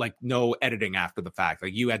not like no editing after the fact.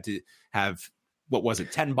 Like you had to have,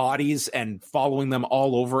 10 bodies and following them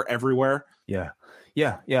all over everywhere. Yeah.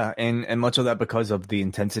 And much of that because of the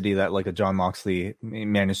intensity that like a John Moxley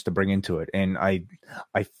managed to bring into it. And I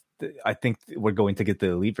think we're going to get the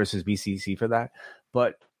Elite versus BCC for that.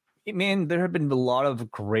 But man, there have been a lot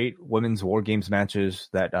of great women's War Games matches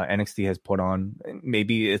that NXT has put on.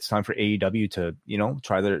 Maybe it's time for AEW to,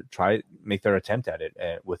 make their attempt at it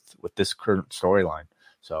with this current storyline.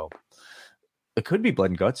 So it could be blood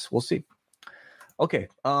and guts. We'll see. Okay,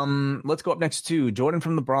 let's go up next to Jordan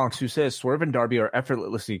from the Bronx, who says Swerve and Darby are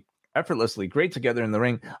effortlessly great together in the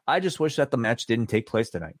ring. I just wish that the match didn't take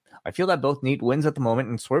place tonight. I feel that both need wins at the moment,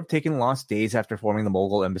 and Swerve taking loss days after forming the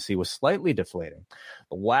Mogul Embassy was slightly deflating.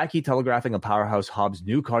 The wacky telegraphing of Powerhouse Hobbs'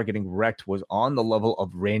 new car getting wrecked was on the level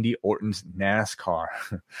of Randy Orton's NASCAR.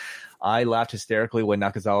 I laughed hysterically when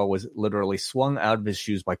Nakazawa was literally swung out of his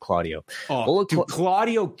shoes by Claudio.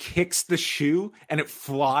 Claudio kicks the shoe and it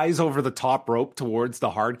flies over the top rope towards the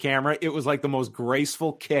hard camera. It was like the most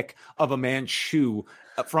graceful kick of a man's shoe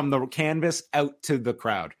from the canvas out to the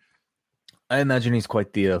crowd. I imagine he's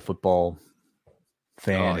quite the football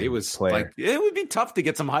fan. It was player. Like it would be tough to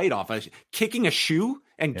get some height off. Kicking a shoe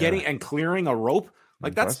and getting and clearing a rope.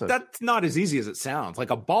 Like that's not as easy as it sounds. Like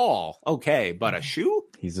a ball, okay, but a shoe?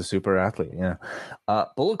 He's a super athlete, yeah.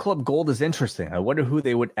 Bullet Club Gold is interesting. I wonder who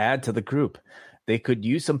they would add to the group. They could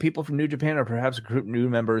use some people from New Japan or perhaps recruit new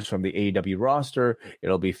members from the AEW roster.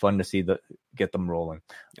 It'll be fun to get them rolling.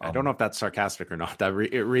 I don't know if that's sarcastic or not.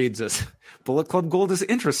 It reads as Bullet Club Gold is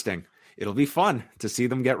interesting. It'll be fun to see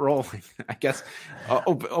them get rolling. I guess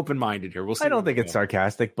open-minded here. We'll see. I don't think it's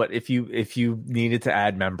sarcastic, but if you needed to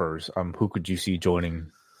add members, who could you see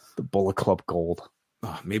joining the Bullet Club Gold?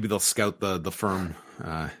 Maybe they'll scout the firm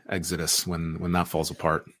exodus when that falls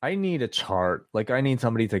apart. I need a chart. Like I need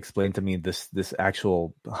somebody to explain to me this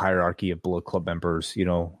actual hierarchy of Bullet Club members.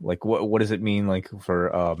 Like what does it mean? Like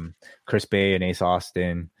for Chris Bay and Ace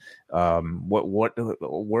Austin, what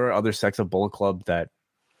are other sects of Bullet Club that?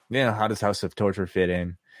 Yeah, how does House of Torture fit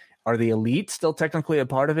in? Are the Elite still technically a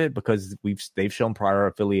part of it because they've shown prior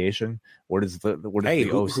affiliation? What is the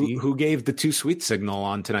OC? Who gave the too sweet signal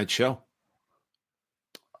on tonight's show?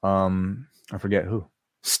 I forget who.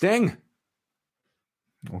 Sting.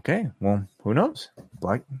 Okay, well, who knows?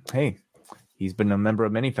 Hey, he's been a member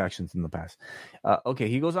of many factions in the past. Okay,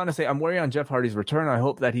 he goes on to say, I'm worried on Jeff Hardy's return. I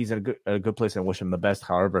hope that he's at a good place and wish him the best.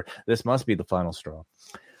 However, this must be the final straw.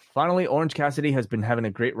 Finally, Orange Cassidy has been having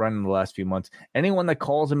a great run in the last few months. Anyone that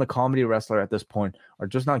calls him a comedy wrestler at this point are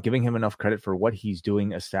just not giving him enough credit for what he's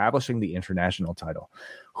doing, establishing the international title.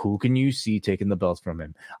 Who can you see taking the belts from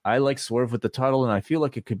him? I like Swerve with the title, and I feel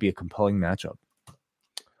like it could be a compelling matchup.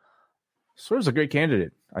 Swerve's a great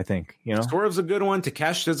candidate, I think. Swerve's a good one.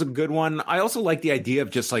 Takeshita's a good one. I also like the idea of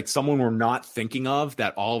just like someone we're not thinking of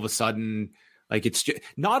that all of a sudden, like it's just,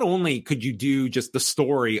 not only could you do just the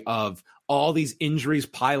story of all these injuries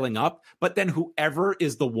piling up, but then whoever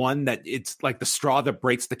is the one that it's like the straw that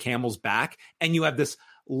breaks the camel's back, and you have this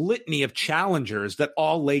litany of challengers that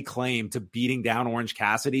all lay claim to beating down Orange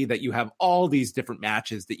Cassidy, that you have all these different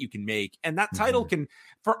matches that you can make. And that title can,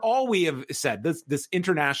 for all we have said, this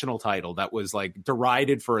international title that was like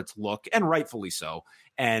derided for its look, and rightfully so.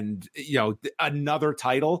 And, you know, another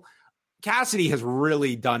title, Cassidy has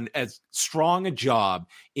really done as strong a job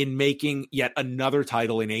in making yet another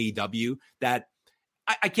title in AEW that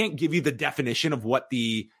I can't give you the definition of what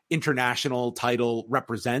the international title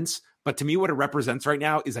represents. But to me, what it represents right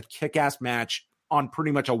now is a kick-ass match on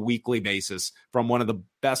pretty much a weekly basis from one of the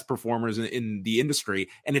best performers in the industry.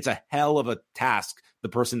 And it's a hell of a task, the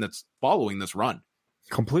person that's following this run.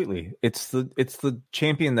 Completely. It's the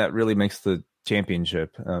champion that really makes the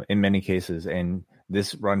championship in many cases. And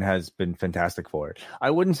this run has been fantastic for it. I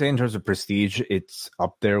wouldn't say in terms of prestige, it's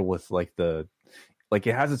up there with it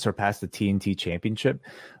hasn't surpassed the TNT championship,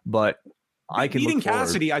 but I can beating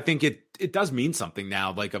Cassidy, I think it does mean something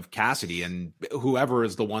now, like of Cassidy and whoever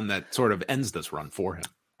is the one that sort of ends this run for him.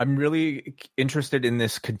 I'm really interested in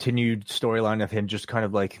this continued storyline of him just kind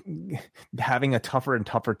of like having a tougher and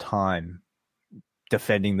tougher time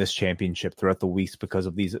defending this championship throughout the weeks because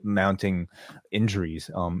of these mounting injuries.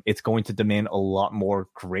 It's going to demand a lot more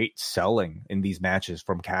great selling in these matches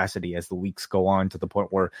from Cassidy as the weeks go on, to the point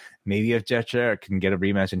where maybe if Jeff Jarrett can get a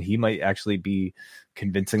rematch and he might actually be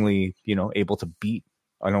convincingly, able to beat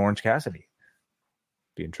an Orange Cassidy.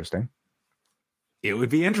 Be interesting. It would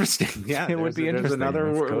be interesting. Yeah, it would be interesting.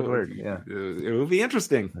 Another code word. Yeah, it would be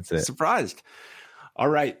interesting. That's it. Surprised. All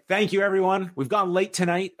right. Thank you, everyone. We've gone late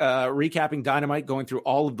tonight, recapping Dynamite, going through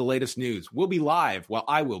all of the latest news. We'll be live,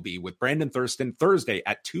 I will be, with Brandon Thurston Thursday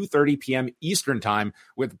at 2:30 p.m. Eastern time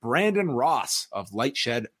with Brandon Ross of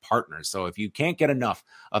Lightshed Partners. So if you can't get enough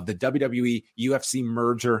of the WWE UFC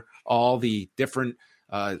merger, all the different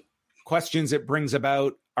questions it brings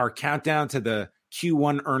about, our countdown to the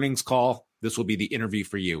Q1 earnings call, this will be the interview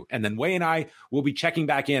for you. And then Wai and I will be checking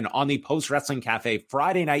back in on the Post Wrestling Cafe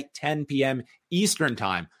Friday night, 10 p.m. Eastern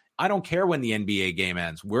time. I don't care when the NBA game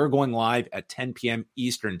ends. We're going live at 10 p.m.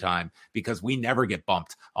 Eastern time because we never get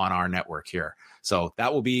bumped on our network here. So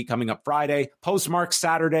that will be coming up Friday. Postmark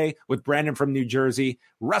Saturday with Brandon from New Jersey.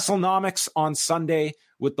 WrestleNomics on Sunday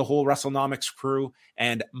with the whole WrestleNomics crew.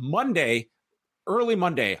 And early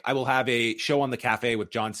Monday, I will have a show on the cafe with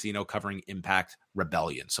John Cena covering Impact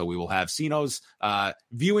Rebellion. So we will have Ceno's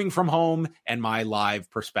viewing from home and my live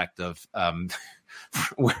perspective,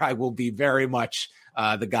 where I will be very much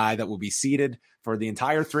the guy that will be seated for the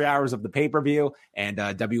entire 3 hours of the pay-per-view. And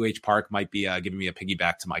WH Park might be giving me a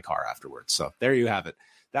piggyback to my car afterwards. So there you have it.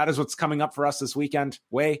 That is what's coming up for us this weekend.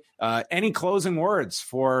 Wai, any closing words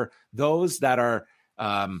for those that are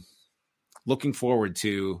looking forward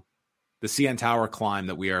to the CN Tower climb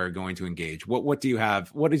that we are going to engage? What do you have?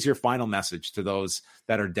 What is your final message to those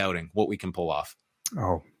that are doubting what we can pull off?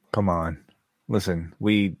 Oh, come on. Listen,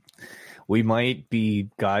 we might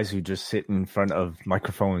be guys who just sit in front of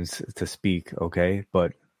microphones to speak, okay?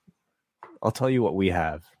 But I'll tell you what we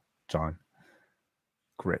have, John.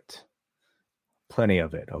 Grit. Plenty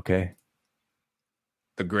of it, okay?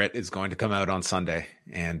 The grit is going to come out on Sunday,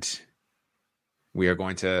 and we are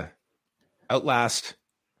going to outlast,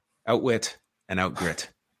 outwit, and outgrit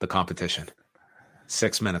the competition.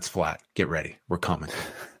 6 minutes flat. Get ready. We're coming.